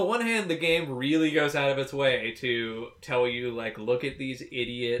 On the one hand, the game really goes out of its way to tell you, like, look at these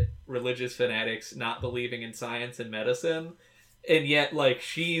idiot religious fanatics not believing in science and medicine, and yet, like,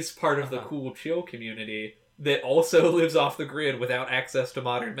 she's part of the cool, chill community that also lives off the grid without access to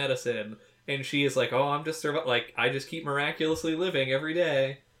modern medicine, and she is like, oh, I'm just I just keep miraculously living every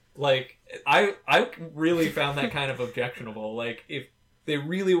day. Like, I really found that kind of objectionable. Like, if they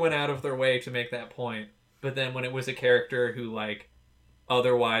really went out of their way to make that point, but then when it was a character who, like,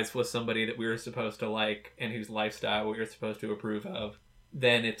 otherwise was somebody that we were supposed to like and whose lifestyle we were supposed to approve of,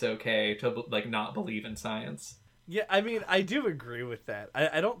 then it's okay to, like, not believe in science. Yeah, I mean, I do agree with that.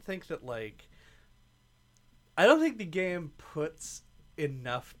 I don't think that, like... I don't think the game puts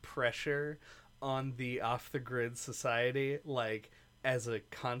enough pressure on the off-the-grid society, like, as a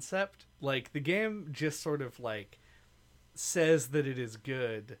concept. Like, the game just sort of, like, says that it is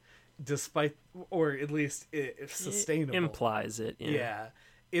good, despite, or at least it's sustainable. It implies it, yeah.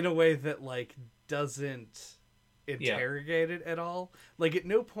 In a way that, like, doesn't interrogate it at all. Like, at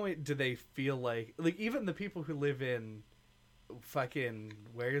no point do they feel like even the people who live in fucking,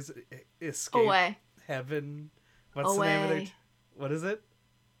 where is it? Escape Away. Heaven. What's Away. the name of their... What is it?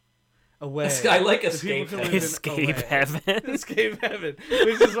 Away. I like Escape Heaven. Escape Heaven. Escape Heaven,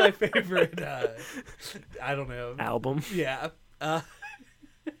 which is my favorite, I don't know. Album. Yeah.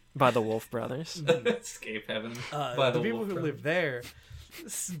 By the Wolf Brothers. Escape Heaven. By the the people Wolf who Brothers. live there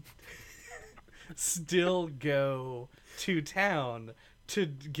still go to town to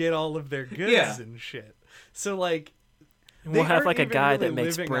get all of their goods and shit. So, like, we'll have, like, a guy really that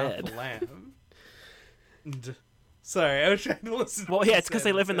makes living bread. off the land. Sorry, I was trying to listen. Well, yeah, it's because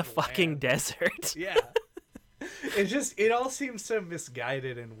they live in the land. fucking desert. Yeah. It all seems so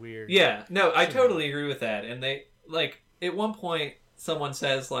misguided and weird. Yeah, no, I totally agree with that. And they, like, at one point, someone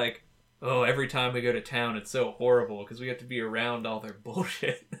says, like, oh, every time we go to town, it's so horrible because we have to be around all their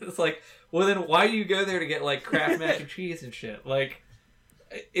bullshit. It's like, well, then why do you go there to get, like, Kraft mac and cheese and shit? Like,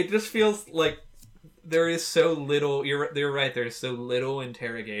 it just feels like there is so little, you're right, there's so little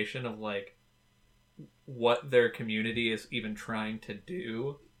interrogation of, like, what their community is even trying to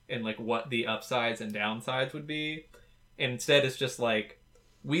do and like what the upsides and downsides would be. And instead it's just like,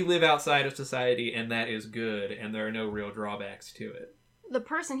 we live outside of society and that is good and there are no real drawbacks to it. The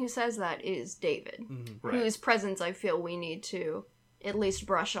person who says that is David, Right. whose presence I feel we need to at least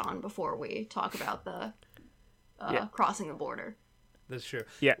brush on before we talk about the crossing the border. That's true.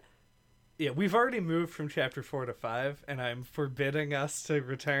 Yeah. Yeah, we've already moved from chapter 4 to 5, and I'm forbidding us to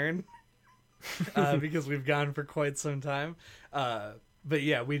return because we've gone for quite some time. But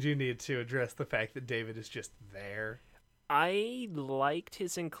yeah, we do need to address the fact that David is just there. I liked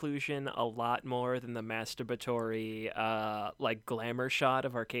his inclusion a lot more than the masturbatory, like, glamour shot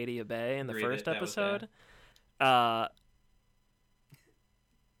of Arcadia Bay in the Agreed first that was episode.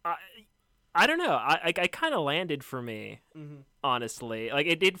 I don't know. I kind of landed for me, honestly. Like,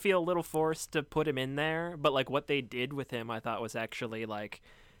 it did feel a little forced to put him in there, but, like, what they did with him I thought was actually, like,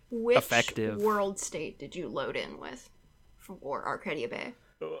 Which effective. world state did you load in with for Arcadia Bay?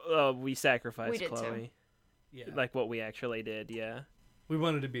 We sacrificed We did Chloe. too. Yeah, Like, what we actually did, yeah. we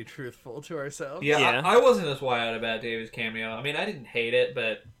wanted to be truthful to ourselves. Yeah, Yeah. I wasn't as wild about David's cameo. I mean, I didn't hate it,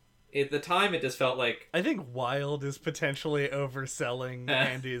 but at the time it just felt like... I think Wild is potentially overselling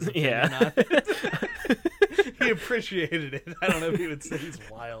Andy's opinion Yeah. on it. He appreciated it. I don't know if he would say he's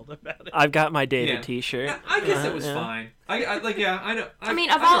wild about it. I've got my David Yeah. t-shirt. I guess it was Yeah. fine. I like, yeah, I don't... I mean,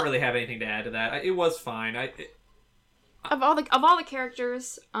 I of all- don't really have anything to add to that. It was fine. Of all the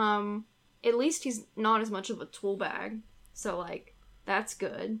characters, at least he's not as much of a tool bag. So like that's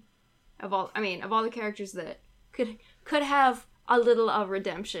good. Of all the characters that could have a little of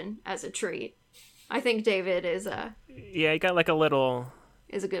redemption as a treat, I think David is a Yeah, he got like a little...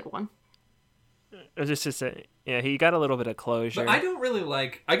 good one. It was just a, yeah, he got a little bit of closure. But I don't really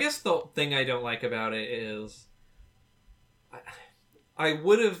like... I guess the thing I don't like about it is... It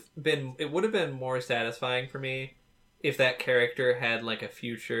would have been more satisfying for me if that character had like a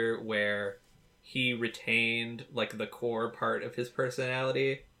future where he retained like the core part of his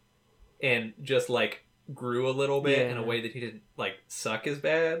personality and just like grew a little bit in a Yeah. way that he didn't like suck as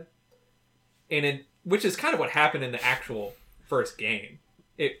bad. Which is kind of what happened in the actual first game.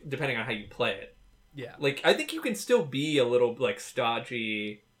 Depending on how you play it. Yeah. Like, I think you can still be a little, like,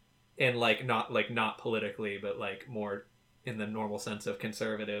 stodgy and, not politically, but, like, more in the normal sense of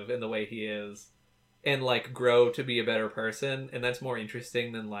conservative in the way he is. And, like, grow to be a better person. And that's more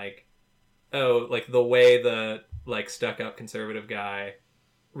interesting than, like, the way the, like, stuck-up conservative guy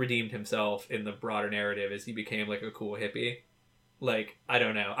redeemed himself in the broader narrative is he became, like, a cool hippie. Like, I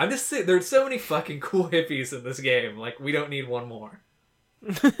don't know. I'm just saying, there's so many fucking cool hippies in this game. Like, we don't need one more.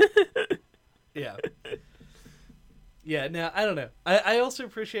 Yeah. Yeah, now, I don't know. I also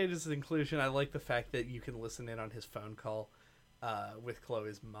appreciate his inclusion. I like the fact that you can listen in on his phone call with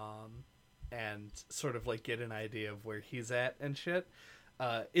Chloe's mom and sort of, like, get an idea of where he's at and shit.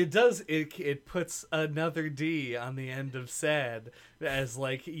 It puts another D on the end of sad as,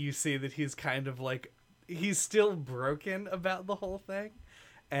 like, you see that he's kind of, like, he's still broken about the whole thing.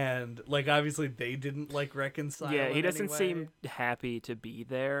 And, like, obviously they didn't, like, reconcile. Yeah, he in doesn't any way. seem happy to be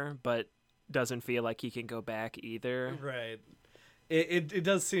there, but doesn't feel like he can go back either. Right. It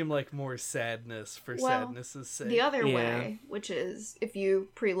does seem like more sadness for Well, sadness' sake. The other Yeah. way, which is if you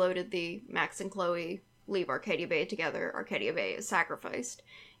preloaded the Max and Chloe leave Arcadia Bay together, Arcadia Bay is sacrificed,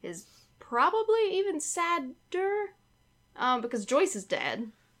 is probably even sadder, because Joyce is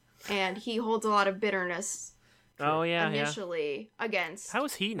dead, and he holds a lot of bitterness Oh yeah, initially against How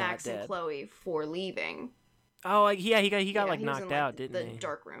is he not Max and dead? Chloe for leaving. Oh, yeah, he got Yeah, like he was knocked in, out, didn't the he?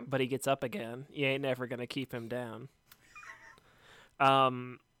 dark room. But he gets up again. You ain't never gonna keep him down.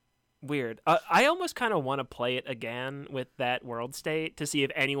 Weird. I almost kind of want to play it again with that world state to see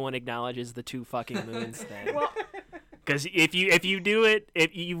if anyone acknowledges the two fucking moons thing. Well, Because if you do it,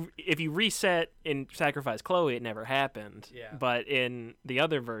 if you reset and sacrifice Chloe, it never happened. Yeah. But in the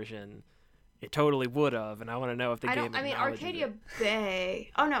other version, it totally would have, and I want to know if the I game. don't. I mean, acknowledges Arcadia it.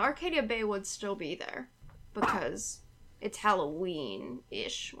 Bay. Oh no, Arcadia Bay would still be there because it's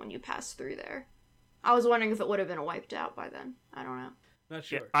Halloween-ish when you pass through there. I was wondering if it would have been wiped out by then. I don't know. Not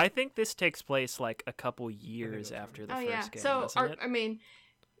sure. Yeah, I think this takes place like a couple years that's after the Oh first yeah. game. So doesn't it? I mean,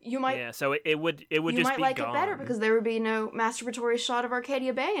 you might. Yeah, so it would You just might be like gone. it better because there would be no masturbatory shot of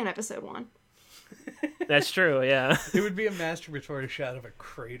Arcadia Bay in episode 1. That's true. Yeah. It would be a masturbatory shot of a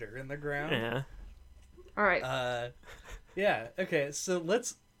crater in the ground. Yeah. All right. Yeah, okay, so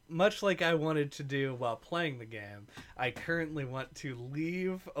let's, much like I wanted to do while playing the game, I currently want to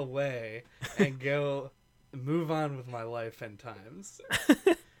leave away and go move on with my life and times.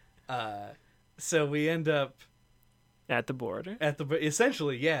 So we end up... At the border.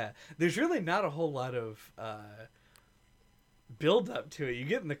 Essentially, yeah. There's really not a whole lot of build up to it. You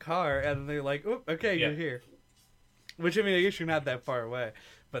get in the car and they're like, "Oh, okay, you're here." Which, I mean, I guess you're not that far away,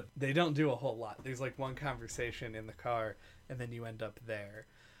 but they don't do a whole lot. There's like one conversation in the car, and then you end up there.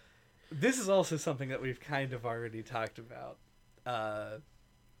 This is also something that we've kind of already talked about,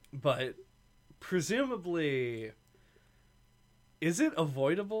 but presumably, is it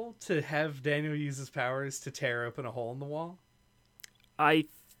avoidable to have Daniel use his powers to tear open a hole in the wall? I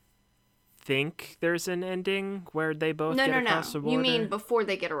think there's an ending where they both get across the border. You mean before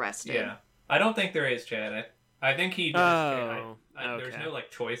they get arrested? Yeah, I don't think there is, Chad. I think he does. Okay. There's no like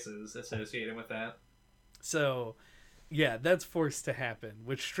choices associated with that. So, yeah, that's forced to happen,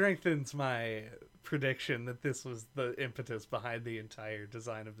 which strengthens my prediction that this was the impetus behind the entire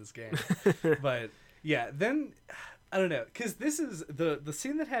design of this game. But yeah, then I don't know, because this is the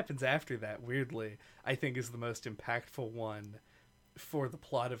scene that happens after that. Weirdly, I think is the most impactful one for the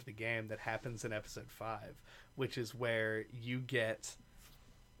plot of the game that happens in episode 5, which is where you get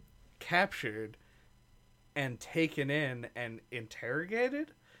captured and taken in and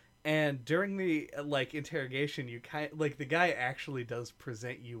interrogated, and during the interrogation, you the guy actually does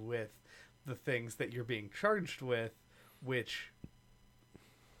present you with the things that you're being charged with, which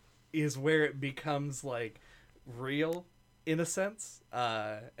is where it becomes real in a sense,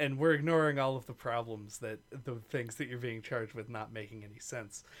 and we're ignoring all of the problems that the things that you're being charged with not making any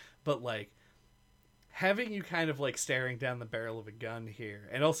sense, but having you kind of staring down the barrel of a gun here,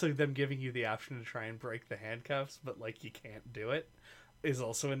 and also them giving you the option to try and break the handcuffs, but you can't do it, is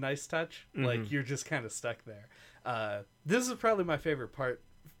also a nice touch. Mm-hmm. You're just kind of stuck there. This is probably my favorite part,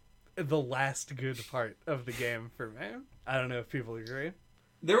 the last good part of the game for me. I don't know if people agree.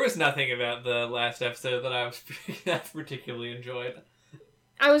 There was nothing about the last episode that I particularly enjoyed.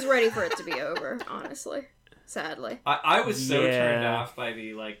 I was ready for it to be over, honestly. Sadly. I was so turned off by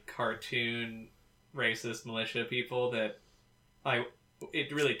the cartoon racist militia people that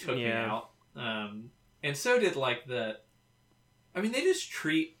it really took me out. And so did they just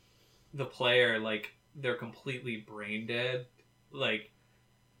treat the player like they're completely brain dead.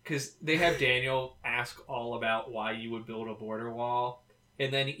 Because they have Daniel ask all about why you would build a border wall,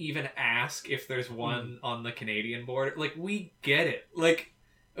 and then even ask if there's one on the Canadian border. We get it.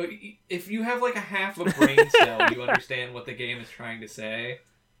 If you have a half a brain cell, you understand what the game is trying to say.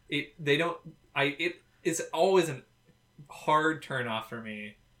 It's always a hard turn off for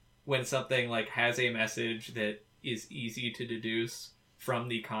me when something has a message that is easy to deduce from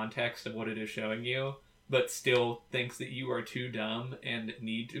the context of what it is showing you, but still thinks that you are too dumb and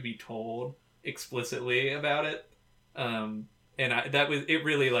need to be told explicitly about it. It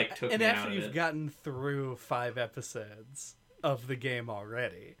really took me out of it. And after you've gotten through 5 episodes of the game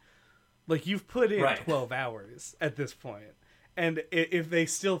already, you've put in 12 hours at this point, and if they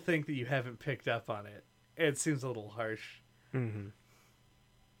still think that you haven't picked up on it, it seems a little harsh. Mm-hmm.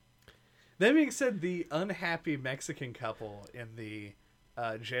 That being said, the unhappy Mexican couple in the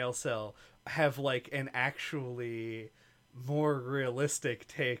jail cell have an actually more realistic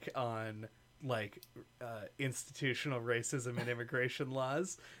take on institutional racism and immigration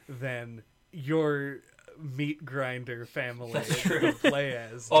laws than your meat grinder family play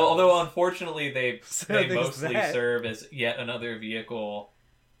as. Although unfortunately they mostly serve as yet another vehicle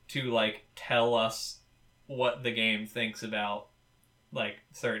to tell us what the game thinks about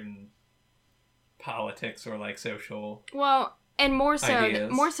certain politics or social and more so ideas.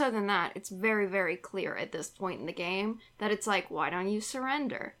 Than that, it's very, very clear at this point in the game that it's why don't you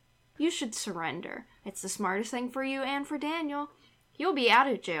surrender? You should surrender. It's the smartest thing for you and for Daniel. You'll be out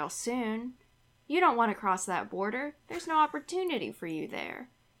of jail soon. You don't want to cross that border. There's no opportunity for you there.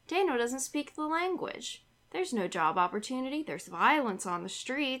 Daniel doesn't speak the language. There's no job opportunity. There's violence on the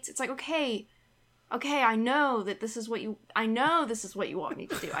streets. It's okay, I know this is what you want me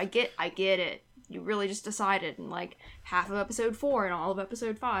to do. I get it. You really just decided in half of episode 4 and all of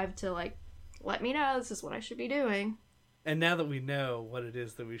episode 5 to let me know this is what I should be doing. And now that we know what it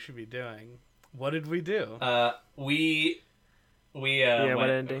is that we should be doing, what did we do? We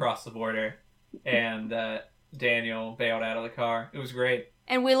went across the border, and Daniel bailed out of the car. It was great.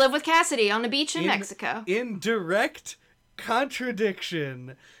 And we live with Cassidy on the beach in Mexico. In direct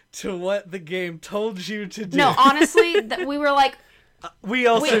contradiction to what the game told you to do. No, honestly, we were we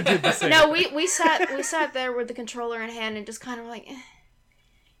also did the same. No, we sat there with the controller in hand and just kind of I'm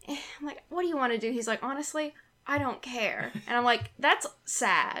what do you want to do? He's honestly, I don't care. And I'm that's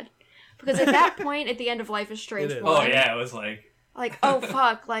sad. Because at that point, at the end of Life is Strange 1... Oh, yeah, it was oh,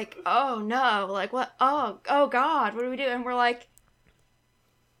 fuck, oh, no, what, oh, God, what do we do? And we're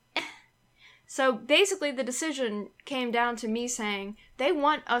So basically the decision came down to me saying, they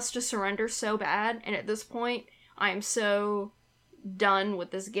want us to surrender so bad, and at this point, I'm so done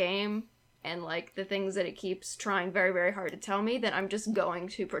with this game and like the things that it keeps trying very, very hard to tell me that I'm just going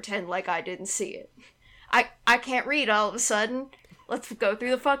to pretend like I didn't see it. I can't read all of a sudden. Let's go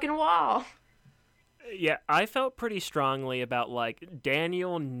through the fucking wall. Yeah, I felt pretty strongly about, like,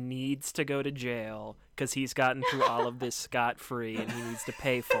 Daniel needs to go to jail because he's gotten through all of this scot-free and he needs to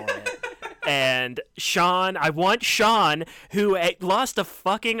pay for it. And Sean, I want Sean, who lost a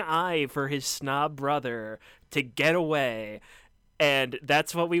fucking eye for his snob brother, to get away. And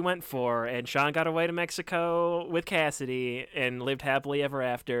that's what we went for. And Sean got away to Mexico with Cassidy and lived happily ever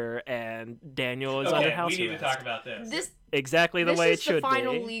after. And Daniel is under house arrest. We need to talk about this. Exactly the way it should be. This is the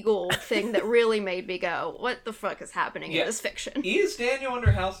final legal thing that really made me go, what the fuck is happening in this fiction? Is Daniel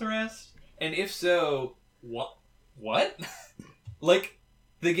under house arrest? And if so, what? Like,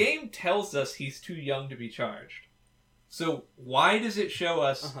 the game tells us he's too young to be charged. So why does it show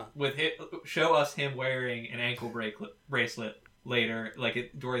us him wearing an ankle bracelet later,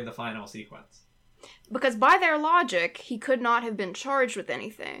 like during the final sequence? Because by their logic, he could not have been charged with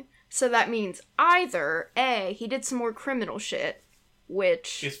anything. So that means either A, he did some more criminal shit,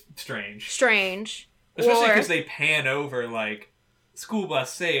 which is strange. or Especially because they pan over, like, school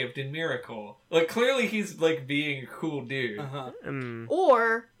bus saved in Miracle. Like, clearly he's, like, being a cool dude.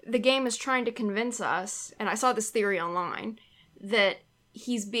 Or the game is trying to convince us, and I saw this theory online, that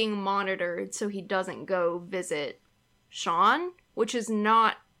he's being monitored so he doesn't go visit Sean, which is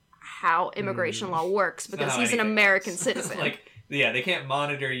not how immigration law works, because he's an American citizen. Like, yeah, they can't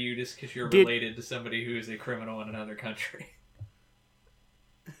monitor you just because you're related to somebody who is a criminal in another country.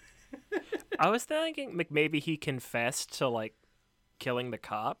 I was thinking maybe he confessed to, like, killing the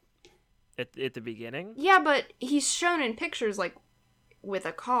cop at the beginning. Yeah, but he's shown in pictures, like, with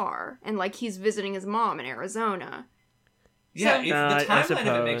a car, and, like, he's visiting his mom in Arizona. Yeah, So, the timeline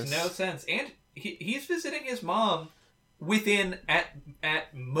of it makes no sense. And he's visiting his mom within,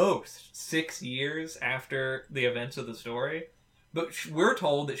 at most, 6 years after the events of the story. But we're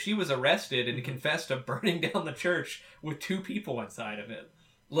told that she was arrested and confessed to burning down the church with 2 people inside of it.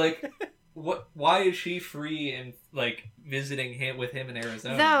 Like, what? Why is she free and, like, visiting with him in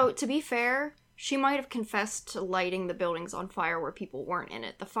Arizona? Though, to be fair, she might have confessed to lighting the buildings on fire where people weren't in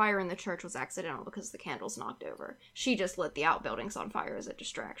it. The fire in the church was accidental because the candles knocked over. She just lit the outbuildings on fire as a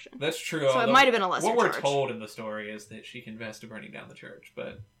distraction. That's true. So it might have been a lesser charge. What we're told in the story is that she confessed to burning down the church,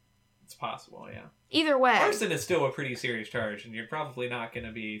 but it's possible, yeah. Either way. Arson is still a pretty serious charge, and you're probably not going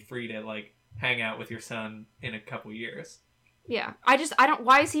to be free to, like, hang out with your son in a couple years. Yeah.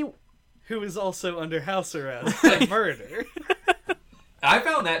 Why is he... Who is also under house arrest for murder. I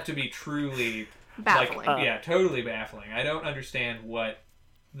found that to be truly... baffling. Like, totally baffling. I don't understand what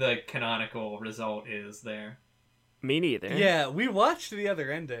the canonical result is there. Me neither. Yeah, we watched the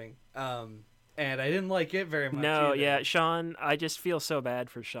other ending, and I didn't like it very much. No, either. yeah, Sean, I just feel so bad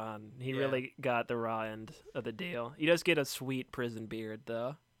for Sean. He really got the raw end of the deal. He does get a sweet prison beard,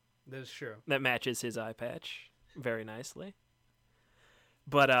 though. That's true. That matches his eye patch very nicely.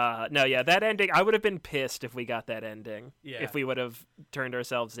 But, no, yeah, that ending, I would have been pissed if we got that ending. Yeah. If we would have turned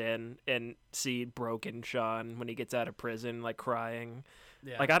ourselves in and see broken Sean when he gets out of prison, like, crying.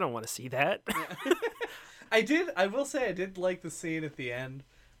 Yeah. Like, I don't want to see that. Yeah. I will say I did like the scene at the end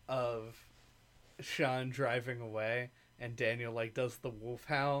of Sean driving away, and Daniel, like, does the wolf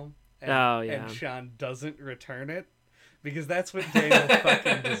howl, and, and Sean doesn't return it, because that's what Daniel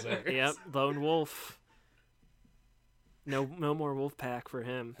fucking deserves. Yep, lone wolf. No more wolf pack for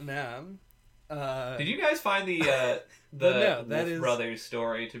him. No. Did you guys find the Wolf Brothers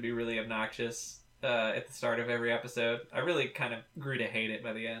story to be really obnoxious at the start of every episode? I really kind of grew to hate it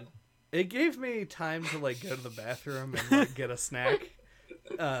by the end. It gave me time to, like, go to the bathroom and, like, get a snack,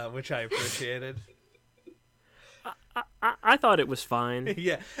 which I appreciated. I thought it was fine.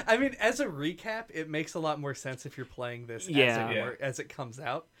 Yeah, I mean, as a recap, it makes a lot more sense if you're playing this as it comes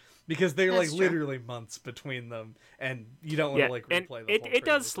out. Because they're That's like true. literally months between them, and you don't want to like replay the whole it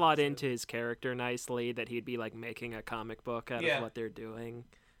does previous slot episode. into his character nicely that he'd be like making a comic book out of what they're doing.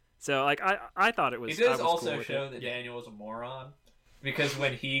 So like I thought it was. It does I was also cool with show it. that Daniel is a moron, because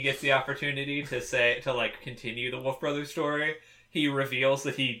when he gets the opportunity to like continue the Wolf Brothers story, he reveals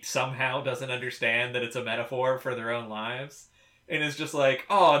that he somehow doesn't understand that it's a metaphor for their own lives, and is just like,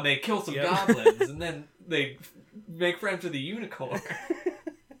 oh, and they kill some goblins, and then they make friends with a unicorn.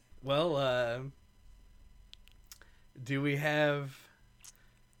 Well, do we have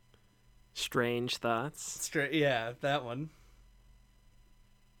strange thoughts? Yeah, that one.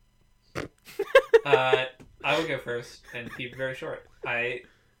 I will go first and keep it very short.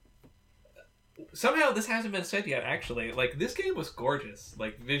 somehow this hasn't been said yet, actually. Like, this game was gorgeous,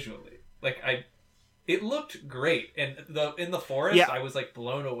 like, visually. Like, it looked great. And in the forest, Yeah. I was, like,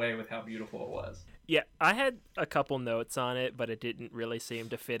 blown away with how beautiful it was. Yeah, I had a couple notes on it, but it didn't really seem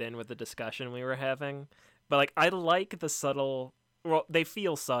to fit in with the discussion we were having. But like, I like the subtle. Well, they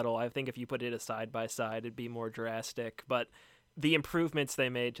feel subtle. I think if you put it a side by side, it'd be more drastic. But the improvements they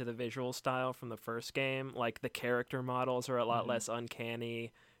made to the visual style from the first game, like the character models are a lot less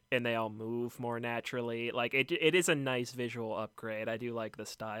uncanny, and they all move more naturally. Like it is a nice visual upgrade. I do like the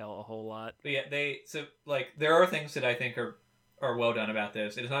style a whole lot. But yeah, there are things that I think are well done about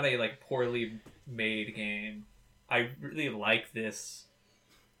this. It is not a, like, poorly made game. I really like this,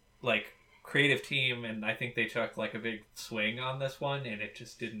 like, creative team, and I think they took, like, a big swing on this one, and it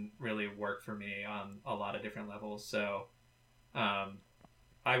just didn't really work for me on a lot of different levels. So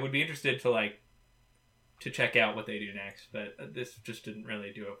I would be interested to check out what they do next, but this just didn't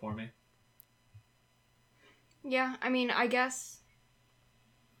really do it for me. Yeah, I mean, I guess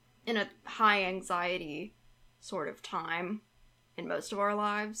in a high anxiety sort of time in most of our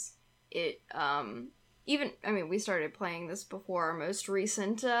lives, it we started playing this before our most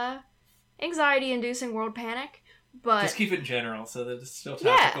recent anxiety inducing world panic, but just keep it general so that it's still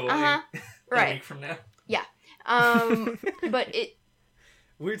topical a week from now. Yeah. But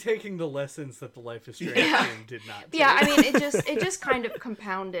we're taking the lessons that the Life is Strange Yeah. game did not take. yeah, I mean, it just kind of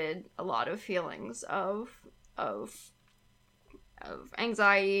compounded a lot of feelings of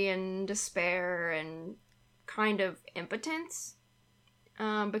anxiety and despair and kind of impotence,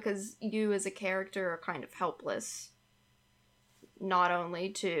 because you as a character are kind of helpless, not only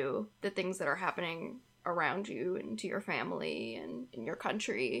to the things that are happening around you and to your family and in your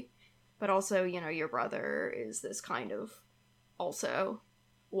country, but also, you know, your brother is this kind of also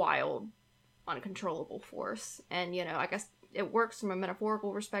wild, uncontrollable force. And, you know, I guess it works from a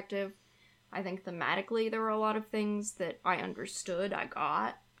metaphorical perspective. I think thematically there were a lot of things that I understood, I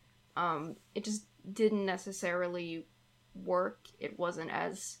got. It just didn't necessarily work. It wasn't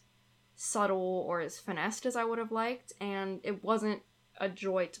as subtle or as finessed as I would have liked, and it wasn't a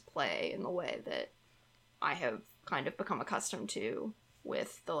joy to play in the way that I have kind of become accustomed to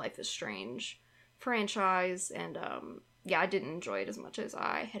with the Life is Strange franchise, and I didn't enjoy it as much as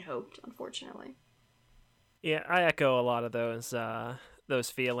I had hoped, unfortunately. Yeah, I echo a lot of those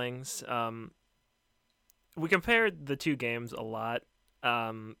feelings. We compared the two games a lot,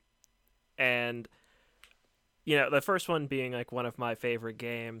 and you know, the first one being like one of my favorite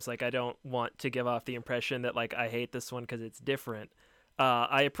games. Like, I don't want to give off the impression that like I hate this one because it's different.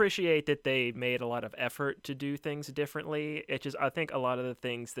 I appreciate that they made a lot of effort to do things differently. It just, I think a lot of the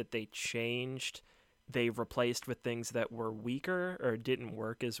things that they changed, they replaced with things that were weaker or didn't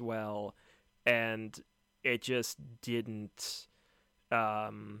work as well, and it just didn't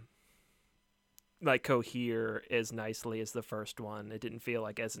like cohere as nicely as the first one. It didn't feel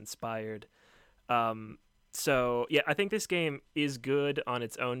like as inspired. So yeah, I think this game is good on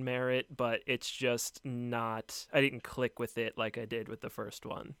its own merit, but it's just not, I didn't click with it like I did with the first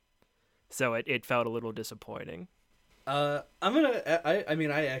one. So it felt a little disappointing. I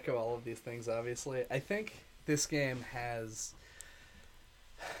echo all of these things, obviously. I think this game has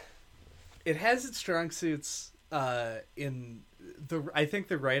its strong suits in I think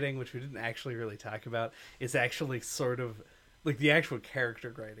the writing, which we didn't actually really talk about, is actually sort of like the actual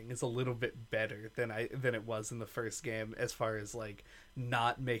character writing is a little bit better than it was in the first game, as far as like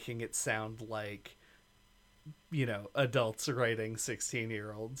not making it sound like, you know, adults writing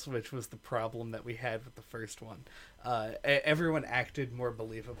 16-year-olds, which was the problem that we had with the first one. Everyone acted more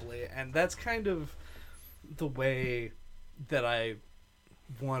believably, and that's kind of the way that I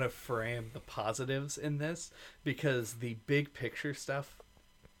want to frame the positives in this, because the big picture stuff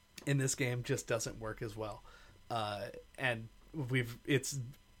in this game just doesn't work as well. And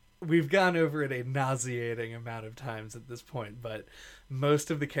we've gone over it a nauseating amount of times at this point, but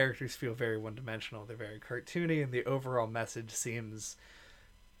most of the characters feel very one-dimensional. They're very cartoony, and the overall message seems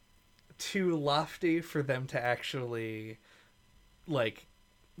too lofty for them to actually like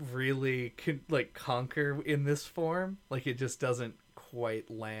really conquer in this form. Like, it just doesn't quite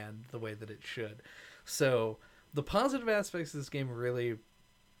land the way that it should. So the positive aspects of this game really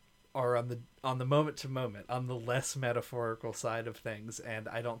are on the moment to moment, on the less metaphorical side of things, and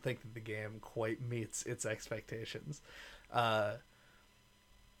I don't think that the game quite meets its expectations. I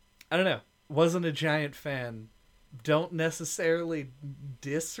don't know. Wasn't a giant fan. Don't necessarily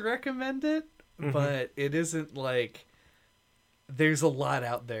disrecommend it, but it isn't like there's a lot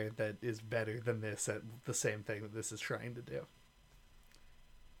out there that is better than this at the same thing that this is trying to do.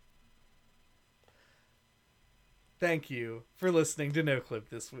 Thank you for listening to NoClip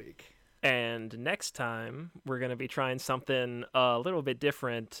this week. And next time, we're going to be trying something a little bit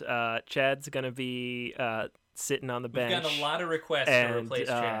different. Chad's going to be sitting on the We've bench. gotten a lot of requests to replace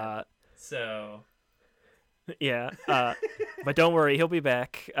Chad. So... Yeah, but don't worry, he'll be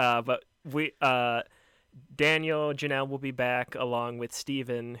back. But Daniel, Janelle will be back along with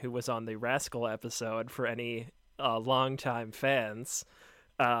Steven, who was on the Rascal episode for any longtime fans.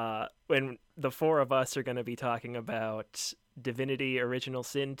 When the four of us are going to be talking about Divinity Original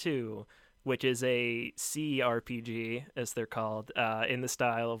Sin 2, which is a CRPG, as they're called, in the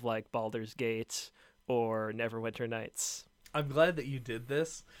style of like Baldur's Gate or Neverwinter Nights. I'm glad that you did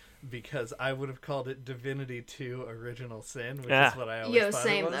this, because I would have called it Divinity 2 Original Sin, which is what I always thought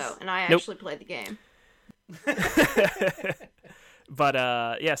same it was. though, and I actually played the game. But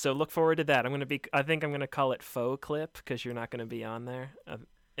yeah, so look forward to that. I think I'm gonna call it Faux Clip, because you're not gonna be on there,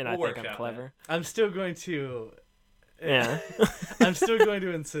 and I think I'm clever. I'm still going to. Yeah. I'm still going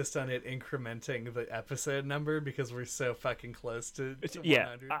to insist on it incrementing the episode number, because we're so fucking close to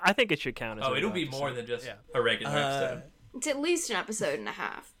 100. I think it should count as. it'll be more than just a regular episode. It's at least an episode and a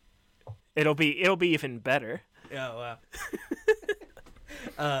half. It'll be even better. Oh,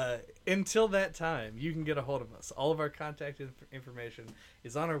 wow. Until that time, you can get a hold of us. All of our contact information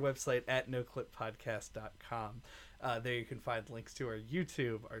is on our website at noclippodcast.com. There you can find links to our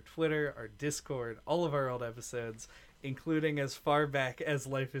YouTube, our Twitter, our Discord, all of our old episodes, including as far back as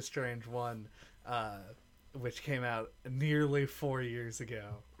Life is Strange 1, which came out nearly 4 years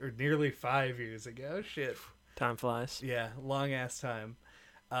ago, or nearly 5 years ago. Shit. Time flies. Yeah, long ass time.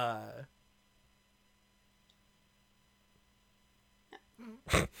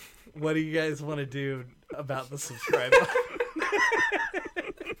 What do you guys want to do about the subscribe button?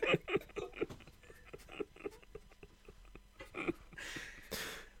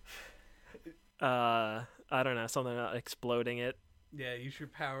 I don't know, something about exploding it. Yeah, use your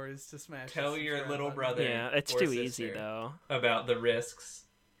powers to smash. Tell the your subscribe little button. brother. Yeah, it's or too sister easy though. About the risks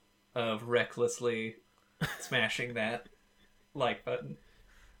of recklessly smashing that like button.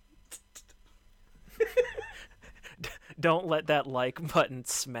 Don't let that like button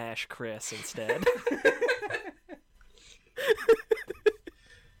smash Chris instead.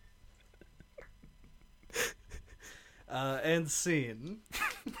 And scene.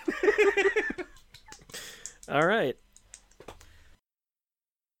 All right.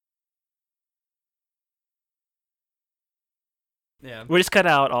 Yeah. We just cut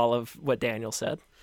out all of what Daniel said.